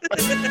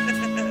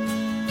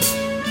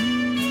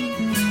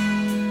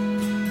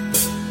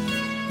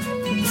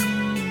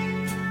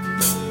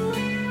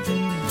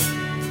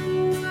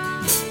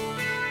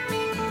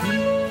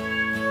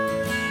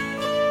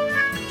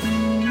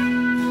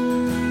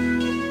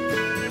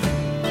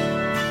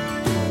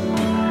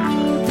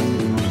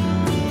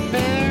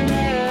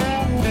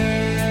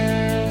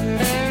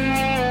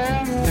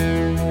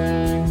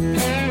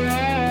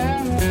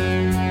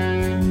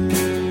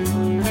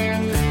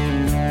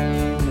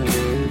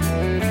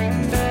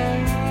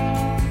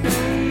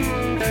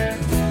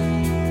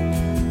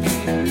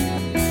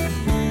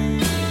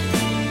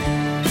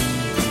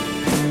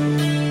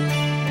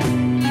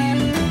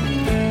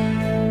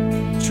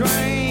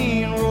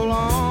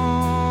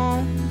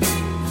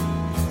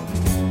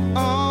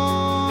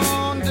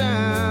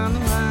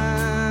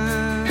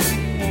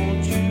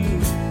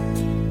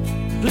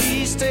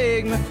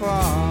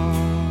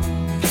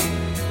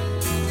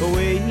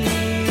 away.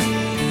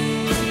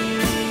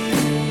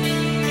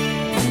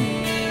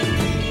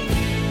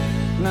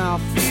 Now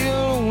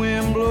feel the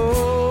wind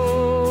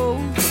blow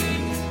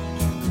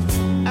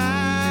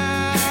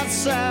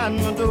outside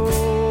my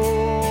door.